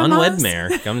away the from unwed us?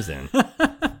 mare comes in.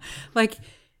 Like,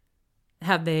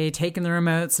 have they taken the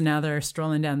remotes and now they're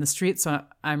strolling down the street, so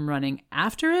I'm running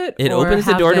after it? It or opens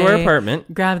the door to our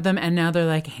apartment. Grabbed them and now they're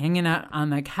like hanging out on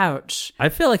the couch. I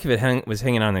feel like if it was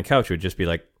hanging on the couch, it would just be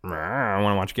like, I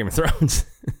want to watch Game of Thrones.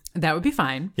 That would be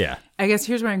fine. Yeah. I guess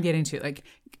here's where I'm getting to. Like,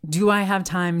 do I have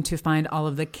time to find all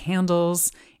of the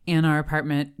candles in our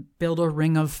apartment, build a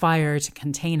ring of fire to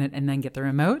contain it, and then get the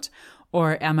remote?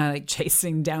 Or am I like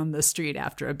chasing down the street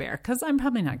after a bear? Because I'm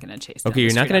probably not going to chase down the street. Okay,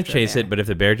 you're not going to after chase it, but if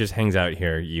the bear just hangs out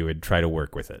here, you would try to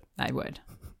work with it. I would.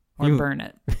 Or burn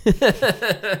it.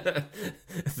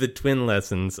 The twin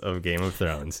lessons of Game of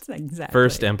Thrones. Exactly.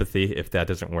 First, empathy. If that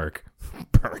doesn't work,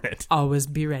 burn it. Always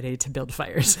be ready to build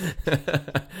fires. All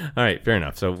right, fair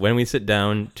enough. So when we sit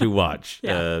down to watch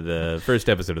the first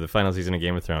episode of the final season of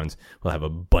Game of Thrones, we'll have a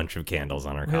bunch of candles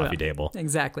on our coffee table.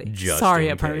 Exactly. Sorry,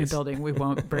 apartment building. We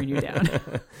won't burn you down.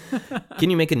 Can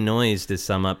you make a noise to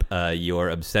sum up your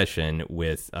obsession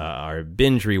with our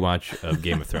binge rewatch of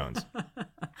Game of Thrones?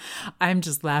 I'm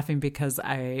just laughing because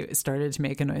I started to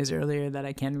make a noise earlier that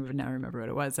I can't even now remember what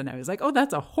it was. And I was like, oh,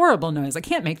 that's a horrible noise. I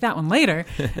can't make that one later.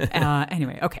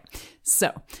 Anyway, okay.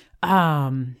 So,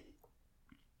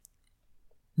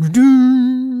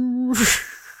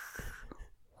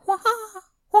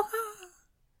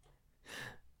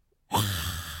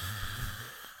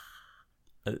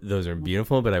 those are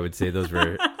beautiful, but I would say those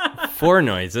were 4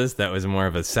 noises. That was more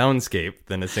of a soundscape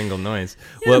than a single noise.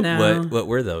 What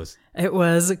were those? It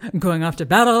was going off to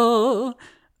battle.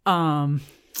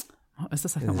 What was the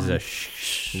second one? Was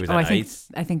that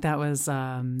ice? I think that was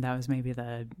maybe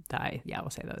the ice. Yeah,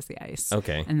 we'll say that was the ice.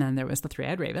 Okay. And then there was the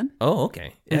three-eyed raven. Oh,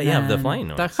 okay. Yeah, the flying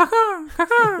noise.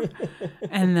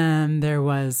 And then there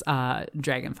was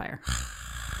dragonfire.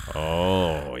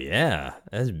 Oh, yeah.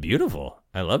 That's beautiful.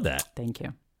 I love that. Thank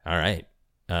you. All right.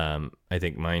 I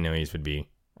think my noise would be...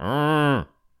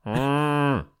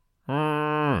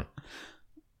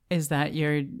 Is that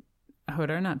your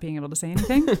Hodor not being able to say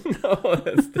anything? No,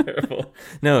 that's terrible.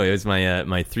 No, it was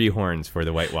my 3 horns for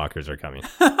the White Walkers are coming.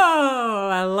 Oh,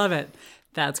 I love it.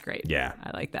 That's great. Yeah.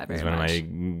 I like that very much. It was one of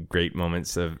my great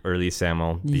moments of early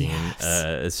Samuel being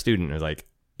a student. I was like,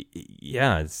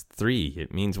 yeah, it's 3.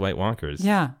 It means White Walkers.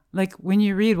 Yeah. Like when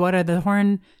you read what are the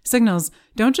horn signals,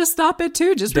 don't just stop at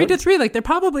 2. Just read to 3. Like they're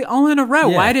probably all in a row.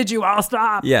 Yeah. Why did you all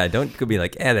stop? Yeah. Don't go be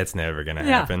like, that's never going to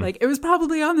happen. Like it was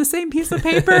probably on the same piece of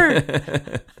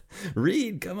paper.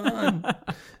 Read. Come on.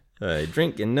 I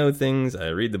drink and know things. I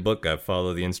read the book. I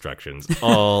follow the instructions.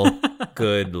 All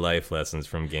good life lessons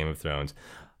from Game of Thrones.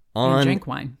 And drink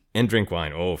wine. And drink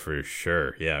wine. Oh, for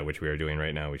sure. Yeah, which we are doing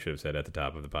right now. We should have said at the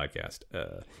top of the podcast.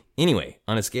 Anyway,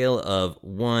 on a scale of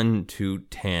 1 to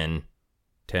 10,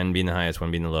 10 being the highest, 1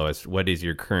 being the lowest, what is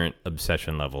your current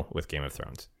obsession level with Game of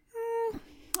Thrones?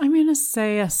 I'm going to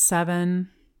say a 7.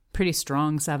 Pretty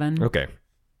strong 7. Okay.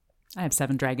 I have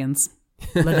 7 dragons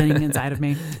living inside of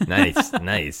me.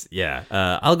 Nice. Yeah.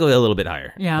 I'll go a little bit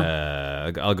higher.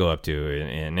 Yeah. I'll go up to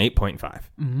an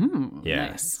 8.5. Yeah.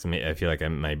 Nice. So I feel like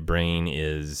my brain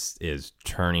is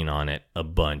turning on it a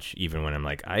bunch, even when I'm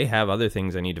like, I have other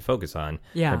things I need to focus on.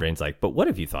 Yeah. My brain's like, but what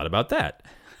have you thought about that?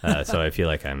 So I feel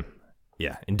like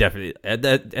yeah, and definitely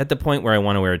at the point where I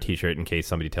want to wear a T-shirt in case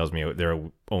somebody tells me their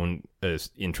own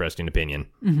interesting opinion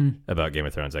about Game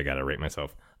of Thrones, I got to rate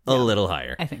myself a little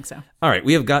higher. I think so. All right,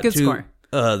 we have got Good score.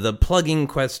 The plugging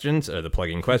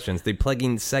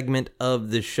segment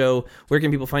of the show. Where can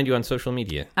people find you on social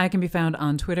media? I can be found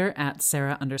on Twitter at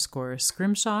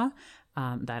Sara_Scrimshaw.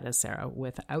 That is Sarah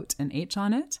without an H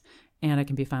on it. And I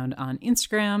can be found on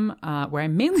Instagram, where I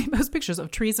mainly post pictures of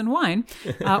trees and wine,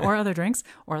 or other drinks,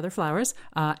 or other flowers,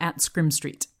 at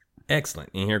Scrimstreet. Excellent.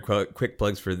 And here are quick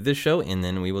plugs for this show, and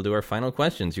then we will do our final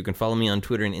questions. You can follow me on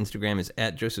Twitter and Instagram as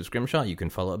at Joseph Scrimshaw. You can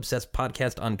follow Obsessed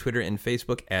Podcast on Twitter and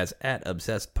Facebook as at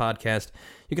Obsessed Podcast.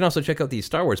 You can also check out the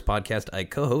Star Wars podcast I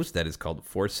co-host that is called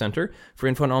Force Center. For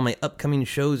info on all my upcoming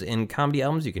shows and comedy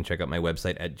albums, you can check out my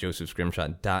website at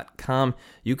josephscrimshaw.com.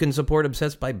 You can support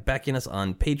Obsessed by backing us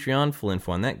on Patreon. Full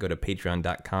info on that, go to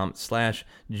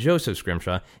patreon.com/Joseph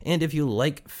Scrimshaw. And if you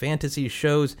like fantasy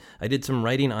shows, I did some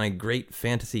writing on a great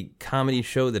fantasy comedy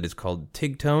show that is called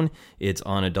Tigtone. It's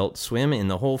on Adult Swim,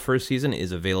 and the whole first season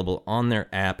is available on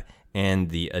their app and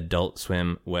the Adult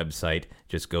Swim website.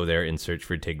 Just go there and search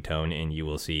for Tigtone, and you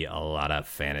will see a lot of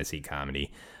fantasy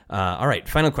comedy. All right,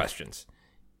 final questions.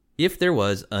 If there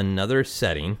was another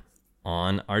setting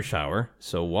on our shower,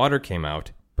 so water came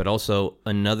out, but also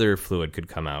another fluid could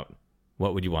come out,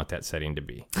 what would you want that setting to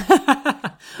be?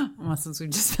 Well, since we've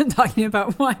just been talking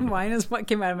about wine is what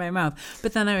came out of my mouth.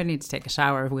 But then I would need to take a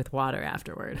shower with water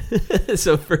afterward.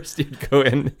 So first you'd go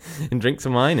in and drink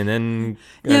some wine and then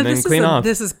clean off.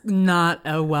 This is not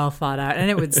a well thought out,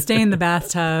 and it would stain the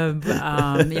bathtub.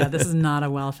 This is not a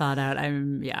well thought out.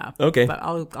 Okay, but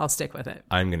I'll stick with it.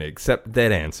 I'm going to accept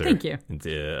that answer. Thank you. It's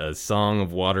a song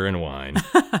of water and wine.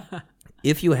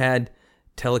 If you had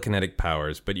telekinetic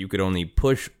powers, but you could only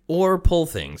push or pull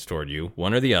things toward you,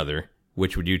 one or the other,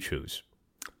 which would you choose?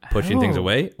 Pushing things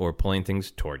away or pulling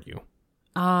things toward you?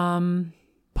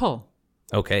 Pull.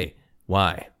 Okay.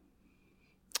 Why?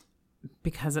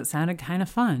 Because it sounded kind of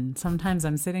fun. Sometimes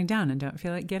I'm sitting down and don't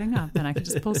feel like getting up, and I can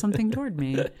just pull something toward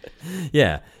me.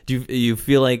 Yeah. Do you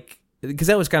feel like, because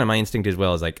that was kind of my instinct as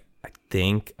well, is like, I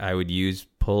think I would use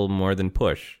pull more than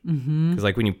push. Because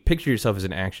like when you picture yourself as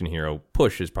an action hero,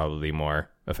 push is probably more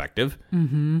effective.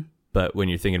 But when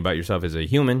you're thinking about yourself as a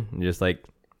human, you're just like,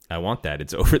 I want that.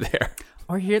 It's over there.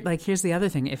 Or here's the other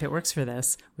thing. If it works for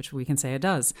this, which we can say it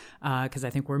does, because I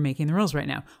think we're making the rules right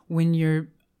now. When you're,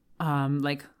 when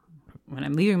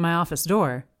I'm leaving my office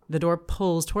door, the door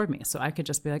pulls toward me. So I could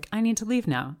just be like, I need to leave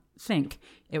now. Think.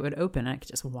 It would open and I could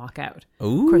just walk out.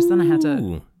 Ooh. Of course, then I had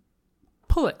to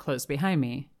pull it closed behind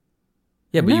me.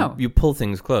 Yeah, but you pull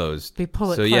things closed. You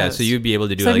pull it so closed. Yeah, so you'd be able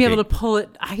to do. So I'd be able to pull it.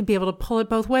 I'd be able to pull it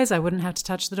both ways. I wouldn't have to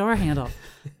touch the door handle.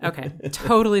 Okay,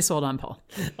 totally sold on pull.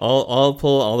 I'll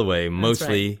pull all the way,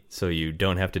 mostly right. So you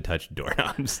don't have to touch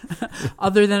doorknobs.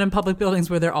 Other than in public buildings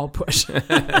where they're all push.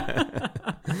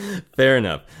 Fair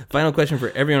enough. Final question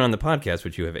for everyone on the podcast,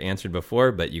 which you have answered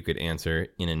before, but you could answer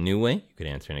in a new way. You could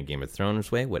answer in a Game of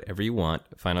Thrones way, whatever you want.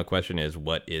 Final question is,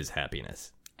 what is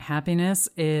happiness? Happiness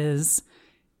is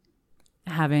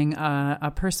having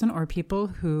a person or people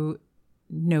who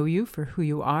know you for who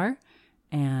you are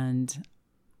and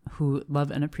who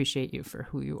love and appreciate you for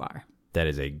who you are. That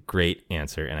is a great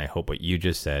answer, and I hope what you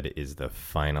just said is the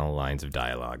final lines of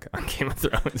dialogue on Game of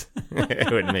Thrones.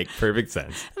 It would make perfect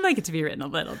sense. I'd like it to be written a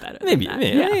little better. Maybe.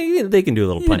 Yeah. They can do a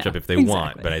little punch-up if they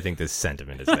want, but I think the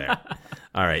sentiment is there.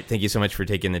 All right. Thank you so much for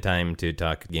taking the time to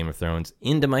talk Game of Thrones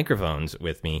into microphones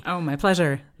with me. Oh, my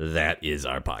pleasure. That is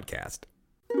our podcast.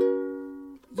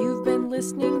 You've been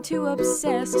listening to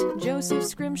Obsessed. Joseph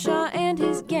Scrimshaw and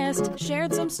his guest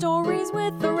shared some stories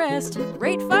with the rest.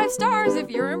 Rate 5 stars if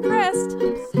you're impressed.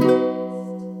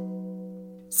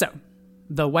 So,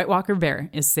 the White Walker bear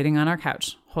is sitting on our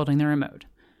couch holding the remote.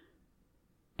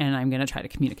 And I'm going to try to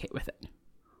communicate with it.